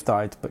wife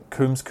died, but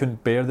Coombs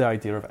couldn't bear the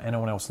idea of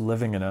anyone else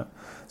living in it,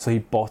 so he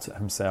bought it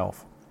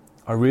himself.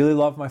 "I really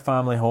loved my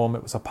family home.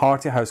 It was a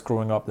party house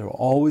growing up. There were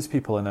always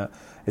people in it.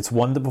 It's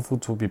wonderful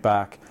to be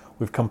back.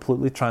 We've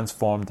completely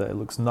transformed it. It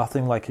looks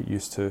nothing like it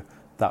used to.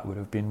 That would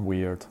have been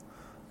weird."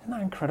 Isn't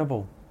that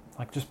incredible?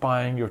 Like just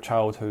buying your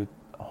childhood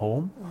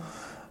home.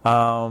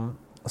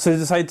 So they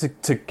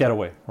decided to get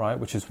away, right?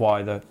 Which is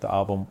why the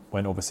album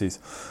went overseas.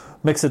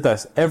 Mix it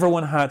this: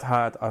 everyone had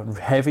a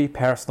heavy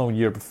personal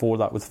year before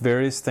that with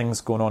various things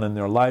going on in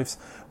their lives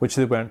which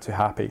they weren't too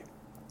happy.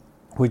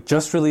 We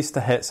just released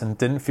the hits and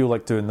didn't feel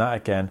like doing that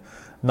again.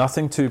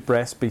 Nothing too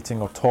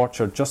breastbeating or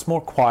torture, just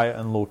more quiet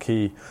and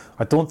low-key.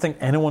 I don't think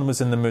anyone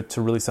was in the mood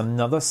to release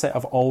another set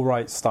of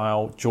all-right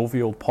style,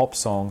 jovial pop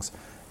songs.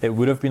 It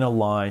would have been a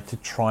lie to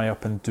try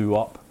up and do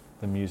up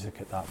the music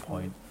at that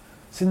point.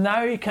 So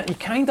now you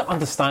kind of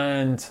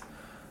understand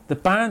the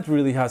band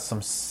really has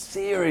some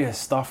serious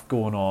stuff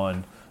going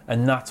on,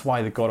 and that's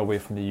why they got away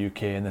from the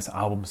UK, and this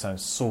album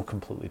sounds so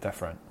completely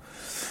different.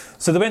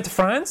 So they went to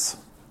France.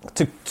 It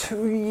took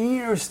 2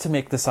 years to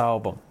make this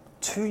album.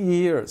 2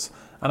 years.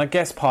 And I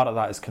guess part of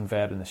that is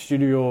conveyed in the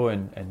studio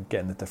and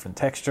getting the different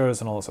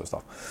textures and all that sort of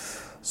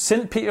stuff.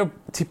 St.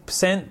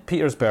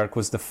 Petersburg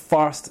was the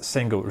first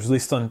single. It was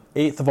released on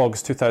 8th of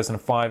August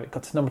 2005. It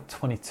got to number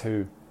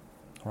 22.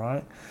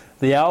 Right?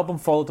 The album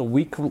followed a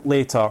week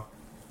later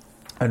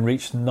and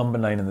reached number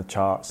 9 in the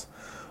charts.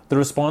 The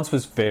response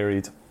was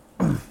varied.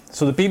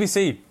 So the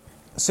BBC: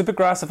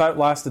 Supergrass have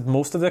outlasted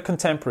most of their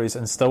contemporaries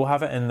and still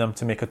have it in them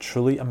to make a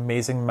truly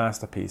amazing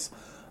masterpiece.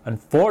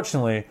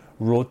 Unfortunately,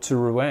 Road to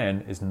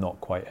Rouen is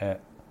not quite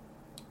it.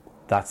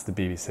 That's the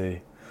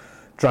BBC.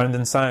 Drowned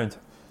in Sound: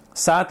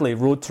 sadly,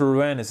 Road to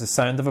Rouen is the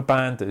sound of a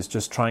band that is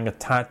just trying a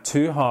tad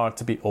too hard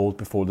to be old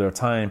before their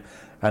time,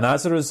 and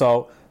as a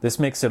result, this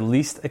makes their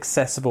least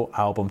accessible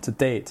album to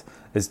date.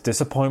 As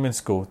disappointments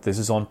go, this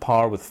is on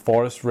par with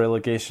Forest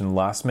relegation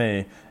last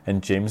May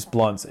and James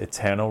Blunt's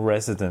eternal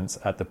residence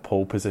at the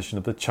pole position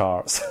of the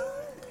charts.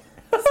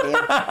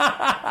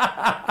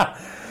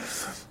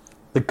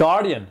 The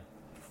Guardian,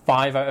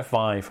 5 out of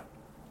 5.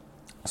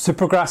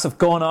 Supergrass have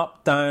gone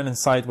up, down and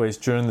sideways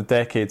during the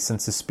decade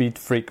since the speed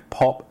freak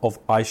pop of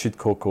I Should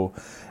Coco.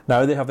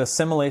 Now they have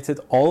assimilated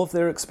all of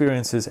their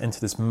experiences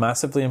into this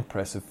massively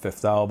impressive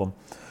 5th album.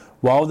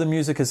 While the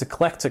music is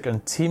eclectic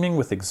and teeming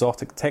with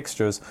exotic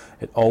textures,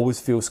 it always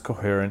feels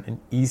coherent and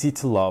easy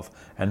to love,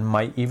 and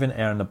might even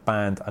earn the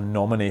band a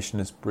nomination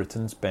as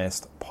Britain's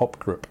best pop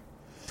group.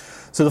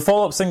 So the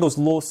follow-up singles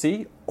Low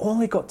C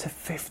only got to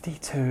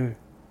 52.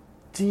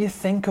 Do you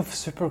think of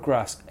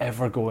Supergrass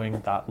ever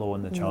going that low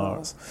in the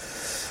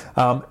charts?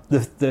 No.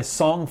 The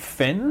song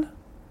Finn,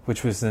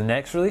 which was the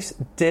next release,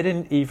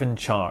 didn't even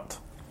chart.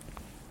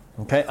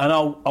 Okay, and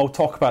I'll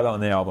talk about that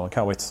on the album. I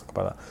can't wait to talk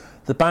about that.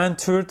 The band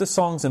toured the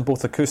songs in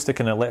both acoustic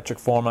and electric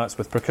formats,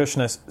 with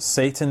percussionist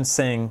Satin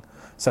Singh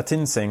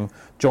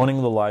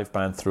joining the live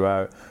band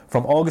throughout.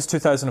 From August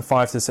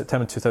 2005 to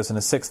September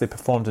 2006, they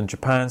performed in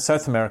Japan,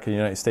 South America,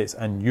 United States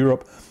and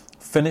Europe,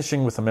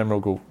 finishing with a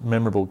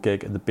memorable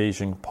gig at the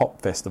Beijing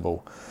Pop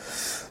Festival.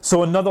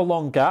 So another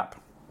long gap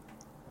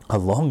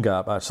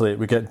actually.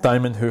 We get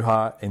Diamond Hoo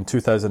Ha in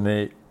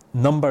 2008.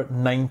 Number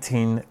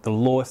 19, the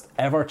lowest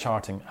ever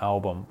charting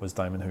album was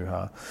Diamond Hoo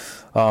Ha.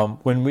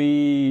 When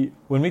we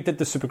did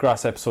the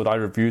Supergrass episode, I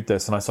reviewed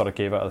this and I sort of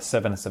gave it a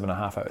 7.5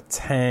 out of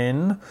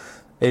 10.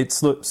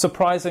 It's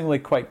surprisingly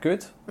quite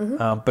good,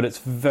 but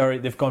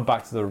they've gone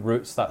back to their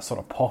roots, that sort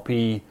of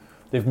poppy.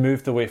 They've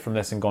moved away from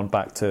this and gone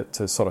back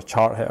to sort of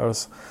chart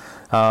hitters.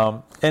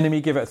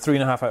 Enemy gave it a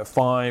 3.5 out of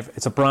 5.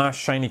 It's a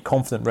brash, shiny,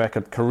 confident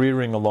record,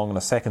 careering along on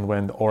a second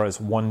wind, or as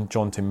one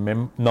jaunty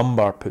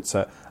number puts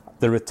it,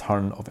 the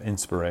return of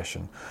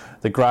inspiration.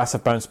 The Grass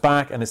have bounced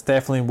back, and it's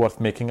definitely worth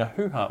making a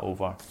hoo-ha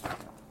over.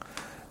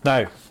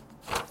 Now,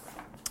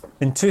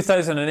 in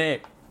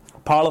 2008,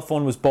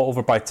 Parlophone was bought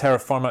over by Terra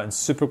Firma, and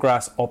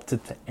Supergrass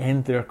opted to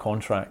end their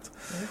contract.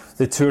 Yes.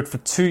 They toured for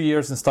 2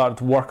 years and started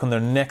to work on their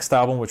next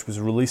album, which was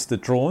Release the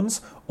Drones,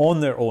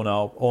 on their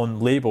own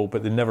label,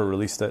 but they never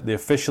released it. They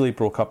officially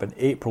broke up in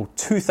April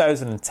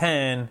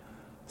 2010.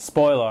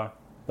 Spoiler,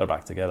 they're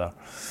back together.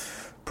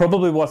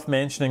 Probably worth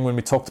mentioning when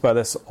we talked about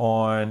this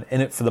on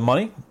In It For The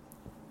Money,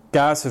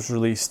 Gaz has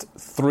released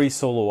 3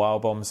 solo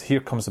albums. Here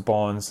Comes the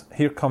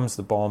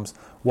Bombs,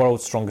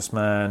 World's Strongest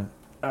Man,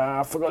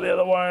 I forgot the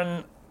other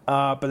one,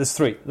 but there's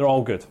 3. They're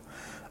all good.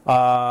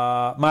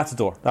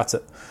 Matador, that's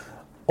it.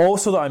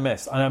 Also that I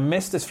missed, and I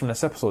missed this from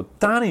this episode,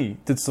 Danny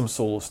did some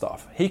solo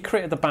stuff. He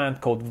created a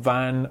band called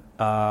Van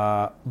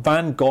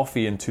Gogh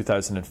in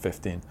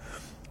 2015.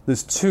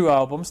 There's 2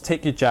 albums,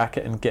 Take Your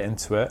Jacket and Get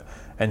Into It,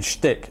 and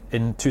Shtick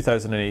in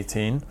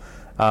 2018.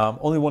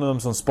 Only one of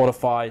them's on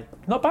Spotify.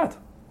 Not bad.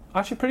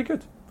 Actually pretty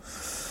good.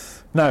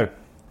 Now,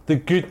 the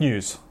good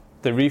news.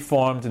 They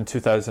reformed in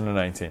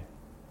 2019.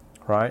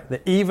 Right?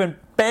 The even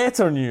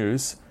better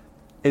news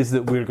is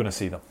that we're going to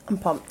see them. I'm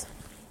pumped.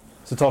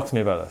 So talk to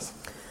me about this.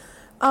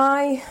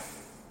 I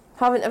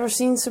haven't ever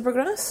seen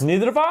Supergrass.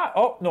 Neither have I.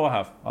 Oh, no, I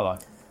have. I lie.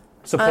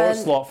 Support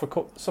slot for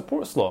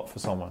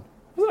someone.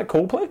 Wasn't that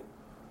Coldplay?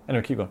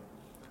 Anyway, keep going.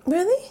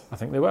 Really? I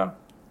think they were.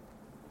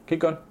 Keep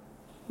going.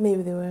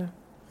 Maybe they were.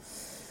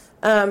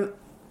 I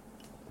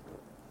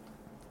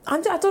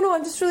don't know.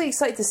 I'm just really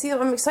excited to see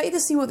them. I'm excited to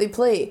see what they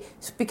play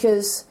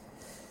because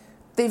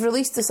they've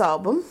released this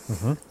album,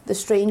 The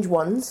Strange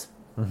Ones.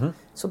 Mm-hmm.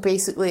 So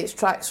basically, it's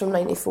tracks from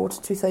 '94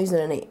 to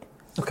 2008.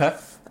 Okay.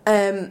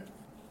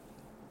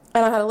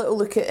 And I had a little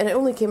look at it, and it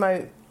only came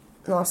out in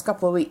the last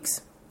couple of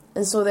weeks.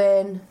 And so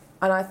then,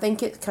 and I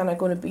think it's kind of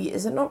going to be,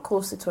 is it not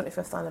close to the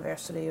 25th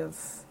anniversary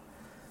of...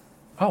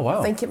 Oh, wow.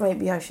 I think it might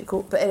be actually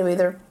cool. But anyway,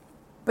 they're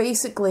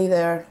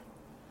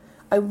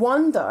I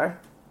wonder,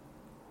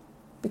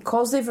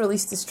 because they've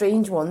released the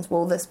Strange Ones,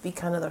 will this be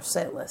kind of their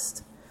set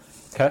list?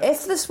 Okay.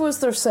 If this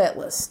was their set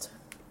list,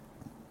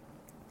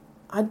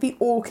 I'd be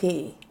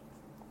okay.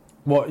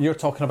 What, you're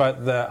talking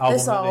about the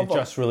album they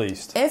just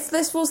released? If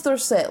this was their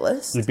set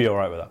list... You'd be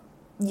alright with that?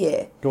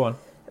 Yeah. Go on.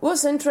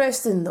 What's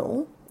interesting,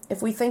 though,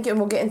 if we think, and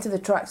we'll get into the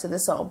tracks of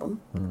this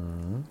album,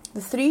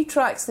 the 3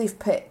 tracks they've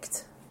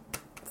picked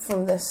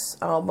from this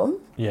album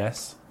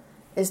Yes.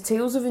 is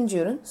Tales of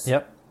Endurance,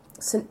 Yep.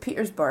 St.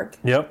 Petersburg,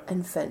 Yep.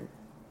 and Finn.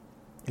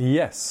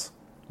 Yes.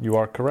 You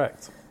are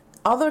correct.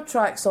 Other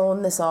tracks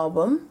on this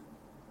album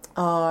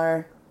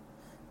are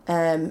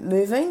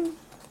Moving,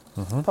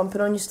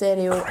 Pumping on Your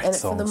Stereo, Great In It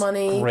songs. for the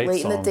Money, Great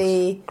Late songs. in the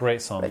Day,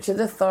 Great songs. Richard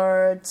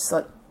III,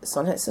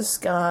 Sun Hits the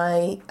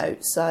Sky,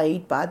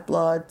 Outside, Bad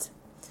Blood.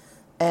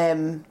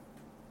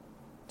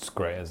 It's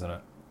great, isn't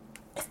it?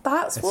 If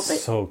that's what they...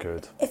 It's so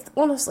good.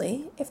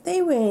 Honestly, if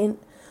they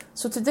went...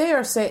 So today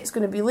our set's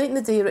going to be Late in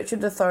the Day,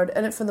 Richard III,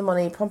 In It for the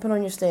Money, Pumping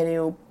on Your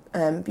Stereo,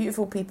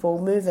 Beautiful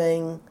People,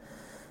 Moving,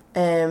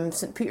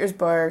 St.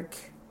 Petersburg.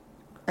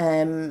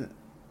 I'm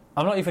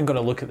not even going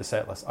to look at the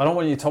set list. I don't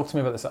want you to talk to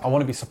me about this. I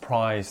want to be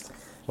surprised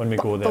when we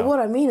go there. But what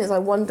I mean is, I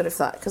wonder if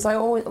that, because I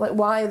always like,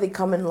 why are they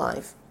coming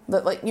live?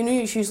 That, like, you know,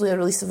 it's usually a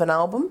release of an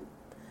album.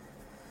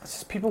 It's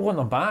just people want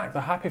them back.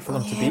 They're happy for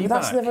them to be but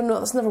back.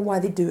 that's never why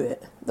they do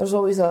it. There's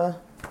always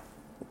a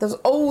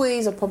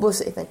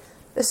publicity thing.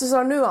 This is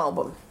our new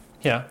album.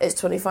 Yeah. It's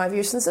 25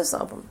 years since this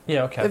album.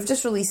 Yeah. Okay. They've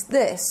just released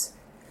this.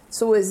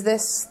 So is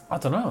this? I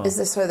don't know. Is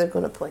this how they're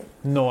going to play?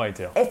 No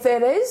idea. If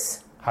it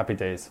is, Happy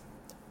days.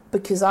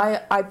 because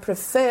I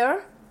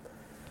prefer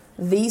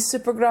these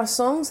Supergrass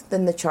songs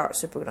than the chart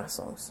Supergrass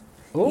songs.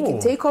 Ooh. You can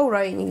take All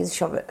Right and you can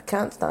shove it. I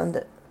can't stand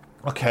it.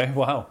 Okay.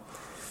 Wow.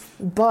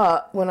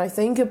 But when I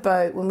think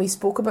about when we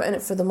spoke about In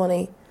It for the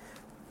Money,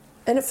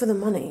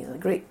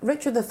 great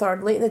Richard III,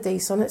 Late in the Day,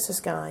 Sun Hits the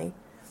Sky.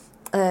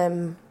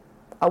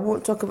 I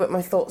won't talk about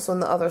my thoughts on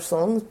the other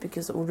songs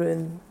because it will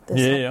ruin this.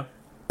 Yeah.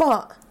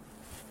 But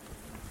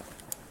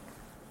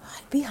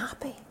I'd be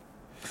happy.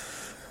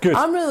 Good.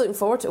 I'm really looking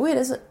forward to it. Wait,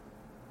 is it?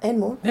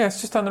 Enmore? Yeah, it's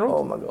just down the road.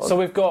 Oh my god. So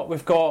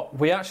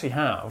we actually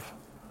have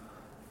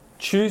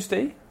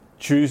Tuesday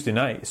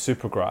night,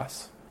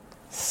 Supergrass.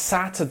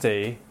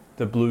 Saturday,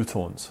 the Blue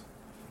Tones.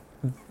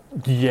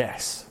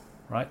 Yes.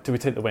 Right? Do we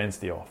take the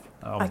Wednesday off?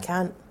 I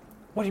can't.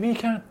 What do you mean you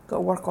can't? Got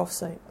to work off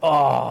site.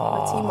 Oh.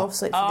 My team off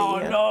site for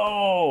the year.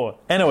 Oh, no.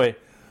 Anyway,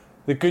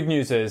 the good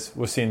news is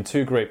we're seeing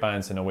 2 great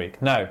bands in a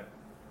week. Now,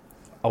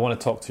 I want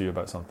to talk to you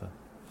about something.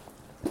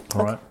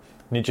 All right?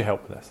 Need your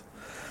help with this.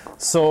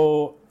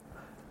 So,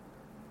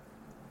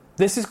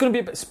 this is going to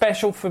be a bit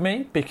special for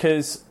me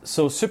because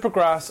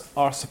Supergrass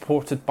are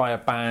supported by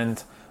an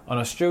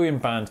Australian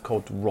band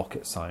called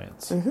Rocket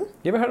Science. You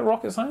ever heard of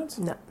Rocket Science?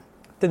 No.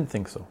 Didn't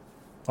think so.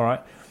 All right.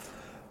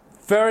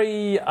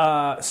 Very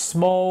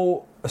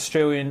small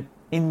Australian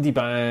indie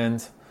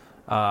band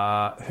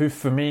who,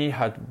 for me,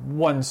 had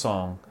one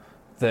song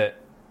that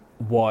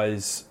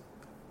was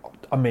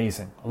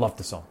amazing. I loved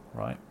the song.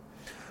 Right.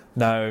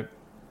 Now,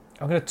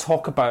 I'm going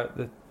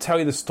to tell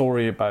you the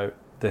story about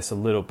this a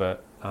little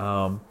bit.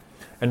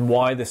 And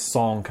why this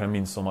song kind of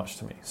means so much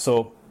to me.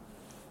 So,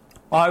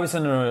 I was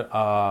in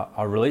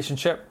a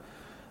relationship,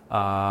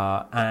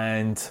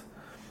 and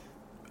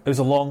it was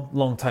a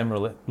long-term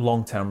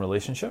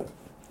relationship,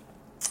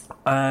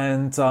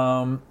 and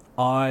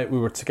we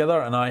were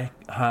together, and I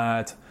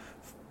had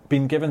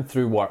been given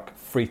through work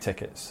free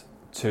tickets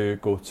to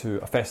go to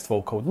a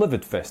festival called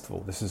Livid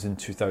Festival. This is in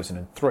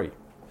 2003.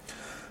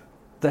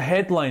 The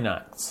headline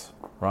acts,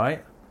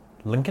 right?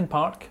 Linkin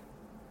Park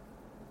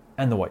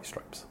and the White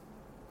Stripes.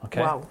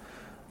 Okay. Wow.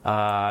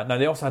 Now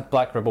they also had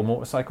Black Rebel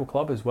Motorcycle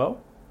Club as well.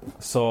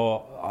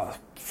 So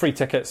free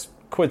tickets,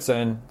 quids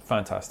in,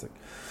 fantastic.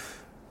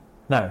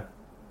 Now,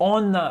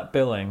 on that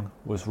billing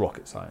was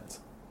Rocket Science.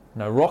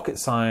 Now, Rocket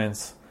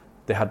Science,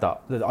 they had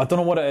that. I don't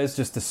know what it is,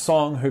 just the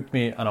song hooked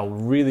me, and I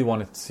really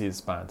wanted to see this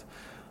band.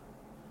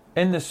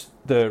 In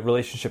the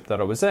relationship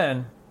that I was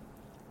in,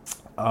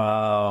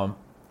 I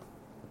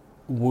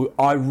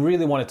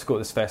really wanted to go to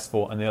this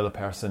festival, and the other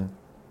person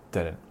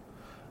didn't.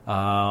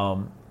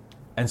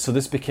 And so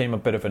this became a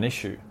bit of an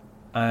issue.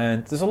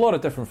 And there's a lot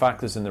of different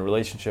factors in the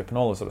relationship and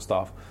all this sort of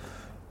stuff.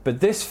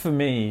 But this, for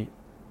me,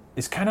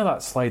 is kind of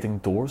that sliding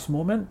doors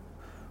moment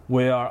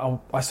where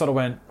I sort of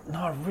went, no,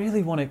 I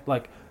really want to,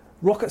 like,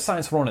 Rocket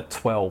Science were on at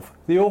 12.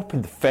 They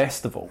opened the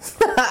festival.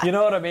 You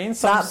know what I mean?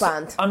 So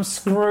Band. I'm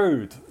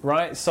screwed,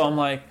 right? So I'm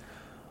like,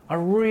 I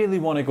really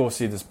want to go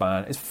see this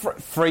band. It's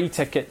free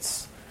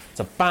tickets. It's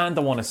a band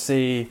I want to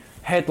see.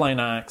 Headline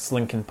acts,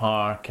 Linkin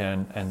Park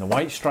and the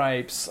White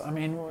Stripes. I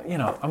mean, you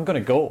know, I'm going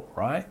to go,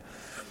 right?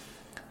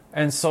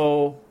 And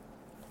so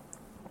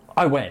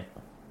I went,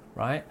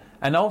 right?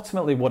 And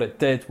ultimately what it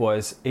did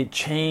was it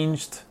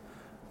changed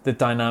the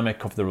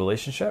dynamic of the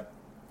relationship.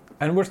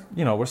 And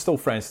we're still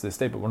friends to this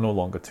day, but we're no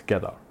longer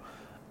together.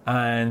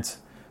 And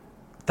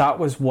that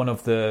was one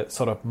of the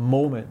sort of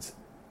moments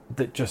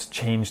that just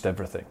changed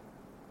everything.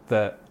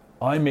 That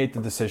I made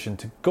the decision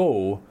to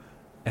go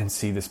and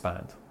see this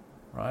band,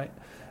 right?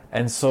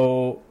 And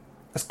so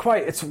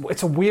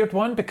it's a weird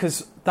one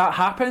because that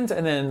happened,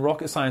 and then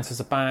Rocket Science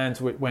as a band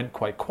went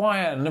quite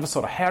quiet, and I never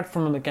sort of heard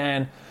from them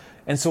again.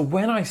 And so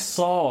when I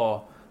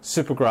saw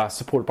Supergrass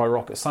supported by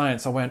Rocket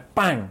Science, I went,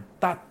 bang,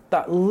 that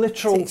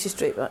literal... Takes you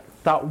straight back.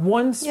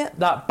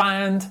 That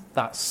band,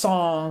 that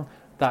song,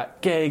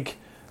 that gig,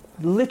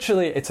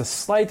 literally it's a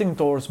sliding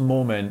doors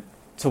moment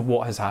to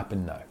what has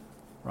happened now,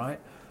 right?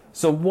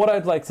 So what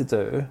I'd like to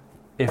do,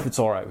 if it's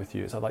all right with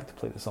you, is I'd like to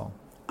play the song.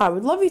 I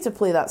would love you to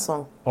play that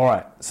song. All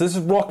right. So this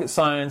is Rocket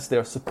Science. They're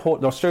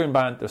Australian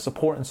band. They're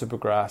supporting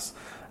Supergrass.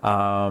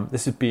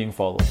 This is Being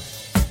Followed.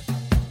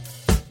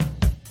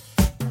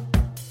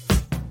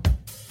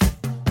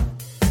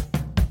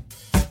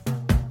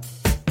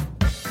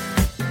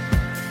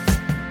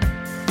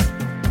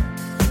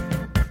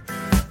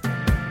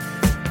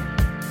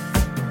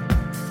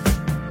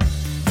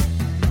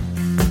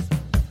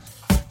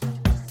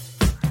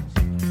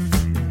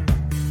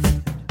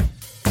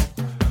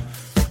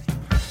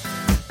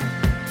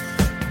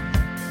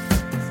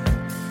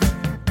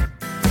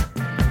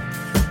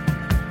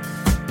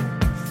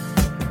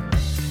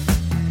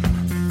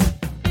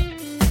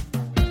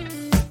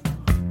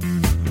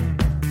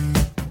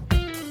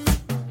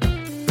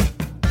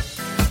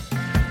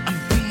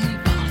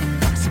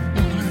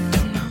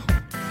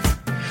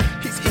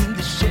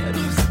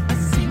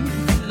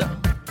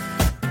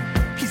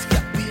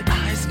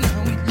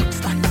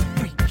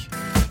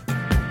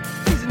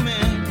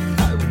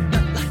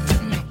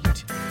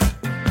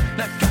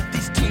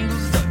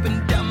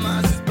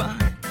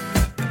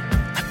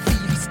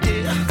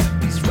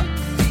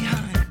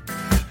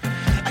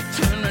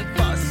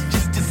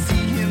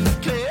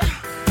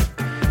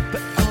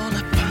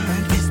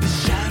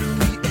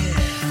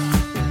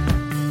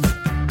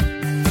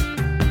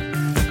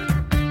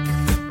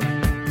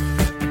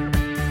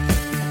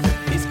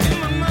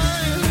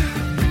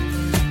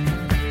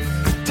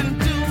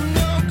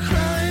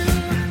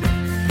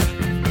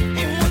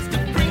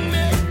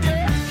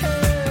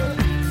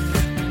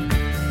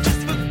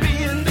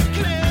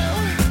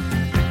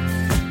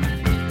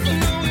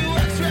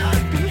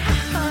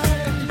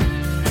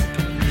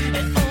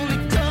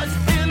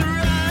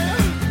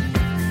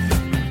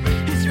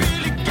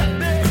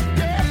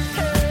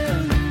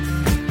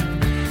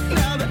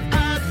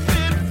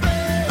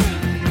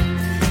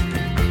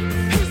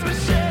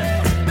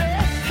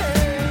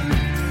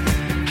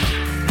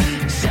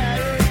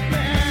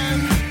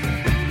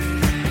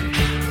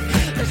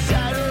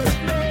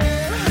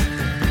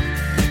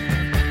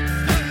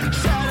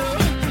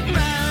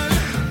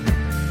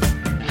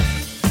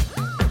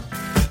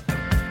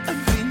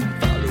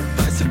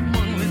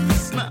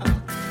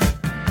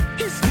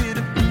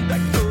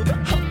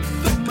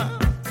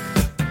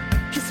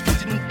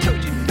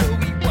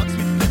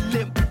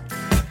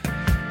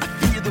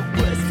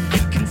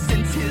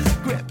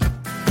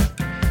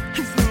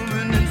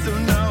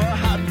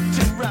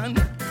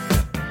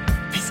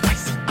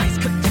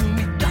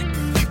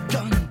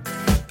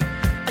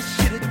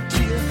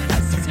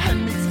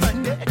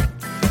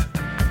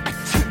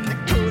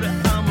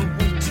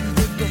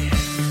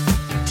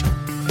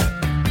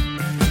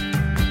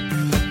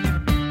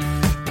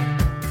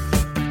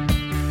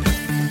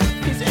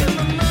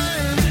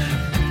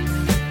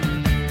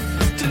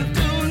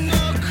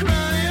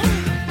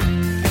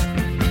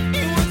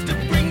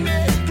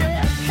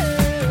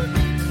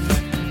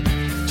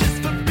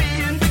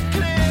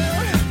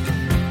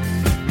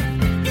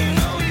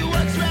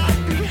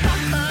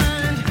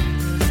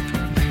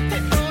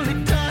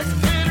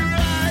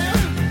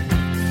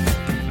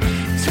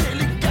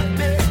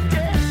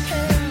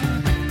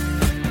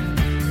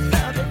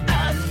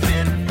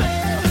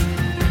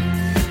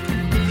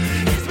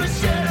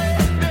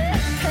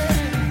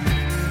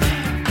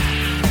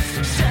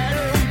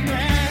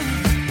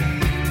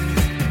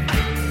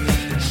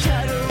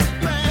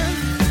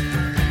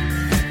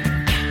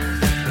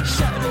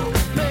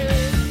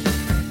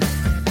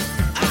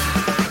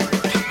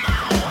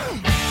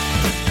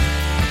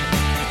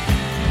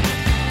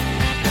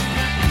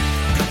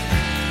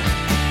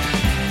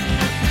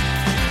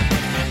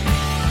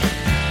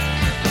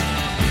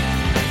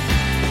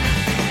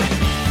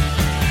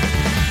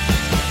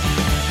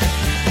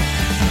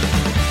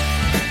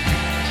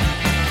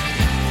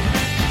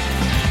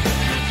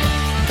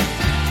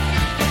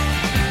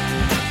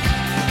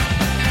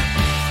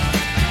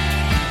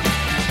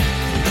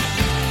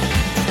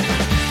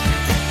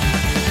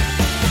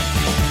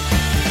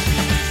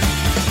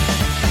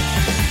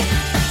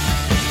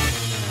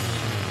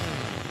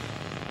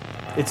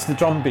 the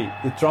drum beat.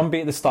 The drum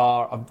beat at the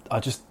start.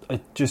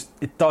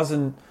 It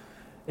doesn't.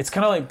 It's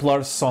kind of like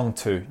Blur's song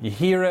 2. You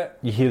hear it,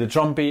 you hear the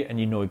drum beat, and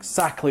you know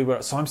exactly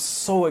where. So I'm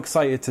so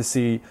excited to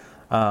see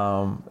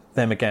them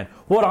again.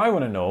 What I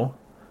want to know,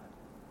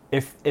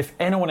 if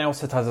anyone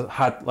else has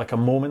had like a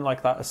moment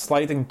like that, a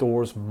sliding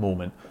doors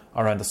moment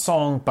around a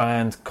song,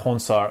 band,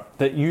 concert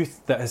that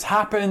has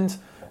happened,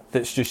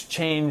 that's just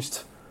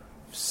changed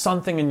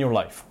something in your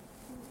life.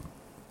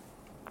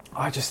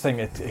 I just think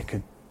it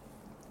could.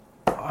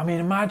 I mean,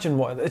 imagine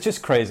what. It's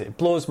just crazy. It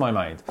blows my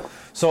mind.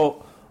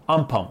 So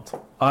I'm pumped.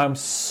 I'm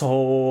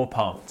so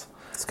pumped.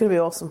 It's going to be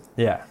awesome.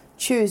 Yeah.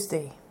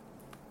 Tuesday.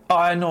 Oh,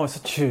 I know it's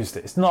a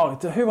Tuesday. It's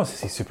not. Who wants to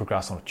see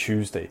Supergrass on a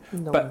Tuesday?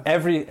 No. But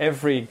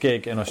every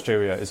gig in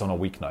Australia is on a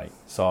weeknight,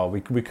 so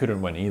we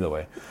couldn't win either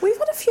way. We've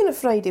had a few on a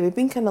Friday. We've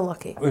been kind of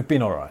lucky. We've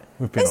been all right.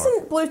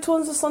 Isn't Blue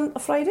Tones a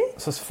Friday?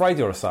 So it's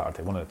Friday or a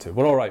Saturday, one of the two.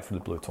 We're all right for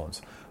the Blue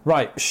Tones.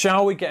 Right,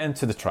 shall we get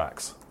into the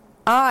tracks?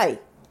 Aye.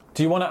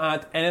 Do you want to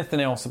add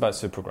anything else about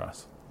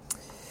Supergrass?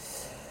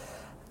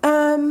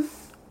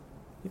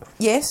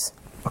 Yes.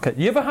 Okay,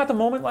 you ever had a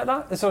moment like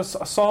that? Is there a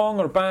song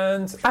or a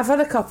band? I've had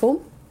a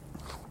couple.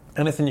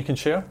 Anything you can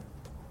share?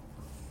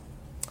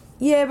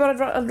 Yeah,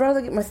 but I'd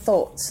rather get my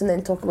thoughts and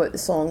then talk about the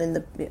song and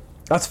the... Yeah.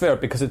 That's fair,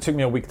 because it took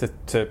me a week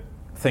to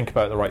think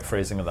about the right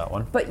phrasing of that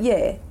one. But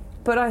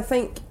I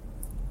think,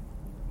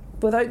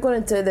 without going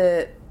into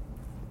the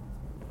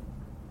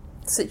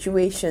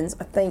situations,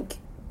 I think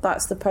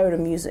that's the power of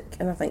music,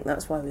 and I think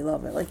that's why we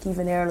love it. Like,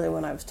 even earlier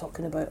when I was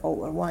talking about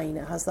Altar Wine,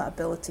 it has that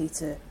ability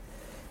to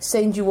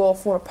send you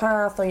off on a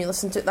path, and you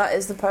listen to it. That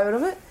is the power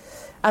of it.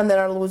 And there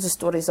are loads of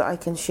stories that I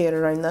can share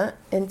around that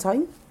in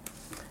time,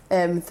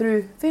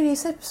 through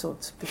various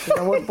episodes, because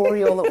I won't bore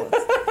you all at once.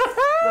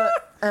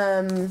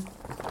 But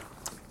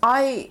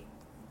I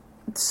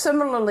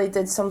similarly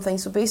did something.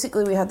 So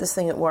basically we had this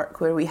thing at work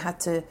where we had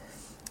to,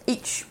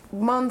 each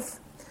month,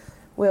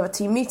 we have a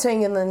team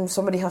meeting, and then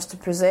somebody has to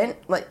present,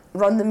 like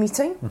run the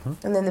meeting,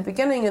 and then the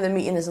beginning of the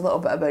meeting is a little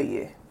bit about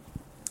you.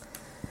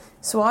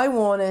 So I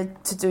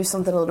wanted to do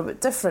something a little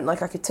bit different.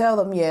 Like, I could tell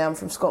them, yeah, I'm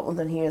from Scotland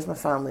and here's my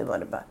family, blah,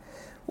 blah, blah.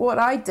 What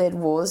I did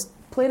was,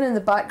 playing in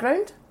the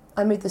background,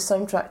 I made the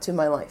soundtrack to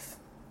my life.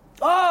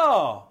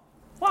 Oh!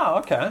 Wow,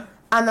 okay.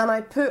 And then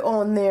I put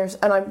on theirs,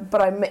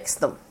 but I mixed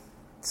them.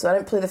 So I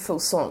didn't play the full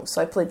song.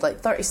 So I played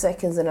like 30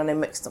 seconds and then I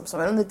mixed them. So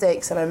I went on the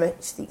decks and I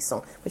mixed each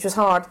song, which was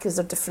hard because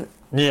they're different.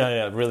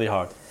 Yeah, really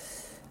hard.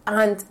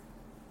 And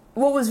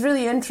what was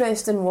really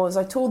interesting was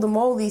I told them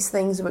all these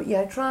things about,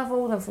 I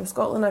travelled, I'm from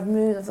Scotland, I've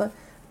moved.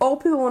 All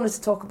people wanted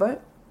to talk about.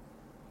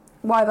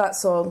 Why that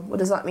song? What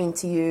does that mean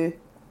to you?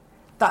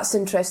 That's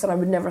interesting. I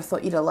would never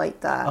thought you'd have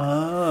liked that.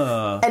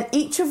 Ah. And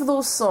each of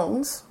those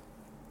songs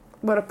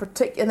were a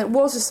particular, and it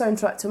was a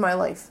soundtrack to my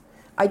life.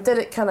 I did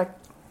it kind of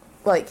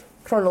like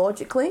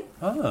chronologically,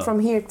 from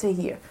here to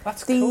here.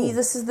 That's cool.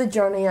 This is the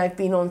journey I've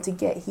been on to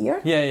get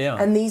here.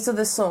 Yeah. And these are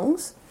the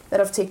songs that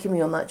have taken me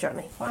on that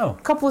journey. Wow.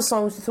 A couple of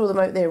songs to throw them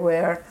out there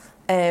were,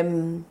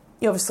 you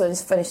obviously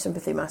finished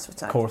Sympathy Massive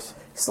Attack. Of course.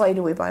 Slide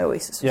Away by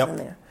Oasis was in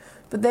there.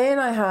 But then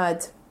I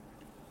had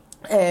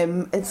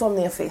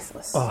Insomnia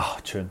Faithless. Oh,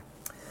 tune.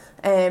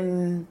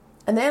 And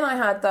then I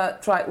had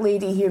that track,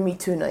 Lady Hear Me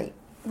Tonight.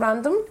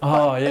 Random.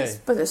 Oh, yeah.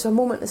 But it's a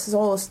moment, this is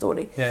all a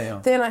story.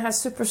 Yeah. Then I had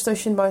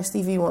Superstition by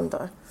Stevie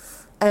Wonder.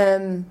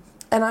 And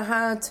I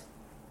had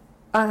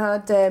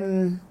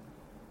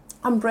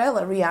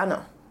Umbrella,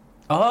 Rihanna.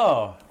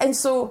 Oh. And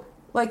so,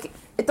 like,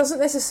 it doesn't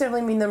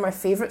necessarily mean they're my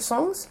favourite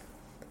songs.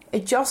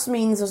 It just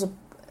means there's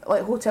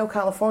like Hotel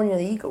California,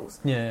 the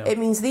Eagles. Yeah. It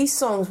means these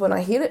songs, when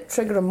I hear it,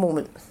 trigger a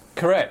moment.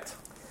 Correct.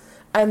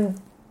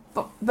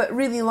 But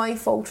really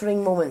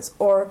life-altering moments,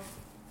 or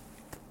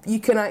you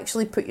can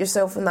actually put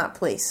yourself in that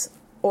place.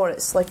 Or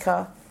it's like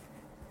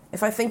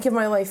if I think of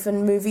my life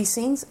in movie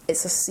scenes,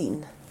 it's a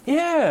scene.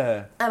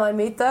 Yeah. And I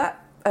made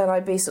that, and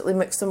I basically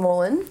mixed them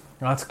all in.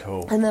 That's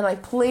cool. And then I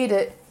played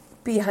it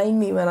behind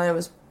me when I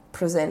was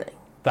presenting.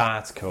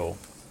 That's cool.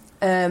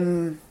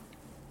 And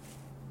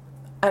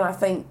I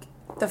think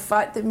the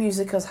fact that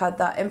music has had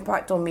that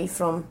impact on me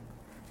from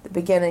the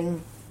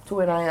beginning to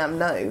where I am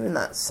now, in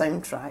that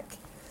soundtrack.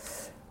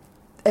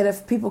 And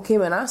if people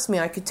came and asked me,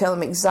 I could tell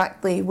them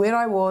exactly where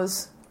I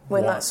was,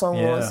 when that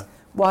song was,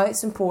 why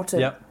it's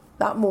important,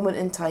 that moment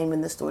in time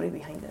and the story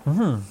behind it.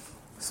 Mm-hmm.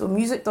 So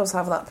music does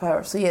have that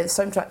power. So yeah, the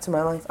soundtrack to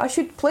my life. I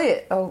should play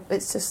it. Oh,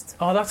 it's just...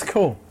 Oh, that's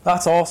cool.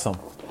 That's awesome.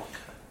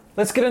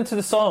 Let's get into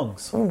the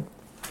songs. Mm.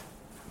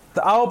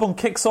 The album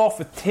kicks off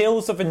with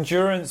Tales of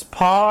Endurance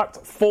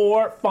Part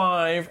 4,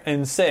 5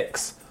 and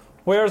 6.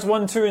 Where's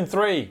 1, 2 and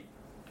 3?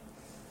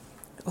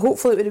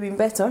 Hopefully it would have been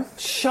better.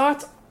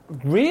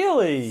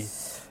 Really?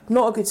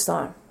 Not a good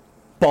start.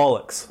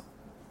 Bollocks.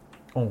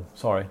 Oh,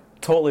 sorry.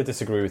 Totally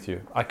disagree with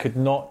you. I could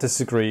not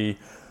disagree.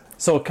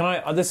 So can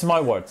I... this is my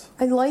words.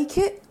 I like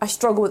it. I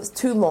struggle with it. It's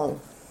too long.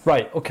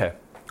 Right, okay.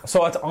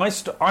 So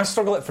I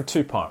struggle it for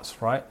 2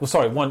 parts, right? Well,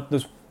 sorry, one...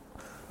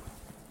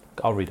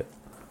 I'll read it.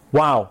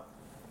 Wow.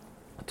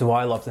 Do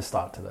I love the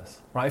start to this.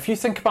 Right, if you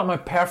think about my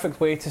perfect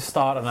way to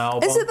start an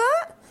album... Is it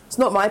that? It's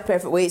not my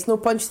perfect way. It's no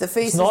punch to the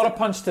face. It's not a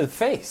punch to the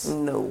face.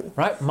 No.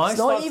 Right? It's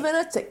not even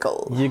a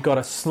tickle. You got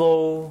a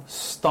slow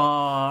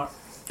start,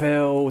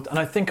 build, and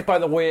I think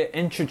about the way it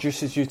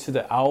introduces you to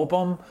the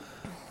album.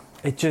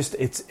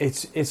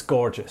 It's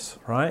gorgeous,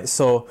 right?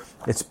 So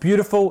it's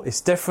beautiful, it's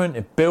different,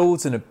 it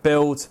builds, and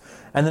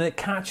then it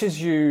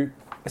catches you.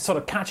 It sort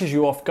of catches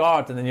you off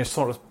guard, and then you're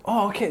sort of,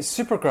 oh, okay, it's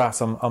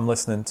Supergrass I'm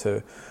listening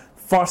to.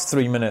 First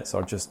 3 minutes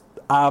are just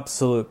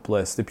absolute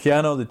bliss. The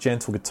piano, the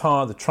gentle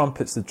guitar, the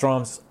trumpets, the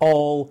drums,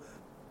 all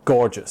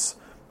gorgeous.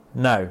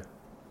 Now,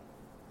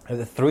 at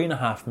the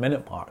 3.5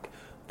 minute mark,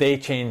 they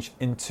change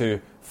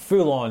into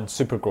full-on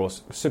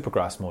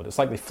Supergrass mode. It's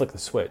like they flick the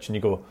switch and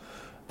you go,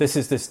 this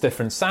is this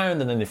different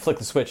sound, and then they flick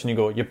the switch and you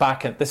go, you're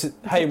back in, this is,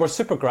 hey, we're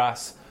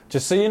Supergrass.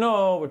 Just so you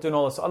know, we're doing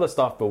all this other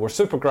stuff, but we're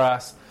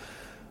Supergrass.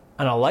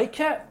 And I like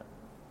it,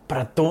 but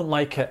I don't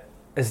like it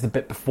as the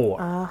bit before.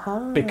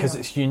 Because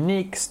it's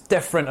unique, it's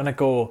different, and I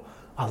go,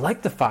 I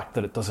like the fact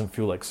that it doesn't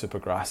feel like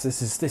Supergrass.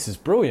 This is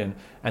brilliant.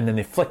 And then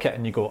they flick it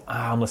and you go,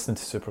 I'm listening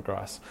to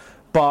Supergrass.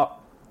 But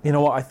you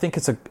know what? I think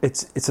it's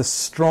a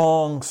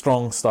strong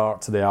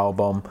start to the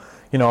album.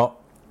 You know,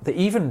 they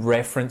even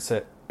reference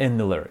it in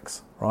the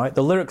lyrics, right?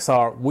 The lyrics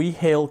are, we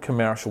hail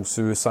commercial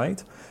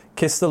suicide,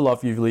 kiss the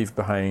love you leave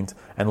behind,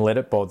 and let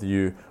it bother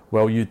you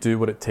while you do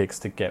what it takes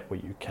to get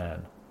what you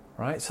can,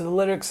 right? So the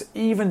lyrics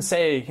even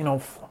say, you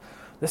know,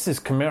 this is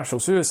commercial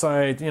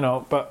suicide, you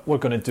know, but we're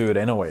going to do it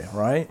anyway,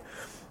 right?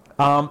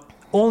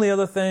 Only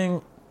other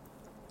thing,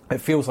 it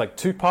feels like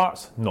 2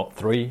 parts, not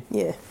 3.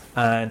 Yeah.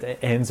 And it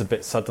ends a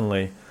bit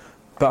suddenly.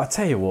 But I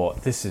tell you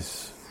what, this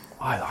is,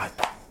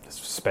 it's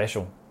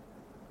special.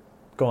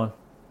 Go on.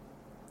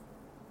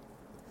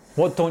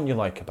 What don't you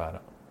like about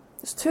it?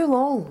 It's too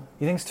long.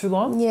 You think it's too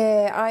long?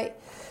 Yeah,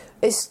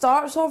 it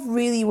starts off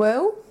really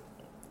well,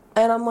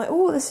 and I'm like,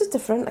 oh, this is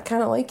different. I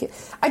kind of like it.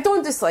 I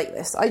don't dislike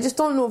this. I just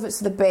don't know if it's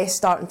the best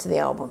starting to the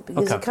album,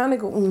 because I kind of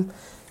go,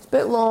 it's a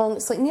bit long.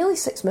 It's like nearly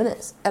 6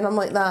 minutes, and I'm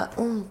like that.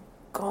 Oh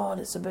God,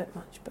 it's a bit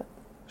much. But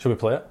should we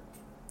play it?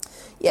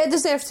 Yeah, it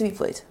deserves to be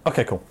played.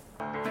 Okay, cool.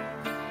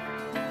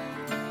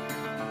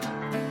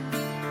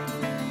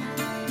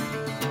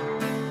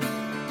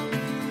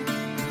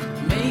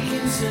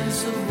 Making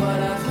sense of what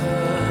I've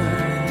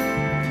heard,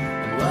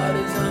 what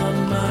is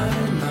on my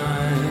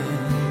mind.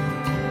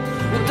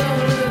 Well,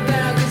 don't look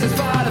down 'cause it's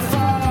far to fall.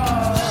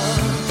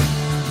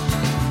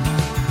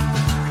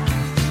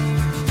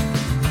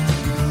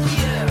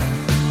 Yeah.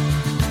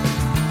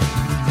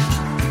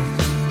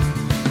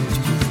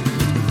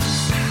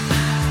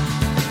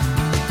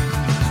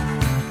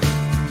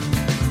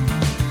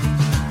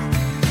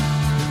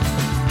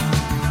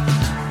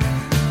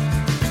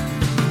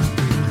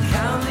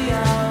 Count the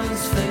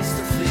hours, face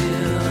the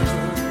fear,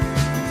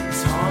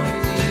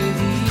 taunting me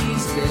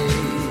these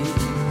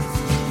days.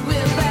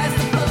 We're past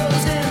the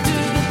post into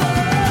the bar.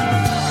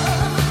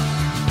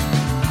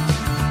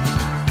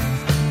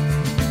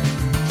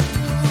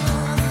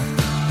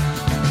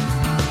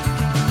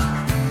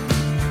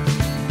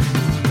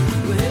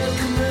 Well,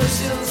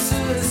 commercial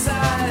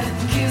suicide,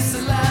 kiss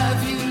the life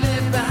you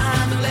left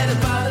behind, but let it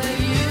bother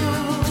you.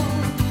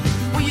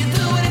 Will you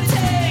do what it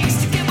takes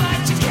to get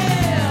what you can?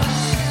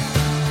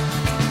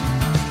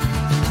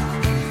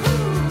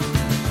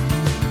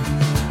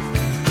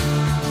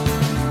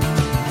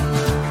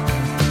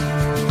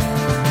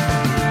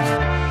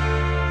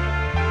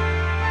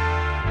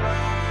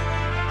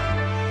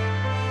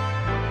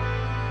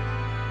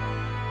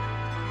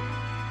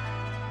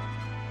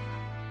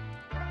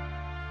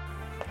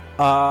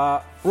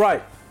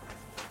 Right.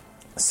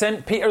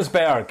 St.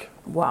 Petersburg.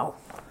 Wow.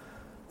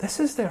 This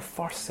is their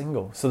first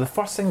single. So the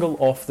first single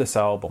off this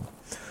album.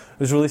 It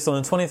was released on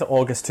the 20th of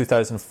August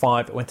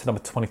 2005. It went to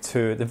number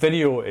 22. The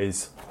video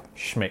is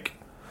schmick.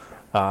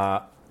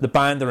 The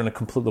band are in a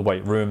completely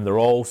white room. They're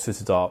all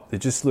suited up. They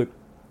just look...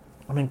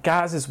 I mean,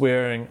 Gaz is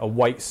wearing a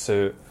white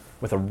suit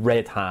with a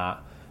red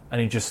hat, and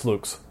he just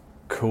looks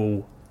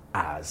cool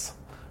as.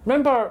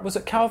 Remember, was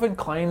it Calvin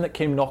Klein that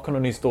came knocking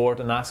on his door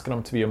and asking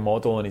him to be a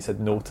model, and he said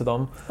no to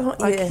them? Oh,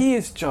 Like, yeah. he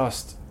is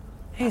just...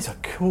 He's a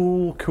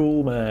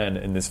cool man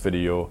in this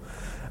video.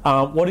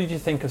 What did you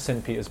think of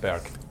St.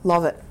 Petersburg?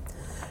 Love it.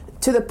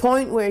 To the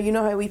point where, you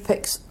know how we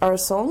pick our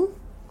song?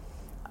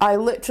 I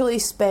literally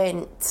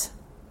spent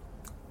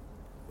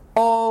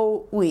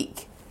all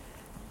week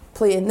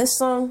playing this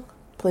song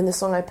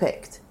I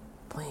picked,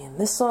 playing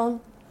this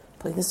song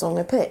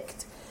I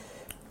picked.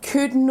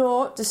 Could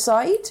not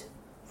decide,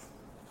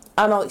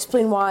 and I'll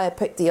explain why I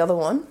picked the other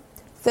one.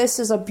 This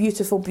is a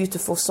beautiful,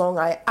 beautiful song.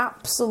 I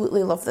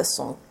absolutely love this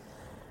song.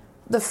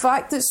 The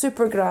fact that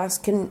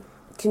Supergrass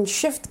can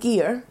shift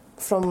gear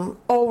from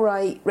All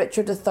Right,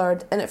 Richard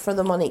III, In It For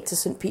The Money to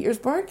St.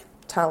 Petersburg,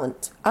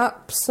 talent.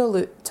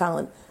 Absolute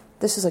talent.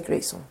 This is a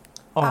great song.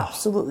 Oh.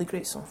 Absolutely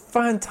great song.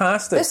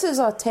 Fantastic. This is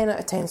a 10 out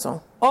of 10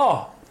 song.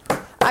 Oh,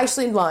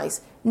 Actually,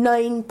 lies.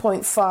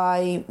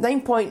 9.5.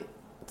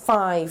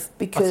 9.5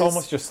 because that's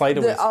almost your slide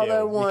away the scale.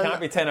 other one, You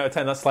can't be 10 out of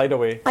 10, that's slide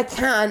away. I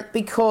can't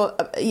because,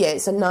 yeah,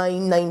 it's a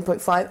 9,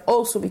 9.5.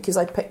 Also because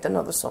I picked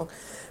another song.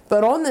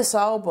 But on this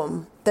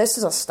album, this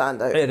is a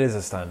standout. It is a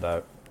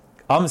standout.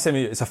 I'm the same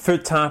with you. It's a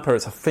foot tapper,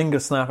 it's a finger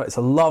snapper, it's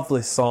a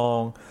lovely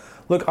song.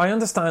 Look, I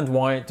understand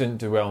why it didn't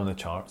do well in the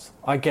charts.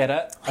 I get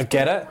it. I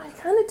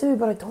kind of do,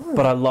 but I don't.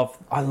 But I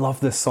love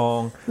this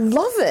song.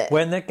 Love it.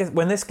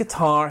 When this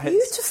guitar hits,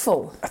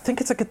 Beautiful. I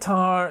think it's a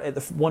guitar at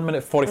the 1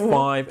 minute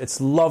 45. It's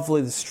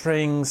lovely, the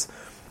strings.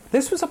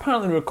 This was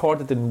apparently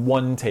recorded in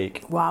one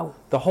take. Wow.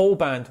 The whole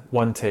band,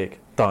 one take,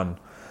 done.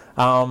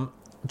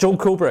 Joel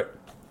Kubrick.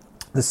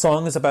 The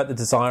song is about the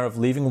desire of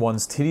leaving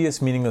one's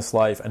tedious, meaningless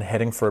life and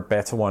heading for a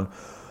better one.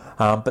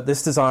 But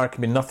this desire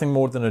can be nothing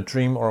more than a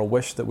dream or a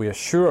wish that we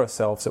assure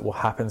ourselves it will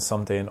happen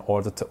someday in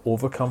order to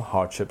overcome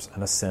hardships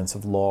and a sense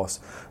of loss.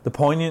 The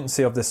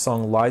poignancy of this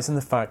song lies in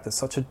the fact that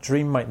such a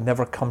dream might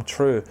never come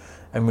true,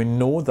 and we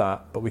know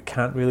that, but we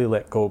can't really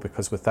let go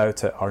because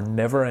without it, our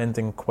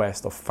never-ending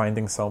quest of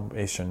finding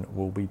salvation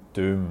will be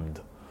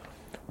doomed.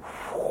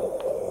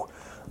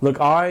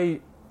 Look,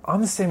 I'm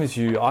the same as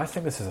you. I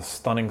think this is a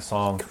stunning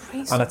song.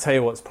 Crazy. And I tell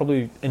you what, it's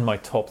probably in my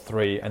top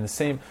 3. And the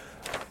same,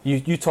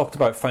 you talked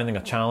about finding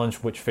a challenge,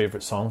 which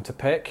favourite song to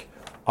pick.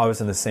 I was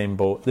in the same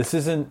boat. This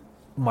isn't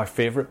my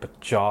favourite, but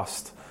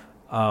just,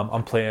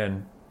 I'm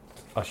playing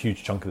a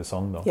huge chunk of the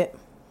song though. Yep.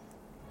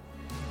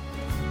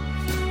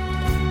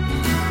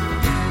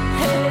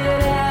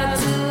 Headed out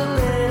to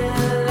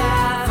live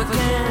life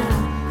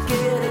again.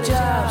 Get a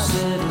job,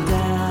 settle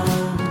down.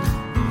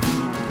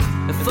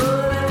 Full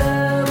of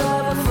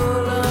love,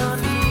 full of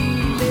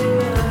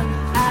feeling.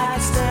 I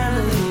can stand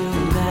the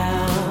hill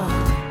now.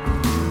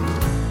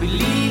 We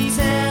leave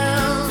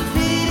town for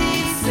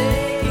pity's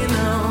sake, you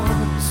know.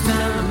 It's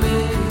time to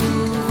make a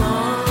move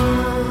on.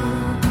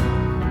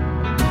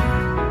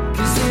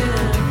 'Cause in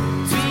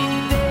 3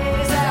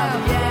 days I'll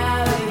be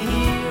out of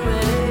here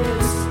and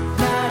it's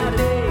not a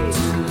day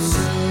too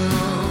soon.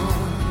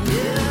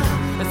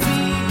 Yeah,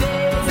 3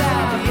 days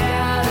I'll be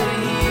out of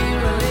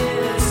here and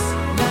it's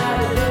not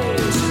a day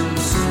too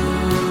soon.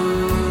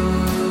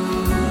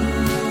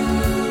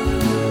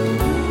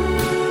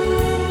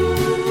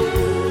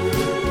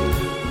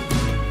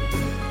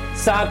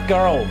 Sad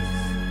Girl.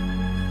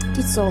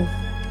 Good song.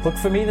 Look,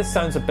 for me, this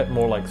sounds a bit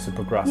more like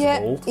Supergrass Yeah,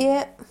 of old.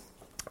 yeah.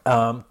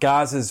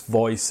 Gaz's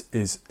voice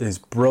is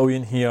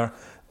brilliant here.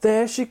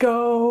 There she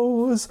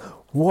goes,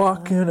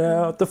 walking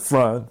out the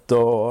front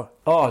door.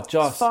 Oh,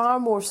 just... Far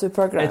more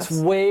Supergrass. It's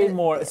way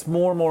more, it's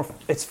more,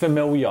 it's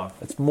familiar.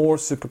 It's more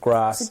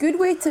Supergrass. It's a good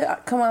way to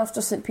come after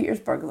St.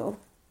 Petersburg, though.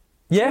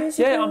 Yeah,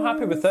 I'm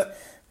happy with it.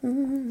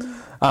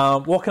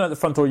 Walking out the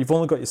front door, you've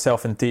only got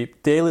yourself in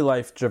deep. Daily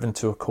life driven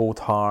to a cold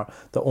heart.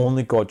 The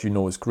only God you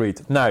know is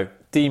greed. Now,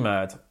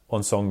 D-Mad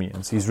on Song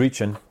Meetings, he's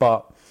reaching,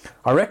 but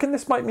I reckon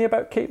this might be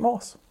about Kate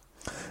Moss.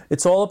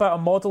 It's all about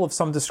a model of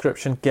some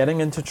description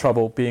getting into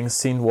trouble, being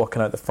seen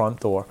walking out the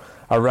front door.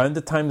 Around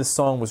the time the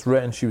song was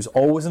written, she was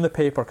always in the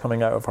paper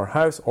coming out of her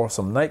house or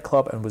some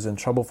nightclub and was in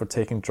trouble for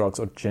taking drugs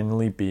or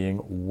generally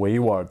being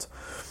wayward.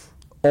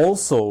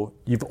 Also,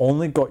 you've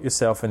only got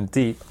yourself in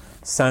deep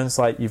sounds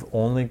like you've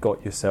only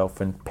got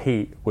yourself in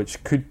Pete,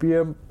 which could be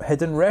a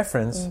hidden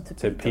reference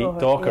to Pete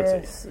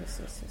Doherty. Yes.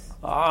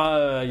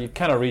 You're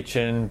kind of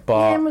reaching,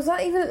 but And was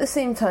that even at the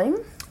same time?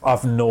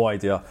 I've no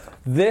idea.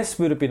 This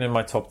would have been in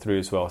my top 3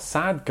 as well.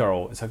 Sad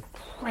Girl is a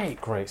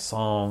great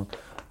song.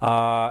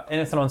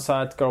 Anything on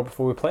Sad Girl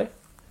before we play?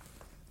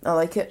 I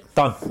like it.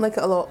 Done. I like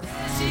it a lot.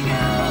 She goes,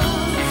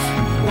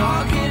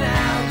 walking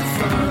out the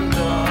front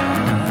door.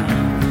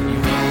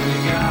 You've only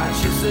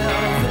got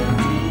yourself in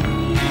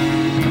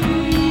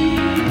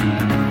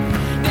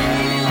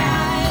daily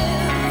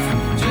life,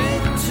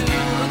 driven to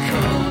a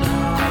cold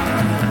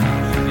heart.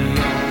 The only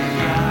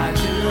God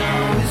you know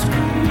is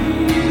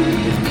greed.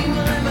 There's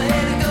people in my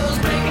head that goes,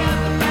 break out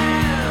the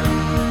band,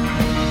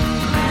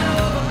 man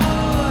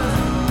overboard.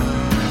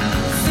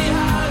 See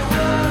how it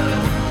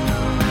works.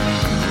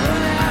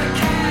 Run out of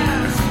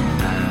cash,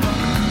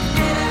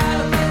 get out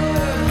of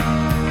bed,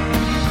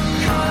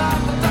 call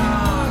out the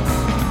dogs,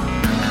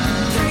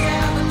 take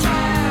out the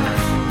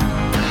trash,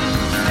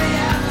 stay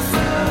out the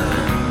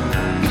sun,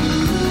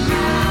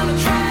 out the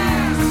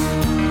trash,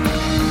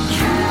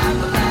 cat out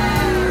the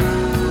ladder,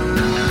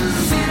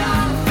 sit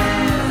on the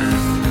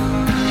fence,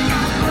 you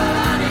got blood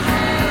on your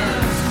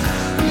hands,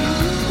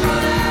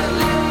 run out of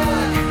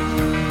luck,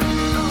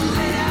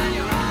 lay down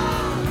your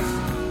arms,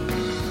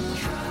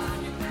 cut on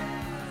your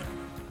back.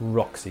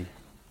 Roxy.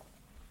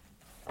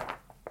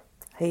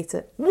 Hate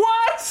it.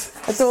 What?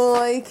 I don't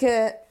like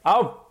it.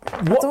 Oh,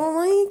 I what? don't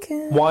like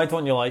it. Why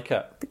don't you like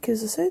it?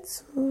 Because I said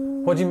so.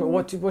 What do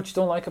you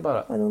don't like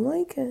about it? I don't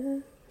like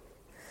it.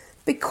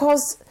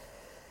 Because,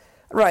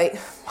 right,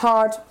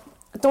 hard.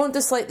 I don't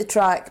dislike the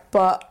track,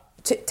 but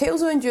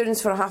Tales of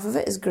Endurance for half of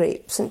it is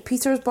great. St.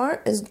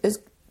 Petersburg is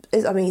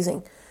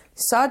amazing.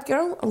 Sad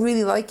Girl, I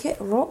really like it.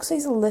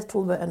 Roxy's a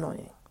little bit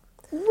annoying.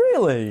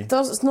 Really?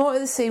 It's not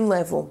at the same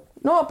level.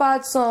 Not a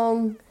bad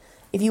song.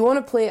 If you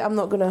want to play it, I'm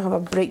not going to have a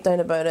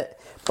breakdown about it.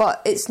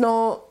 But it's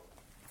not...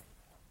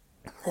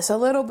 It's a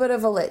little bit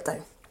of a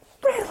letdown.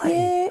 Really?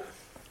 Yeah.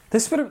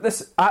 This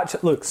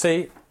actually, look,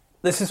 see,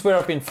 this is where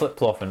I've been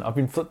flip-flopping. I've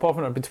been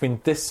flip-flopping between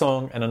this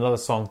song and another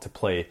song to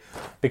play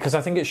because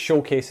I think it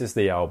showcases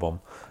the album.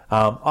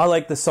 I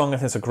like this song. I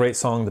think it's a great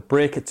song. The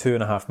break at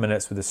 2.5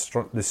 minutes with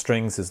the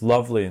strings is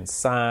lovely and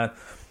sad.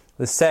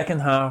 The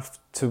second half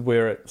to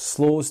where it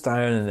slows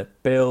down and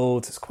it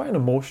builds. It's quite an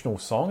emotional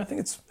song. I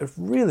think it's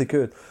really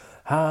good.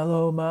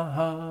 Hello, my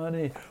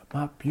honey,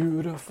 my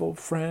beautiful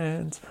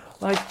friend.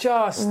 Like,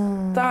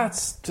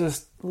 that's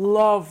just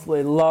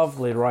lovely,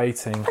 lovely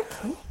writing.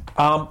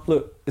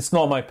 Look, it's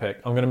not my pick.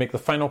 I'm going to make the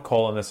final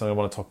call on this and I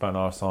want to talk about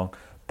another song.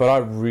 But I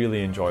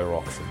really enjoy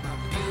Roxy.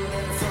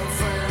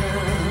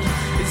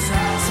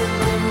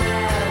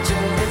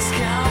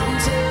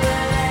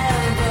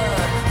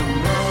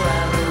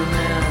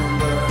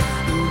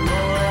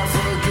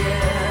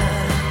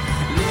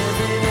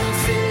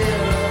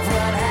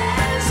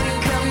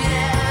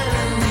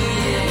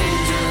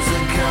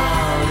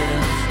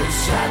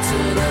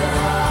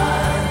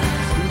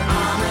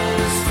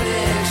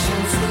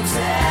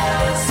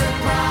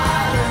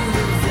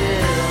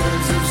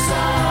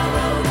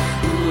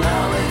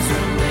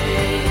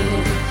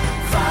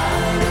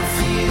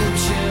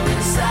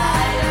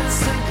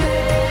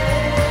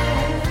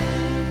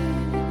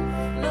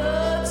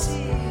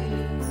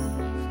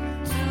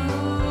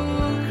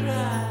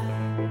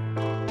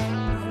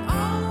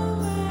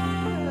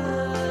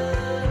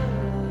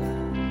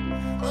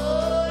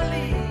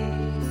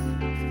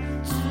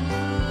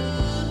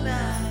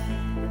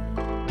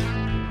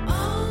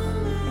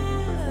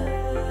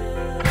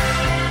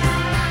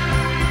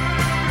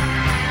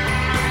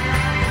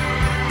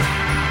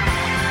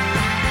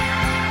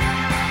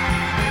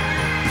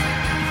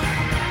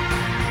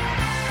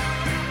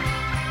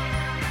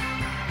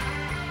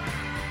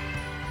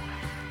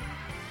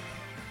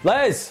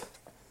 Les,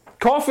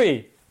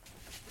 coffee.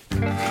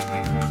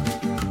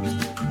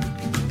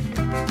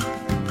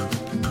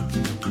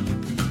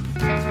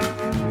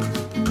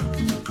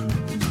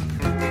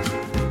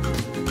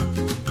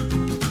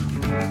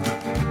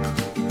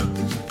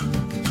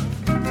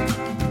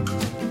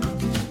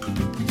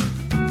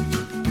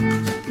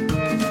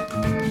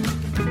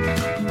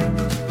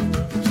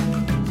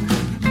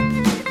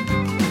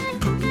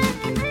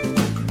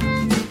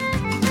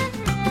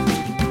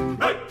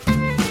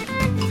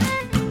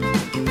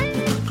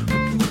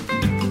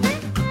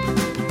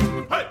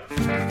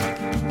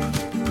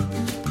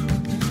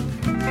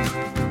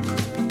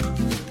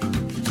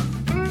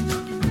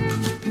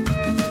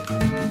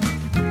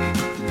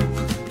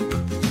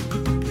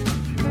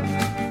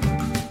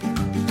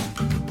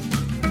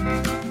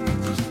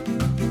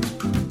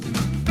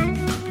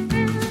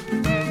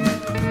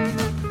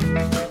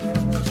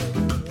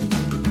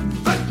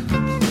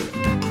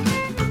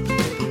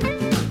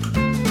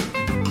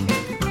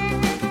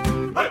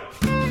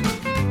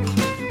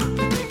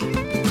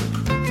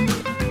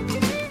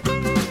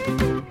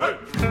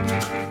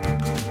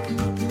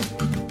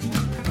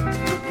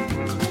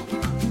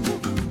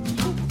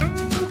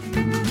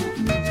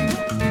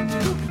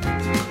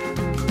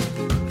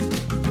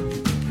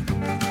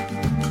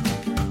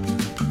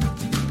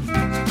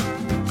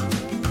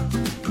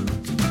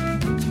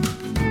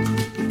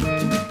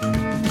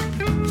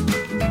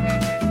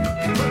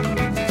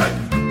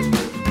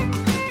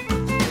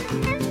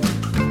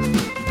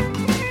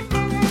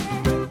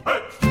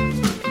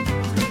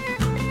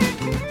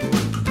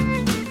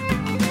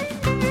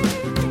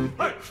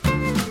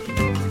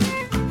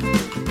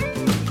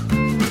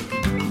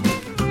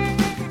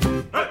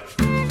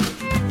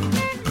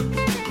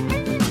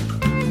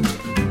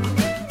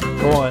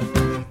 Go on.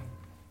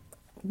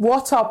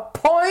 What a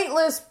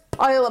pointless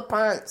pile of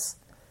pants.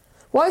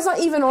 Why is that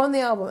even on the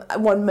album at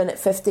 1 minute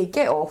 50?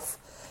 Get off.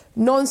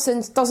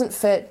 Nonsense, doesn't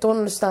fit, don't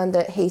understand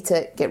it, hate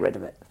it, get rid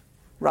of it.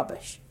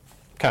 Rubbish.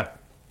 Okay.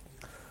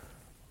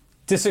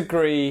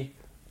 Disagree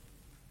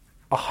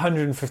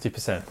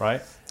 150%,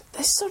 right?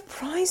 This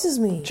surprises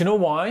me. Do you know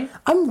why?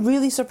 I'm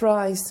really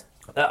surprised.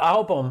 The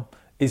album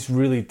is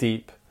really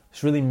deep,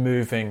 it's really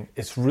moving,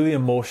 it's really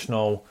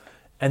emotional,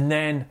 and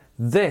then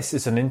this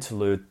is an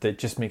interlude that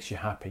just makes you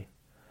happy.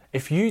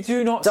 If you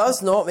do not...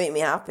 Does not make me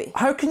happy.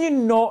 How can you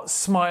not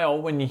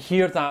smile when you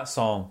hear that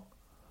song?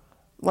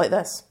 Like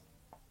this.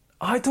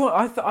 I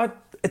don't...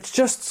 it's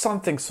just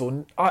something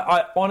so...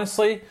 I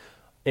honestly,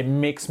 it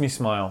makes me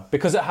smile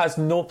because it has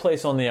no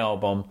place on the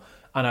album,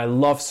 and I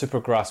love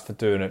Supergrass for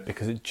doing it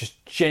because it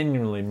just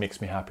genuinely makes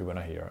me happy when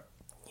I hear it.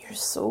 You're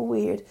so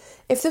weird.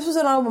 If this was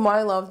an album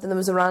I loved and there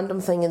was a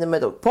random thing in the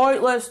middle,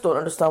 pointless, don't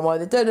understand why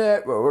they did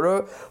it,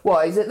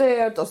 why is it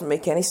there, doesn't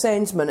make any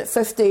sense, minute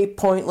 50,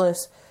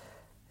 pointless.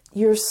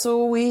 You're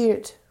so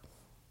weird.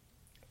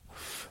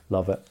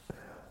 Love it.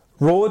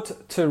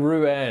 Road to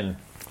Rouen.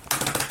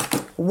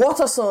 What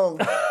a song.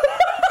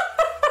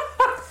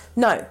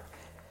 Now,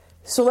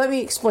 so let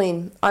me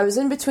explain. I was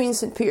in between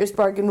St.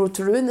 Petersburg and Road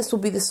to Rouen. This will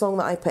be the song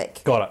that I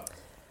pick. Got it.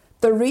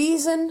 The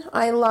reason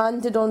I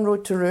landed on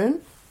Road to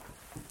Rouen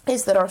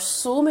is there are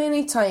so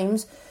many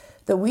times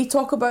that we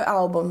talk about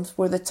albums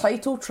where the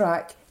title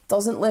track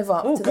doesn't live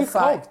up to the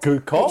fact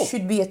Good call. it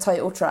should be a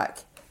title track.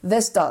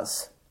 This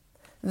does.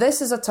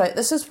 This is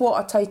what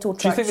a title Do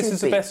track you think this should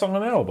is the be. best song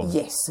on the album?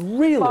 Yes.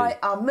 Really? By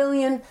a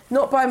million,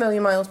 not by a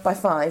million miles, by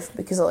 5,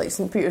 because I like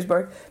St.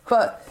 Petersburg.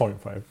 But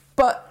 0.5.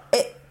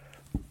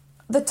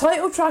 the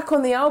title track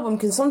on the album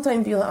can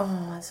sometimes be like,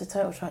 oh, that's the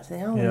title track to the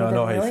album. Yeah, I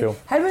know how you feel.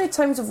 How many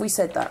times have we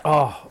said that?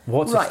 Oh,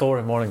 what's the Right.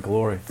 story, Morning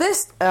Glory?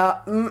 This,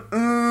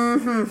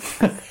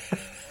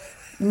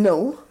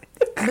 no,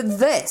 but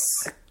this.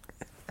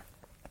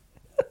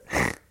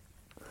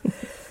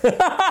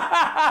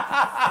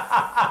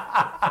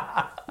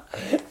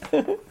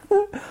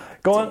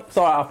 Go on.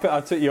 Sorry,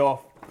 I took you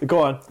off. Go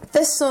on.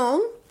 This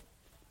song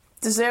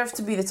deserves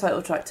to be the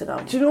title track to the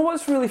album. Do you know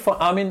what's really fun?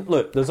 I mean,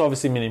 look, there's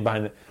obviously meaning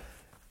behind it.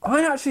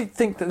 I actually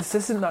think that this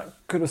isn't that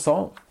good a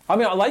song. I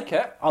mean, I like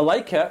it,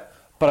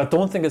 but I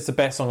don't think it's the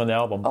best song on the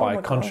album by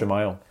my Country God.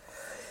 Mile.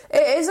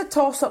 It is a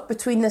toss-up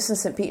between this and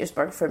St.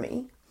 Petersburg for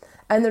me.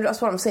 And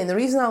that's what I'm saying. The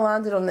reason I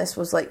landed on this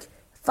was like,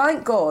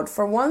 thank God,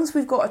 for once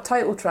we've got a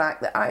title track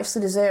that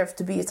actually deserves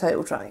to be a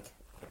title track.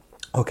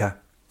 Okay.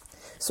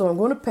 So I'm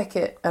going to pick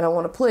it and I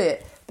want to play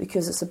it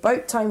because it's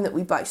about time that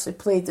we've actually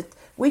played it.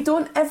 We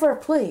don't ever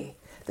play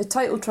the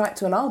title track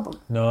to an album.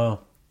 No,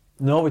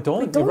 we don't.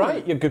 don't. You're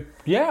right. You're good.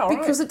 Yeah, all right.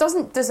 Because it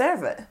doesn't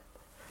deserve it.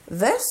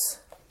 This,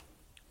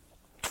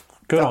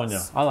 Good on you.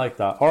 does. I like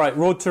that. All right,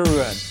 Road to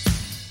Ruin.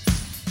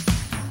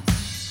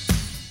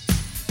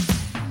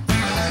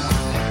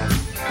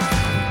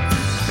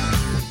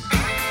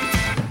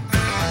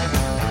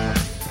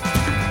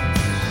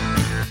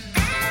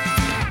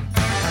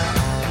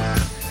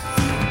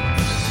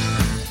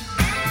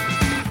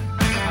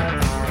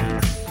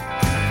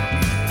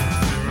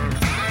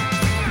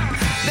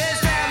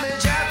 There's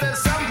damage out there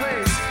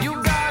someplace.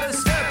 You gotta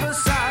step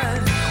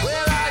aside.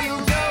 Where are you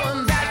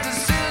going? That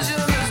decision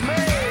is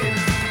made.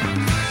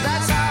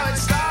 That's how it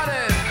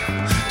started.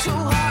 Too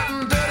hot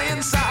and dirty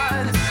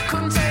inside.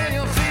 Contain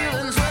your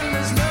feelings when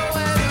there's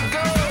nowhere to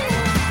go.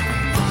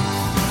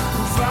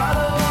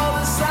 Follow all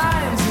the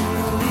signs that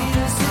will lead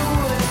us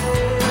away.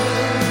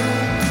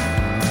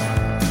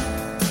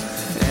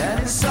 And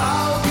it's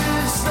all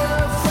good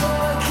stuff for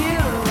a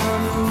killer on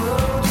the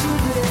road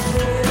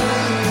today.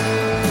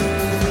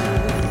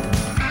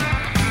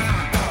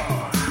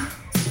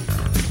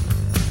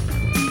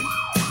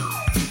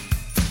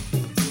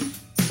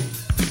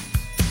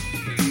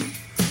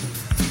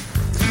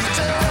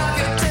 To rock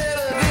your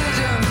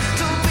television,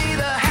 to be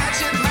the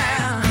hatchet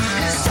man.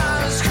 His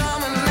time is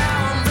coming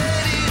now, I'm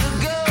ready to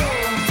go.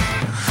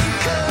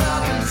 Cut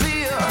up in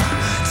fear,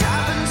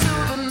 tap into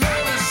the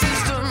nervous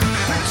system.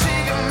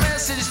 Retrieve your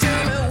message,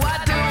 tell me what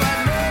do I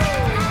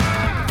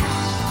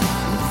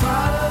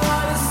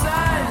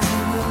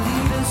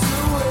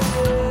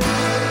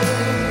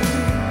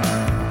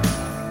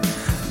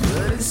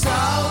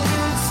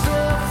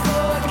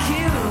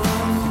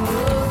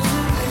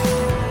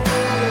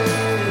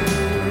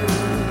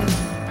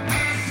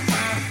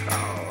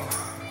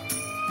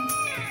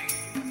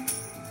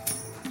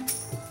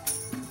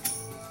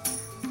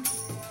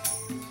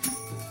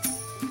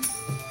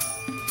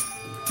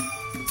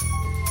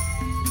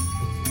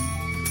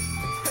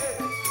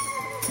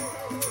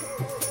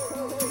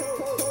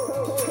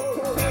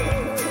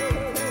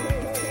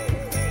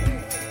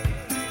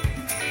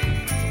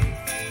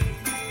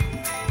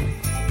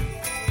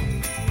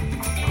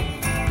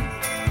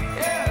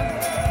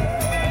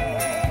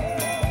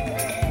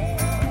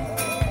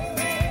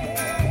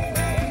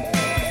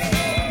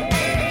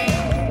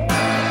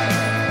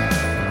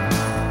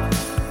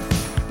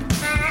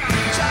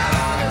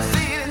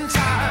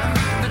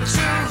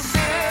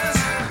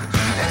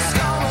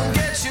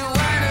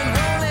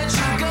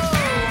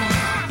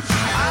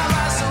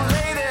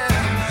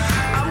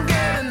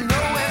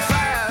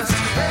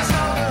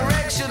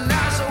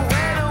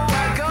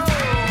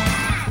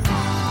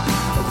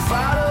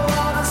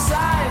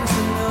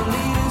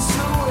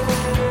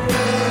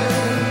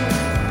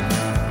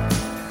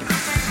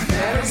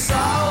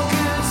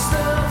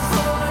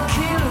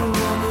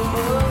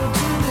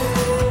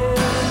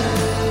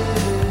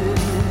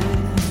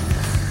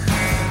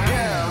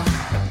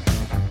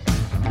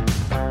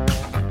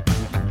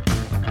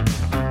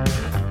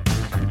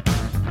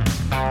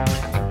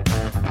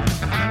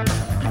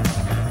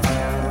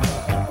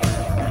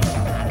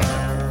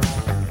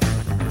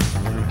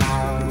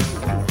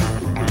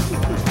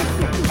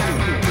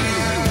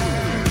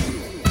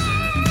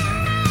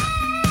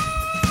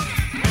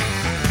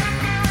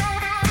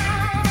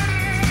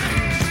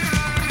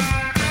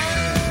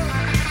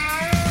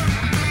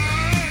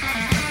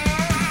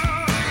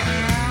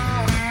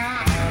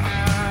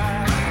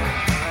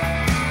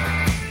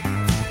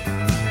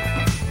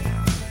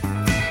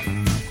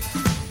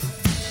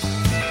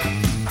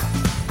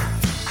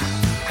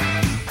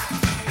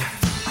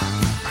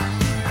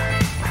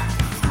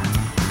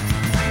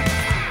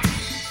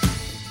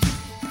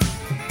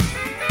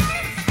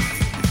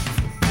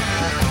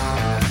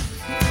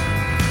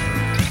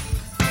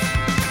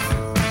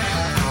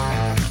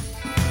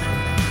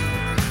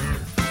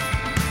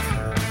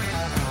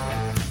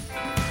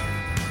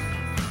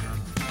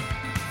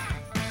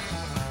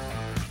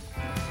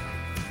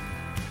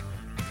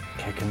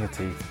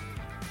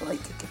like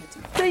Kicking the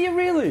Teeth. Do you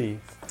really?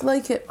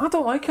 Like it. I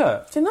don't like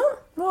it. Do you not?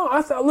 No,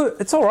 I thought, look,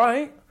 it's all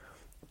right,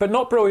 but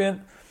not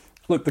brilliant.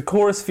 Look, the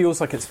chorus feels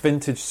like it's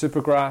vintage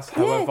Supergrass.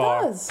 However, Yeah,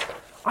 it does.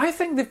 I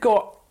think they've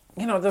got,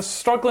 they're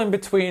struggling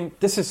between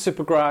this is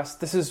Supergrass,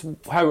 this is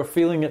how we're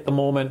feeling at the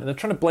moment, and they're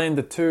trying to blend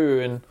the two,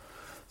 and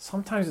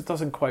sometimes it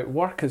doesn't quite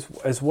work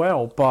as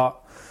well. But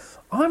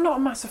I'm not a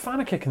massive fan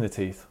of Kicking the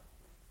Teeth.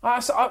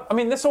 I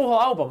mean, this whole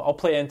album, I'll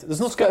play into. There's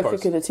no Got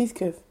skippers. Kicking the Teeth,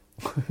 Kev.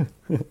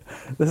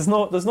 There's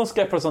no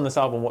skippers on this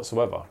album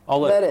whatsoever.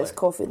 I'll let There it it is, play.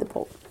 Coffee in the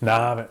Pot.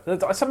 Nah,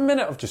 but it's a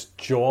minute of just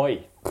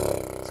joy.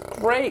 It's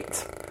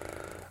great.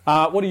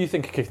 What do you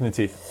think of Kicking the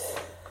Teeth?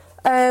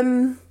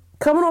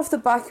 Coming off the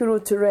back of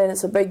Road to Rennes,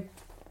 it's a big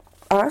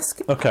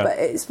ask. Okay. But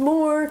it's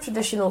more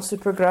traditional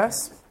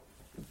Supergrass.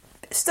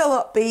 Still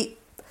upbeat.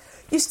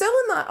 You're still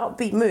in that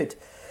upbeat mood.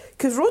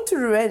 Because Road to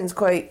Rennes is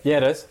quite... Yeah,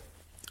 it is.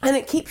 And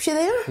it keeps you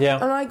there. Yeah.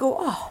 And I go,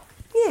 oh,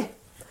 yeah.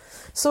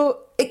 So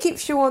it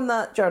keeps you on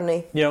that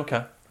journey. Yeah,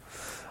 okay.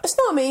 It's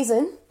not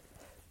amazing,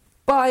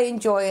 but I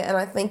enjoy it and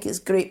I think it's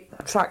great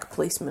track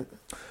placement.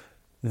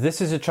 This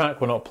is a track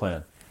we're not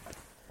playing.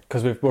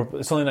 Because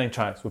it's only 9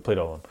 tracks, we played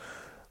all of them.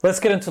 Let's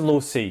get into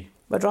Low C.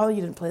 I'd rather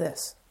you didn't play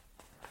this.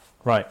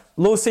 Right.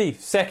 Low C,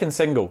 second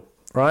single.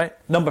 Right.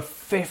 Number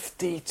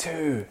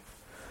 52.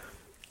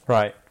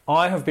 Right.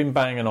 I have been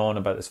banging on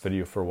about this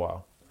video for a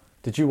while.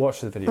 Did you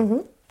watch the video?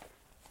 Mm-hmm.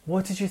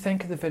 What did you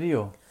think of the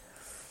video?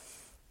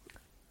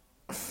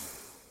 Do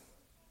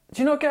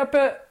you not get a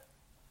bit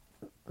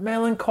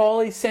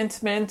melancholy,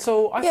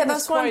 sentimental? I Yeah, think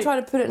that's it's why I'm quite-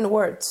 trying to put it into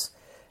words.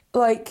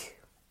 Like,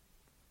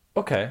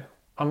 Okay,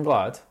 I'm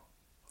glad.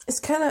 it's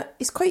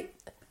quite,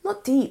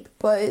 not deep,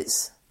 but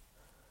it's,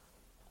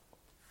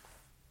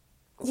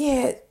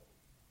 yeah,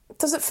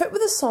 does it fit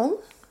with the song?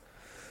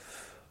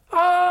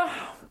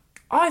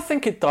 I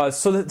think it does.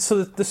 So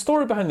the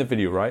story behind the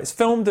video, right? It's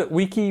filmed at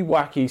Weeki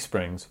Wacky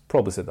Springs.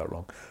 Probably said that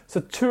wrong. It's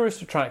a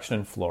tourist attraction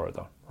in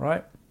Florida,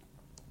 right?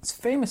 It's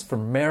famous for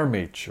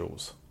mermaid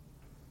shows.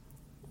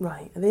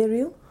 Right, are they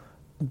real?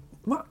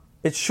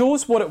 It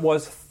shows what it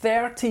was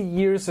 30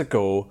 years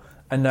ago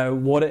and now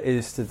what it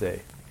is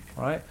today,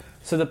 right?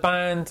 So the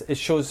band, it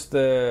shows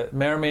the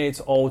mermaids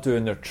all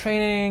doing their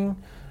training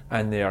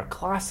and their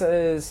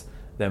classes,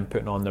 them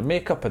putting on their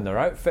makeup and their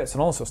outfits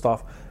and all sorts of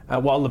stuff,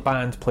 while the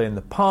band play in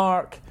the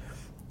park,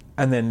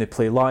 and then they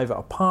play live at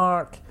a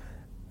park,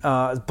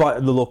 but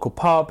at the local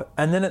pub,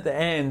 and then at the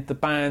end, the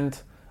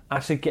band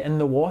actually get in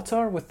the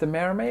water with the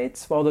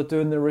mermaids while they're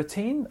doing their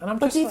routine. And I'm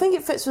But just do you like, think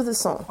it fits with the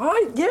song?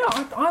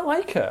 I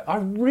like it. I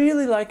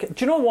really like it.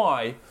 Do you know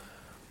why?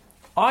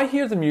 I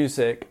hear the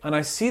music and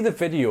I see the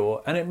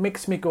video and it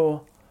makes me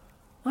go,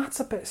 that's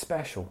a bit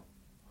special.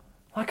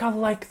 Like, I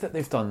like that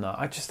they've done that.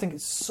 I just think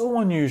it's so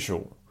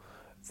unusual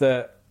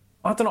that,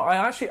 I don't know,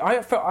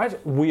 I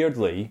felt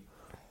weirdly,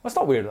 that's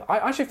not weird, I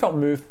actually felt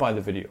moved by the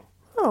video.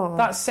 Oh.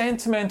 That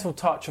sentimental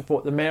touch of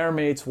what the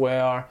mermaids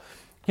were.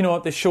 You know,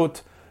 they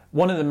showed,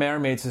 one of the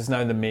mermaids is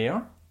now the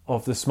mayor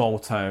of the small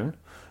town.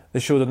 They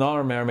showed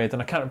another mermaid,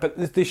 and I can't,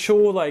 but they show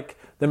like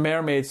the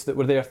mermaids that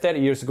were there 30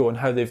 years ago and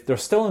how they're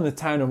still in the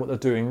town and what they're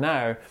doing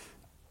now.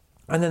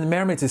 And then the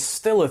mermaids is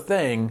still a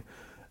thing,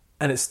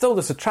 and it's still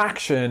this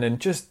attraction, and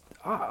just,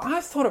 I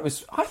thought it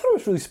was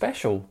really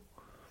special.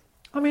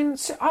 I mean,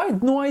 I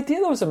had no idea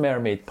there was a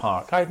mermaid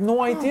park. I had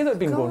no idea that had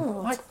been going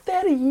God. like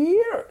 30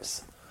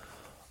 years.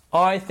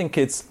 I think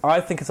it's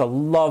a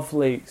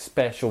lovely,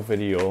 special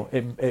video.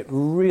 It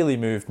really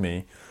moved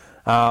me.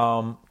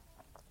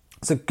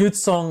 It's a good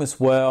song as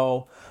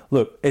well.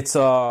 Look, it's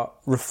a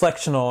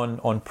reflection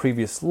on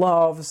previous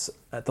loves.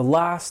 At the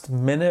last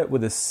minute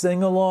with a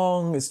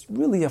sing-along, it's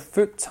really a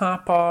foot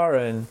tapper,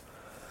 and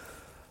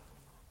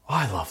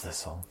I love this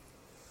song.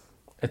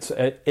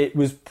 It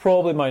was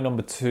probably my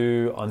number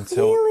 2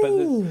 until...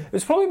 Really? But it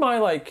was probably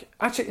my,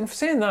 actually, in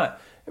saying that,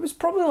 it was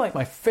probably like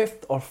my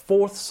 5th or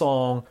 4th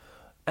song.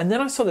 And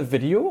then I saw the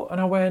video and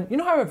I went, you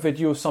know how a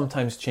video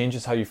sometimes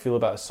changes how you feel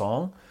about a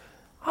song?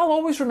 I'll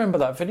always remember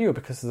that video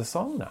because of the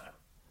song now.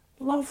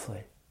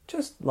 Lovely.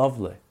 Just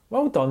lovely.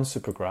 Well done,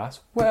 Supergrass.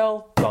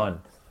 Well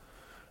done.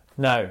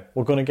 Now,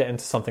 we're going to get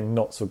into something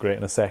not so great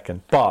in a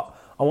second, but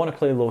I want to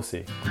play Low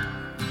C.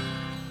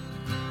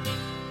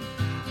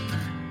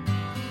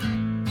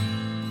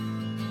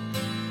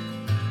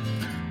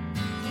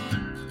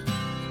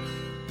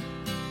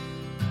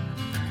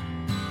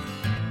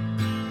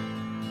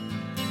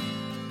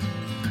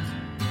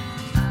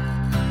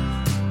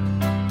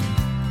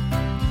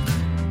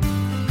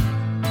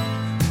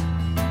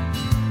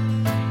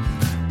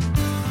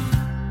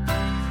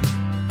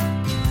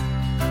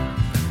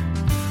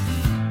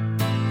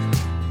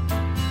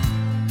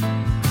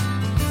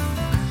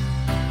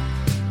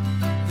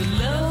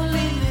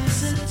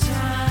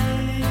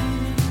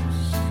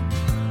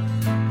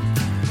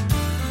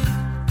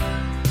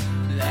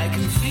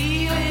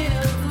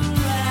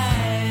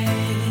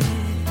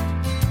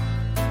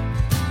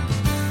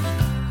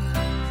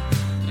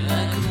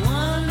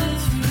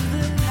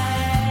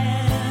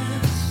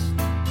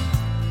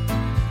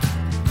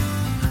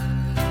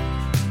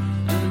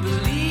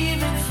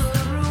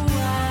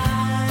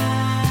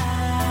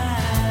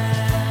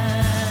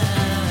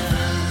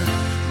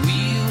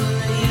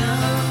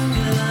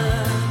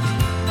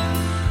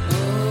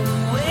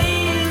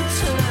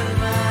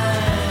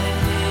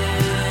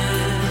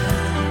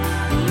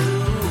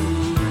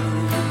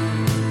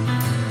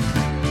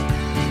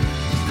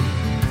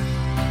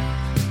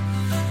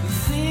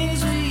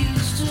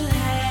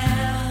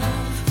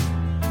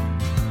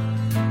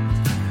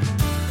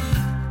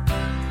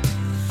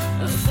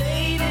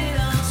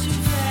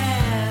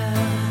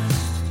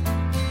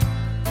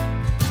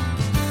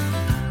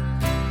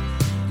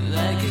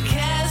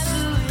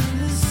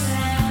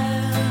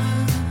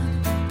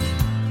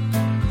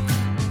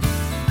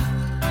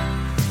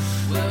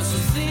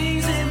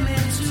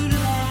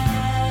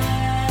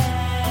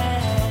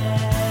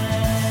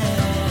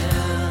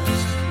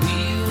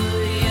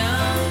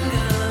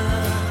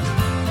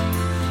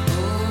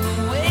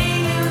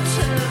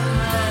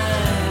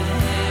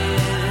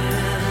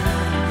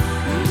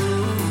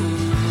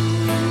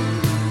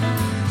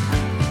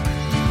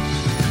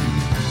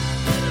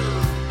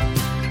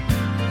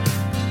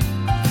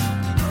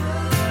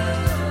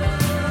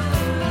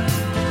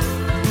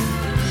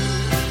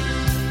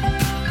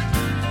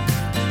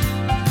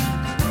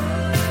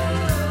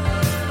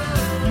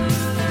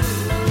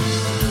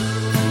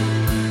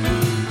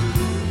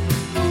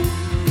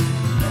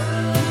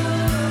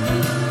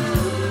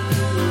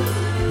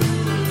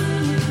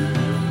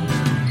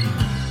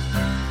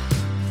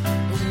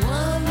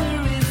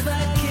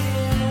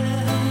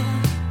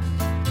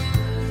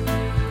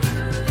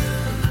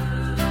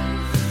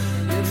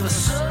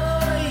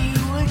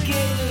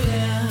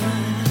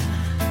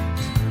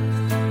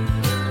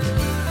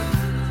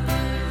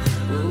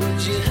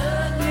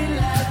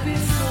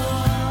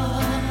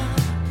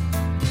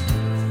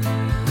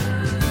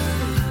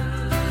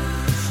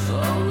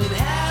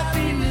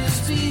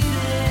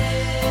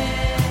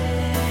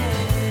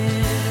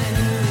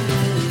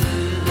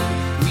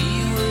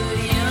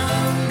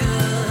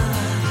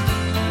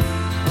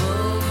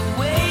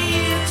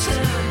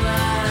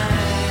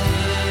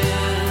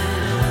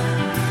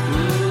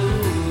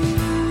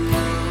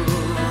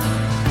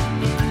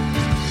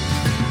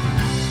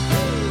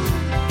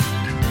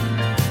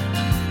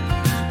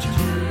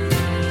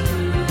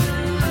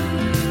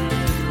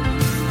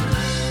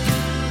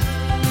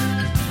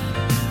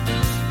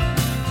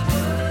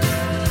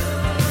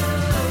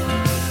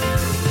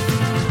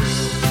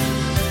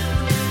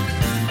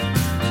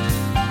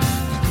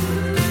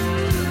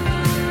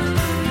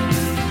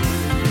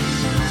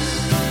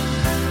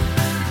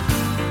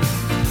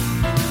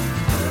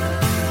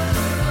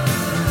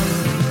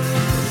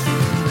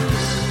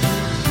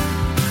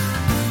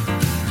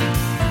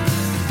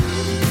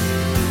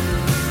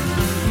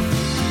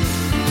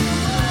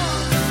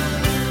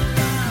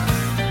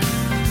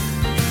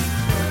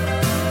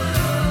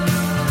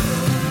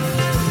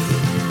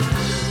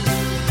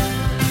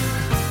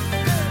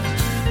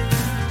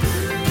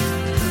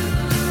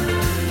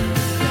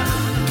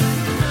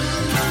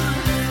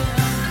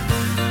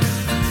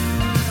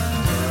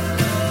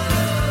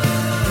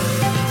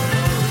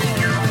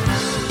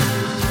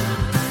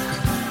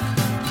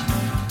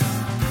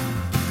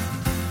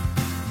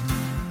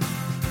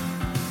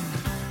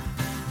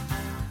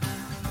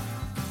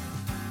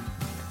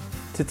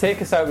 to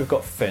take us out, we've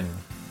got Finn,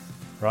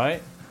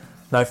 right?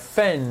 Now,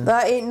 Finn,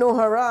 That ain't no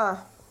hurrah.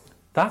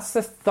 that's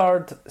the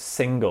third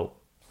single.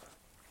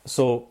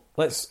 So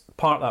let's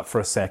park that for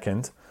a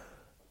second.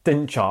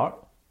 Didn't chart.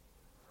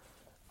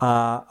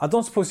 I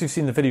don't suppose you've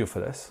seen the video for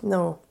this.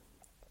 No.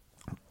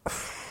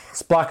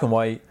 It's black and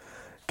white.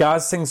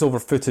 Gaz sings over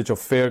footage of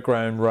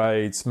fairground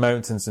rides,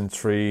 mountains and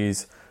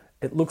trees.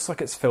 It looks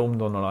like it's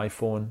filmed on an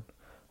iPhone.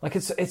 Like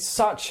it's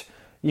such...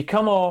 You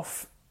come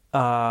off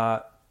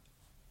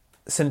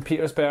St.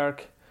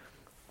 Petersburg,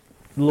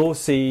 low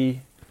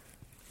C,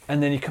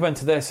 and then you come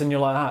into this and you're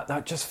like,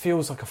 that just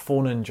feels like a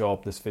phone-in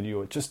job, this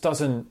video. It just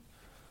doesn't...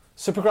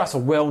 Supergrass are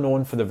well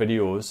known for the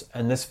videos,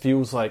 and this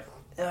feels like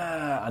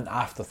an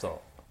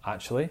afterthought,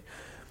 actually.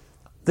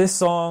 This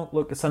song,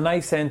 look, it's a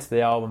nice end to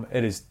the album.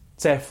 It is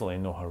definitely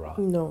no hurrah.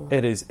 No.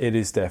 It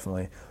is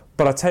definitely.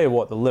 But I tell you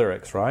what, the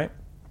lyrics, right?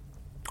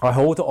 I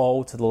hold it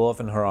all to the love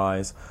in her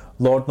eyes.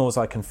 Lord knows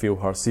I can feel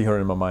her, see her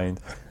in my mind,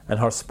 and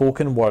her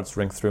spoken words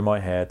ring through my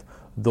head.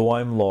 Though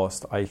I'm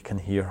lost, I can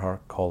hear her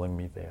calling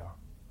me there.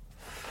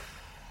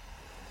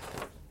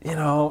 You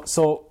know,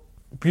 so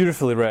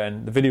beautifully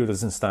written. The video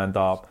doesn't stand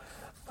up.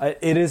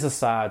 It is a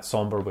sad,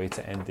 somber way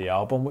to end the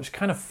album, which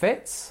kind of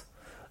fits.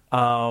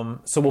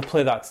 So we'll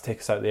play that to take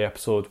us out of the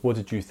episode. What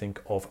did you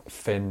think of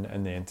Finn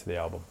and the end to the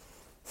album?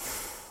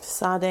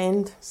 Sad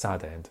end.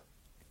 Sad end.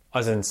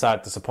 As in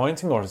sad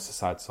disappointing, or is it a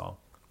sad song?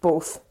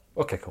 Both.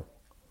 Okay, cool.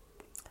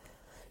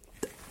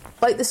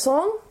 Like the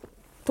song,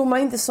 don't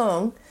mind the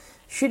song,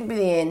 shouldn't be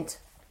the end.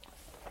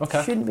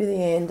 Okay. Shouldn't be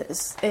the end.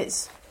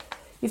 It's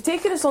you've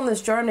taken us on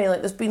this journey. Like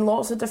there's been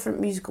lots of different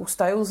musical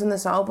styles in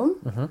this album.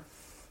 Mm-hmm.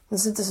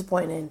 It's a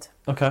disappointing end.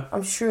 Okay.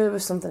 I'm sure there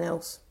was something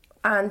else.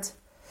 And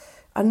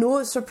I know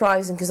it's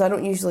surprising because I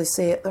don't usually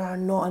say it. There are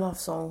not enough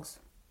songs.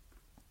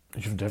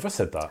 You've never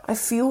said that. I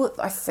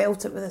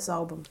felt it with this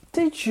album.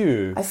 Did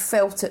you? I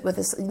felt it with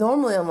this.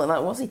 Normally I'm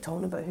like, what's he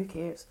talking about? Who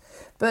cares?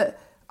 But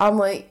I'm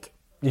like,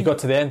 You got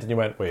to the end and you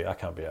went, wait, that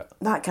can't be it.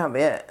 that can't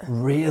be it.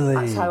 Really?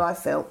 That's how I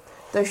felt.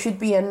 There should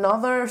be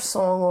another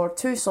song or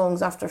two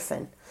songs after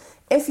Finn.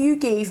 If you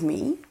gave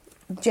me,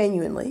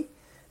 genuinely,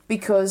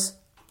 because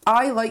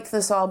I like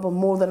this album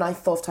more than I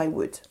thought I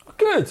would.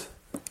 Good.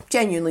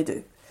 Genuinely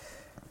do.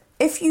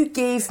 If you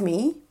gave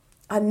me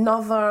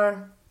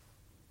another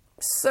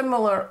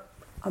similar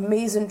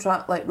amazing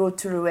track like Road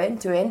to Rouen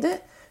to end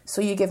it,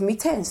 so you give me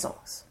 10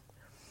 songs.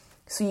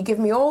 So you give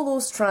me all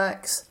those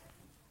tracks,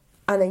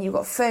 and then you've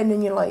got Finn,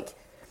 and you're like,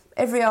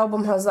 every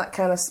album has that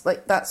kind of,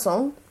 like, that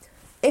song.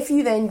 If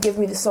you then give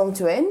me the song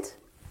to end,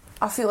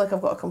 I feel like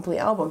I've got a complete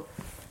album.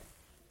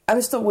 I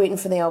was still waiting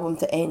for the album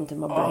to end in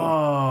my brain.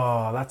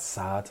 Oh, that's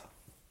sad.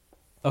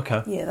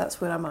 Okay. Yeah, that's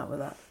where I'm at with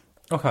that.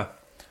 Okay.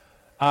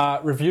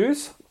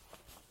 Reviews?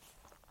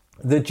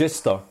 The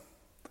Gister.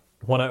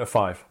 1 out of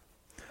 5.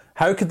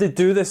 How could they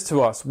do this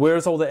to us?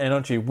 Where's all the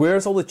energy?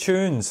 Where's all the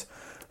tunes?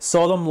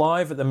 Saw them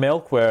live at the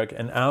Melkweg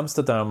in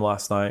Amsterdam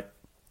last night,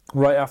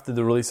 right after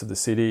the release of the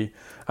CD,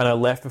 and I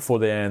left before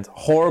the end.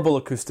 Horrible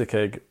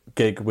acoustic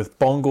gig with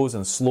bongos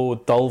and slow,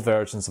 dull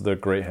versions of their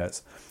great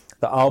hits.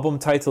 The album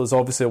title is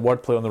obviously a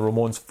wordplay on the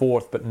Ramones'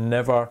 Fourth, but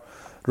never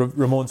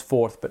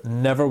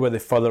were they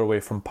further away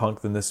from punk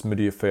than this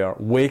moody affair.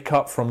 Wake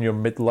up from your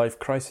midlife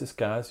crisis,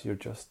 Gaz. You're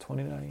just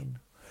 29.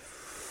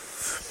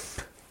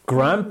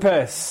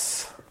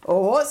 Grampus.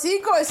 Oh, what's he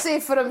got to say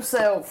for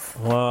himself?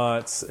 Well,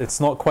 it's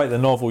not quite the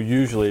novel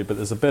usually, but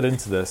there's a bit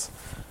into this.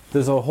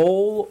 There's a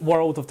whole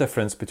world of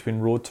difference between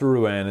Road to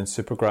Rouen and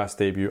Supergrass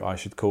debut I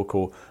Should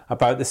Coco.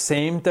 About the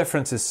same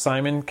difference as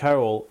Simon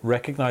Cowell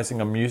recognising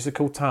a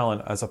musical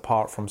talent as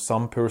apart from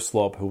some poor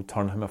slob who'll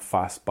turn him a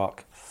fast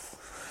buck.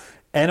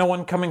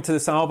 Anyone coming to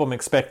this album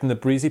expecting the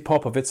breezy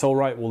pop of It's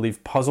Alright will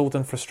leave puzzled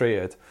and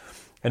frustrated.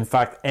 In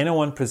fact,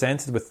 anyone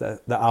presented with the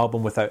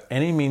album without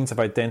any means of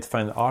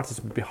identifying the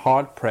artist would be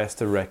hard-pressed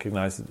to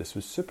recognise that this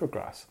was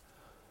Supergrass.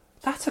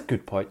 That's a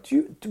good point.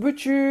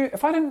 Would you,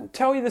 if I didn't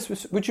tell you this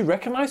was, would you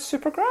recognise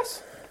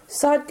Supergrass?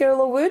 Sad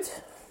Girl I would.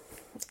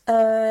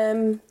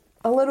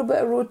 A little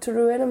bit of Road to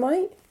Rouen I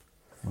might.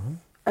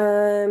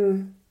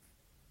 Mm-hmm.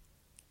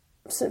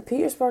 St.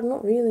 Petersburg,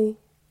 not really.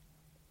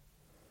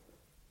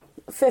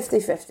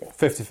 50-50.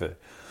 50-50.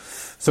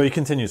 So he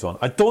continues on.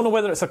 I don't know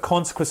whether it's a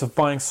consequence of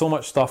buying so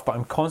much stuff, but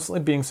I'm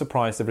constantly being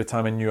surprised every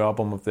time a new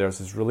album of theirs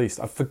is released.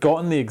 I've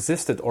forgotten they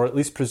existed, or at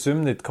least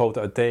presumed they'd called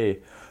it a day.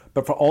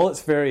 But for all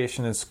its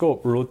variation in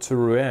scope, Road to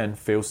Rouen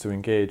fails to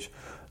engage.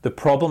 The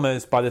problem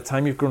is, by the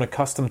time you've grown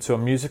accustomed to a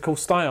musical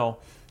style,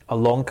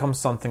 along comes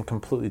something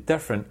completely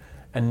different,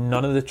 and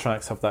none of the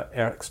tracks have that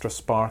extra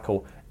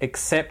sparkle,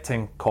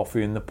 excepting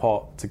Coffee in the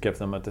Pot to give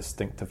them a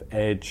distinctive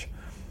edge.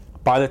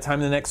 By the time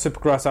the next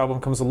Supergrass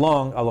album comes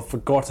along, I'll have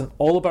forgotten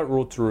all about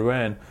Road to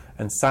Rouen,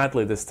 and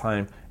sadly this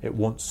time it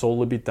won't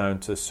solely be down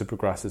to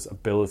Supergrass's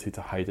ability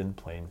to hide in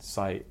plain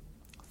sight.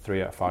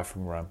 3 out of 5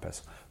 from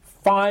Grampus.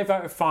 5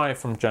 out of 5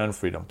 from Jan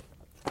Freedom.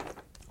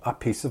 A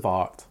piece of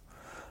art.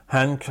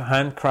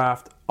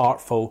 Handcraft,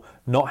 artful,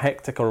 not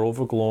hectic or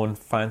overblown,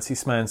 fancy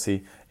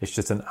smancy. It's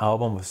just an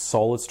album with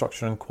solid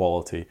structure and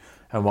quality.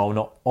 And while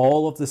not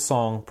all of the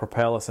song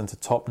propel us into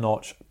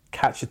top-notch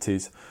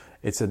catchities,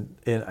 and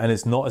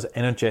it's not as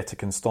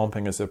energetic and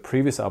stomping as their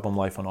previous album,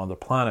 Life on Other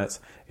Planets,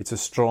 it's a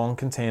strong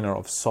container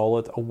of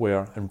solid,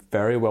 aware, and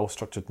very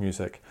well-structured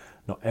music.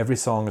 Not every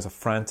song is a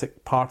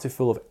frantic party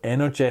full of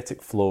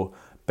energetic flow,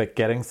 but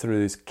getting through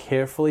these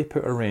carefully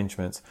put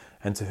arrangements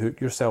and to hook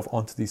yourself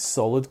onto these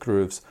solid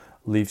grooves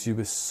leaves you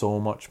with so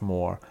much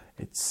more.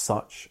 It's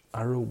such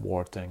a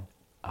rewarding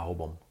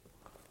album.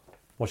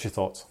 What's your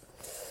thoughts?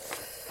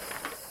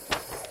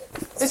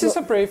 Is this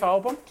a brave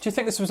album? Do you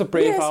think this was a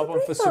brave Yeah, it's a album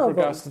for brave album.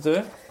 Supergrass to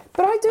do?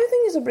 But I do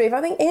think it's a brave.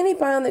 I think any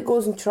band that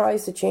goes and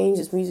tries to change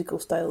its musical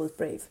style is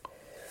brave.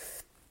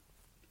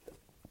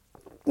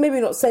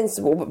 Maybe not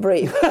sensible, but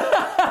brave.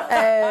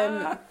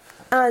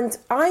 And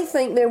I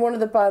think they're one of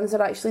the bands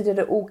that actually did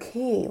it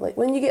okay. Like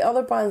when you get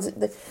other bands,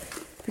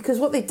 because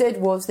what they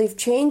did was they've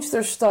changed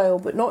their style,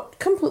 but not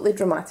completely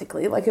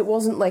dramatically. Like it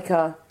wasn't like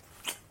a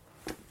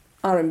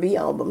R&B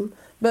album,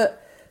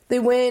 but they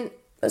went.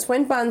 It's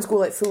when bands go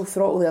like full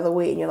throttle the other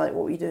way, and you're like,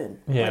 "What are you doing?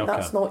 Yeah, like, okay.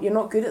 that's not. You're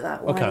not good at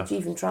that. Why Okay. would you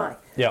even try?"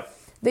 Yeah.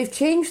 They've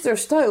changed their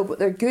style, but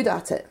they're good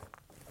at it.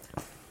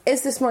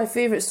 Is this my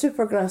favourite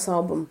Supergrass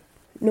album?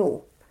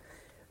 No.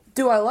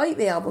 Do I like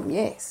the album?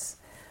 Yes.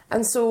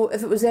 And so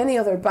if it was any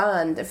other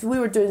band, if we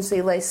were doing,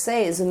 say, Les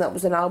Says, and that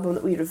was an album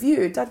that we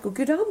reviewed, I'd go,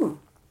 good album.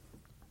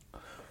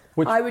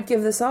 I would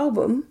give this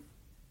album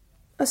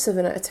a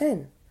 7 out of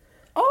 10.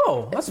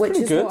 Oh, that's which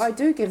pretty is good. what I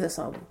do give this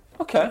album.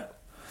 Okay.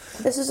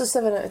 This is a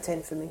 7 out of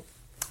 10 for me.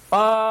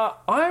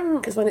 I'm...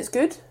 Because when it's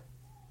good,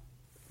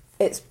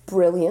 it's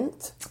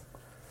brilliant.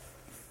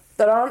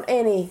 There aren't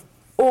any...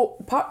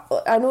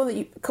 I know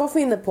that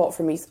Coffee in the Pot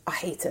for me, I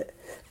hate it.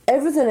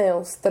 Everything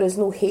else, there is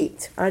no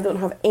hate. I don't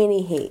have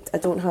any hate. I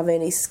don't have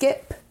any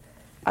skip.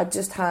 I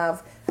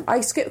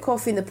skip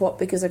Coffee in the Pot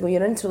because I go,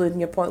 you're interlude and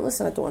you're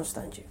pointless and I don't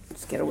understand you.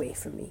 Just get away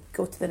from me.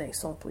 Go to the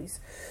next song, please.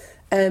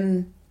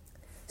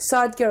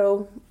 Sad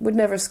Girl, would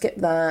never skip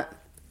that.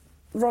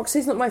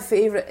 Roxy's not my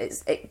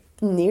favourite. It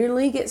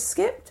nearly gets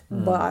skipped,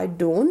 but I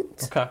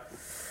don't. Okay.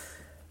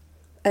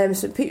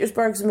 St.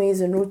 Petersburg's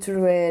amazing. Road to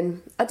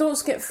Rouen. I don't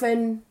skip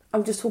Finn.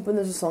 I'm just hoping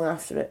there's a song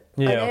after it.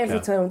 Yeah, and okay. every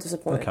time I'm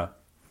disappointed. Okay.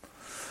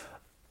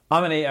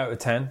 I'm an 8 out of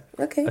 10.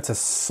 Okay. It's a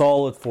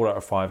solid 4 out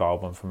of 5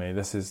 album for me.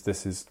 This is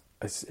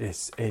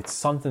it's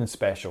something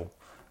special,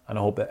 and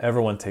I hope that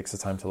everyone takes the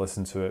time to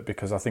listen to it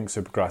because I think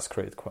Supergrass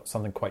created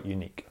something quite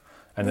unique,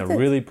 and they're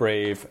really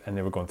brave, and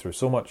they were going through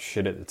so much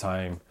shit at the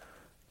time.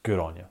 Good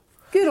on you.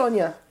 Good on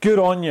you. Good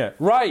on you.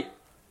 Right.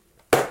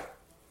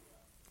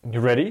 You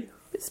ready?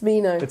 It's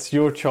me now. It's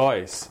your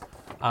choice.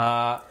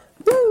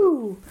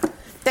 Woo!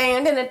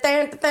 Down, down, down,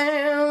 down,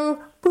 down.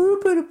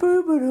 Boo, boo,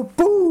 boo, boo, boo,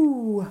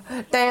 boo.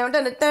 Down,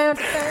 down, down,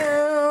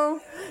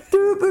 down.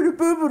 Boo, boo,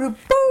 boo, boo, boo,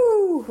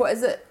 boo. What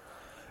is it?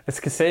 It's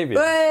Kasabian.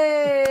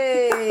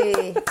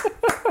 Hey!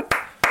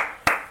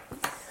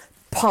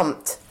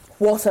 Pumped.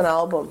 What an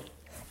album.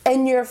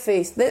 In your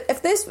face.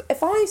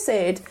 If I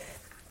said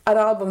an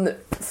album that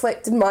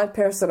reflected my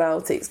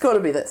personality, it's got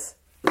to be this.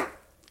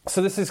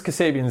 So this is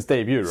Kasabian's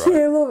debut, right? Yeah,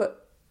 I love it.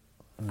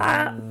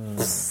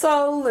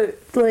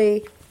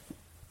 Absolutely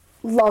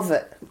love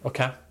it.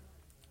 Okay.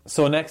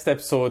 So next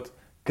episode,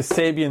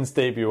 Kasabian's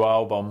debut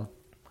album.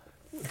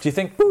 Do you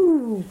think?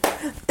 Ooh.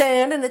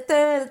 Down, down,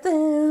 down,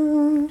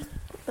 down.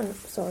 Oh,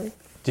 sorry. Do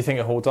you think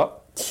it holds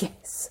up?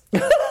 Yes.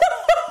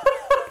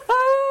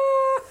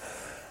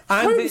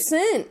 Andy,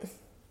 100%.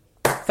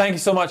 thank you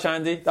so much,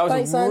 Andy. That was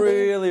Thanks, a Andy.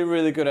 really,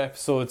 really good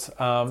episode.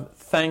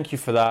 Thank you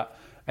for that.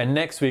 And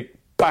next week,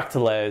 back to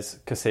Les,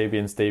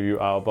 Kasabian's debut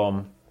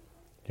album.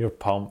 You're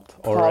pumped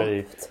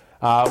already.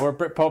 We're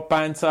Britpop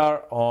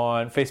Banter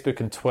on Facebook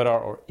and Twitter,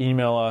 or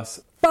email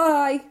us.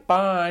 Bye.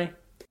 Bye.